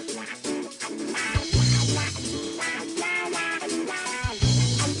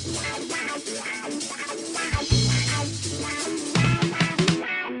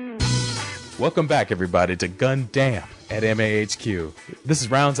 Welcome back, everybody, to Gundam at MAHQ. This is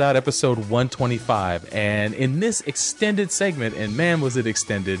Rounds Out episode 125, and in this extended segment, and man was it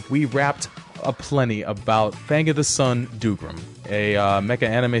extended, we wrapped aplenty about Fang of the Sun Dougram, a mecha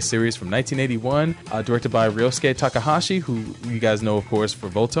anime series from 1981, directed by Ryosuke Takahashi, who you guys know, of course, for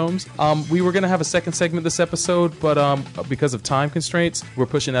Votomes. We were going to have a second segment this episode, but because of time constraints, we're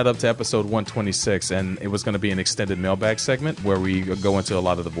pushing that up to episode 126, and it was going to be an extended mailbag segment where we go into a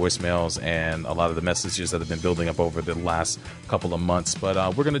lot of the voicemails and a lot of the messages that have been building up over the last couple of months. But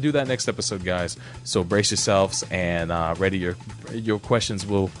we're going to do that next episode, guys. So brace yourselves and ready. Your questions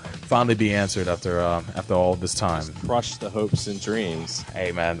will finally be answered after all this time. Just crush the hopes and dreams.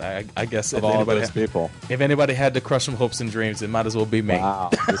 Hey man, I guess of if all anybody those people. If anybody had to crush some hopes and dreams, it might as well be me. Wow,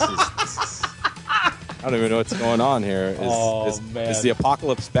 this is I don't even know what's going on here. Is the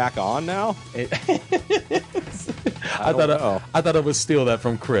apocalypse back on now? I thought I would steal that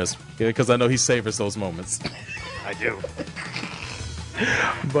from Chris because I know he savors those moments. I do.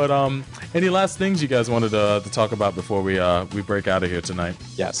 But any last things you guys wanted to talk about before we break out of here tonight?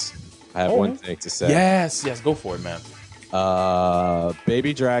 Yes, I have one thing to say. Yes, go for it, man.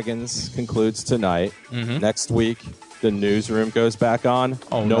 Baby Dragons concludes tonight. Mm-hmm. Next week, the newsroom goes back on.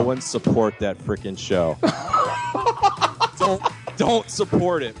 No one support that freaking show. Don't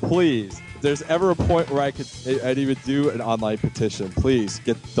support it, please. If there's ever a point where I'd even do an online petition, please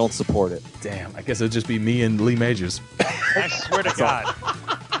don't support it. Damn, I guess it'll just be me and Lee Majors. I swear to God,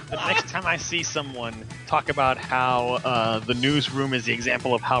 the next time I see someone talk about how the newsroom is the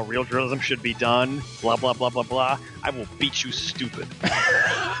example of how real journalism should be done, blah, blah, blah, blah, blah, I will beat you stupid.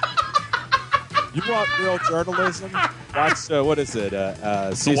 You want real journalism? Watch, what is it?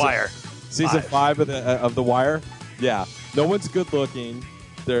 The Wire. Season 5 of The Wire? Yeah. No one's good looking.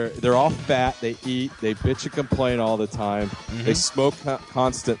 They're all fat. They eat. They bitch and complain all the time. Mm-hmm. They smoke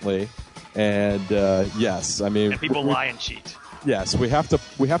constantly. And yes, I mean, and people lie and cheat. Yes, we have to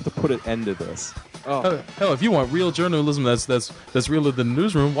put an end to this. Oh. Hell, if you want real journalism that's realer than the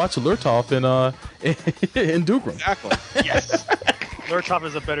newsroom, watch Lurtov in Dougram. Exactly. Yes. Lurtov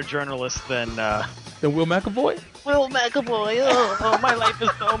is a better journalist than Will McAvoy? Will McAvoy. Oh, my life is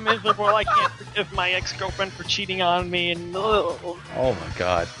so miserable. I can't forgive my ex-girlfriend for cheating on me. And oh my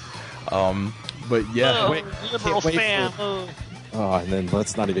God. But yeah, liberal spam. Oh, and then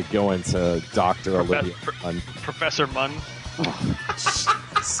let's not even go into Dr. Olivia Munn. Professor Munn.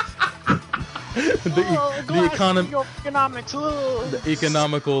 The economics. The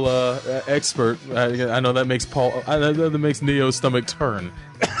economical expert. I know that makes that makes Neo's stomach turn.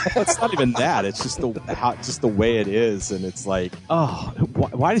 It's not even that. It's just the way it is, and it's like, oh,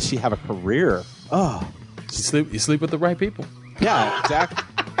 why does she have a career? Oh, you sleep with the right people. Yeah, exactly.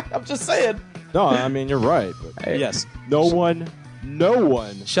 I'm just saying. No, I mean you're right. But hey. Yes, no one.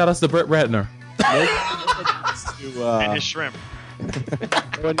 Shout outs to Brett Ratner. And his shrimp.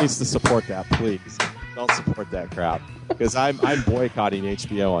 No one needs to support that, please. Don't support that crowd. Because I'm boycotting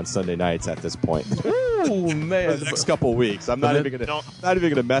HBO on Sunday nights at this point. Ooh, man. For the next couple of weeks. I'm not even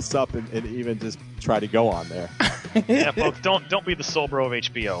gonna mess up and even just try to go on there. Yeah, folks, don't be the soul bro of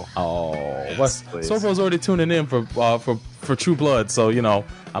HBO. Oh, yes, soul bro's already tuning in for True Blood, so you know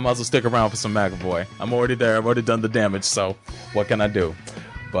I might as well stick around for some McAvoy. I'm already there. I've already done the damage, so what can I do?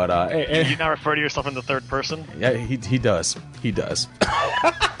 But do you not refer to yourself in the third person? Yeah, he does. He does.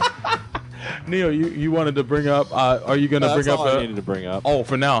 Neo, you wanted to bring up? Are you going to bring up? That's all I needed to bring up. Oh,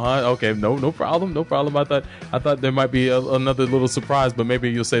 for now, huh? Okay, no problem. I thought there might be another little surprise, but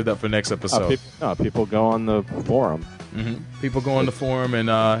maybe you'll save that for next episode. People go on the forum. Mm-hmm. People go on the forum and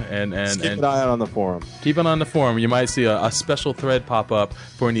keep an eye out on the forum. Keep an eye on the forum. You might see a special thread pop up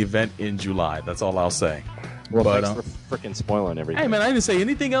for an event in July. That's all I'll say. Well, thanks for freaking spoiling everything. Hey man, I didn't say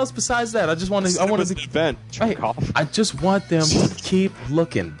anything else besides that. I just wanted. I wanted to event. I just want them to keep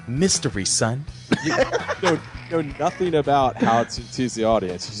looking. Mystery, son. You know nothing about how to tease the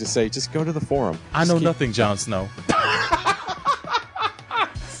audience. You just say, just go to the forum. I know nothing, Jon Snow.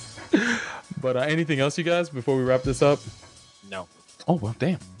 But anything else, you guys, before we wrap this up? No. Oh, well,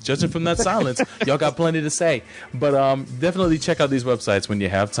 damn. Judging from that silence, y'all got plenty to say. But definitely check out these websites when you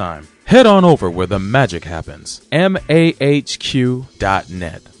have time. Head on over where the magic happens.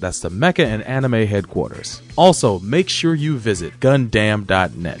 MAHQ.net. That's the Mecha and Anime headquarters. Also, make sure you visit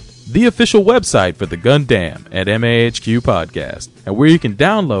Gundam.net, the official website for the Gundam at MAHQ podcast, and where you can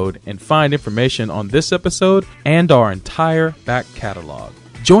download and find information on this episode and our entire back catalog.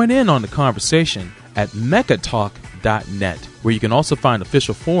 Join in on the conversation at mechatalk.net, where you can also find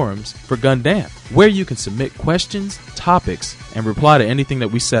official forums for Gundam, where you can submit questions, topics, and reply to anything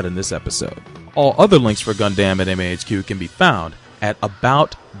that we said in this episode. All other links for Gundam at MAHQ can be found at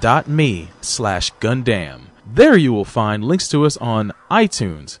about.me/Gundam. There you will find links to us on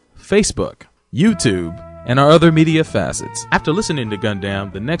iTunes, Facebook, YouTube, and our other media facets. After listening to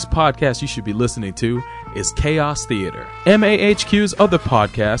Gundam, the next podcast you should be listening to is Chaos Theater, MAHQ's other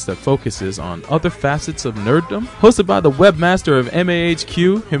podcast that focuses on other facets of nerddom, hosted by the webmaster of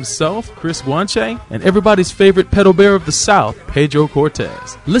MAHQ himself, Chris Guanche, and everybody's favorite pedal bear of the South, Pedro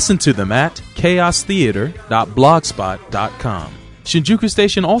Cortez. Listen to them at chaostheater.blogspot.com. Shinjuku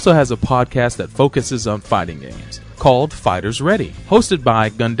Station also has a podcast that focuses on fighting games, called Fighters Ready, hosted by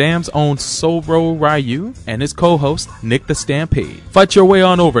Gundam's own Soulbro Ryu and his co-host Nick the Stampede. Fight your way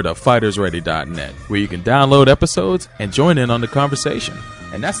on over to fightersready.net, where you can download episodes and join in on the conversation.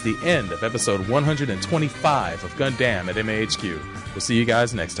 And that's the end of episode 125 of Gundam at MAHQ. We'll see you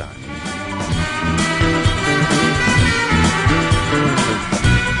guys next time.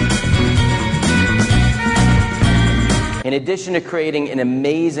 In addition to creating an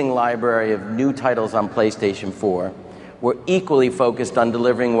amazing library of new titles on PlayStation 4, we're equally focused on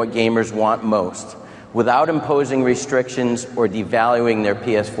delivering what gamers want most, without imposing restrictions or devaluing their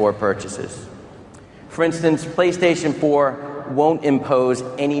PS4 purchases. For instance, PlayStation 4 won't impose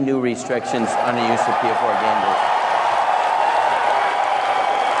any new restrictions on the use of PS4 gamers.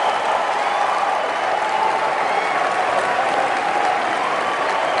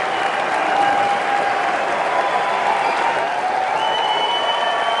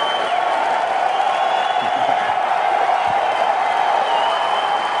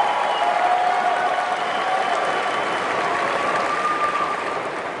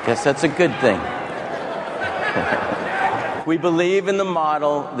 Yes, that's a good thing. We believe in the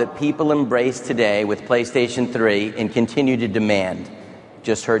model that people embrace today with PlayStation 3 and continue to demand.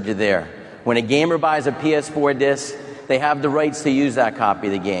 Just heard you there. When a gamer buys a PS4 disc, they have the rights to use that copy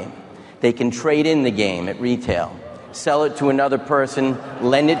of the game. They can trade in the game at retail, sell it to another person,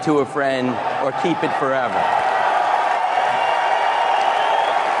 lend it to a friend, or keep it forever.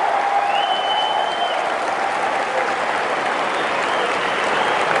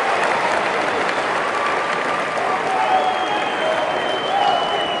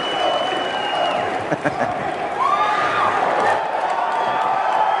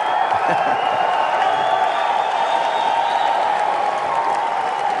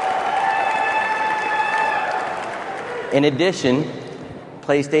 In addition,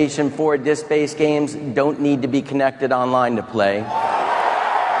 PlayStation 4 disc-based games don't need to be connected online to play.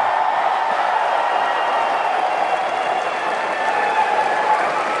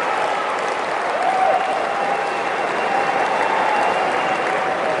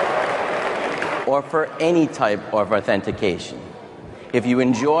 Or for any type of authentication. If you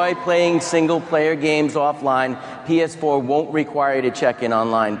enjoy playing single-player games offline, PS4 won't require you to check in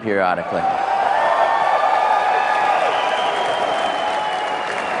online periodically.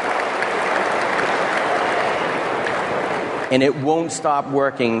 And it won't stop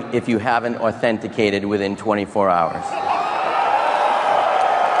working if you haven't authenticated within 24 hours.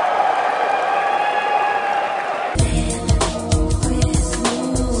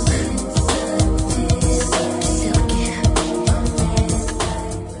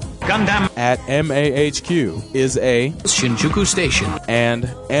 Gundam at MAHQ is a Shinjuku Station and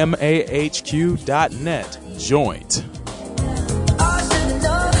MAHQ.net joint.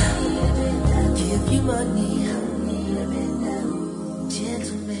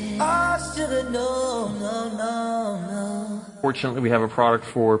 Fortunately, we have a product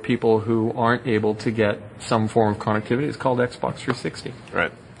for people who aren't able to get some form of connectivity. It's called Xbox 360.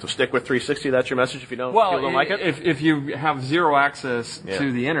 Right. So stick with 360. That's your message if you don't, don't like it? If you have zero access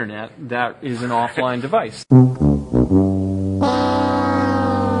to the internet, that is an offline device.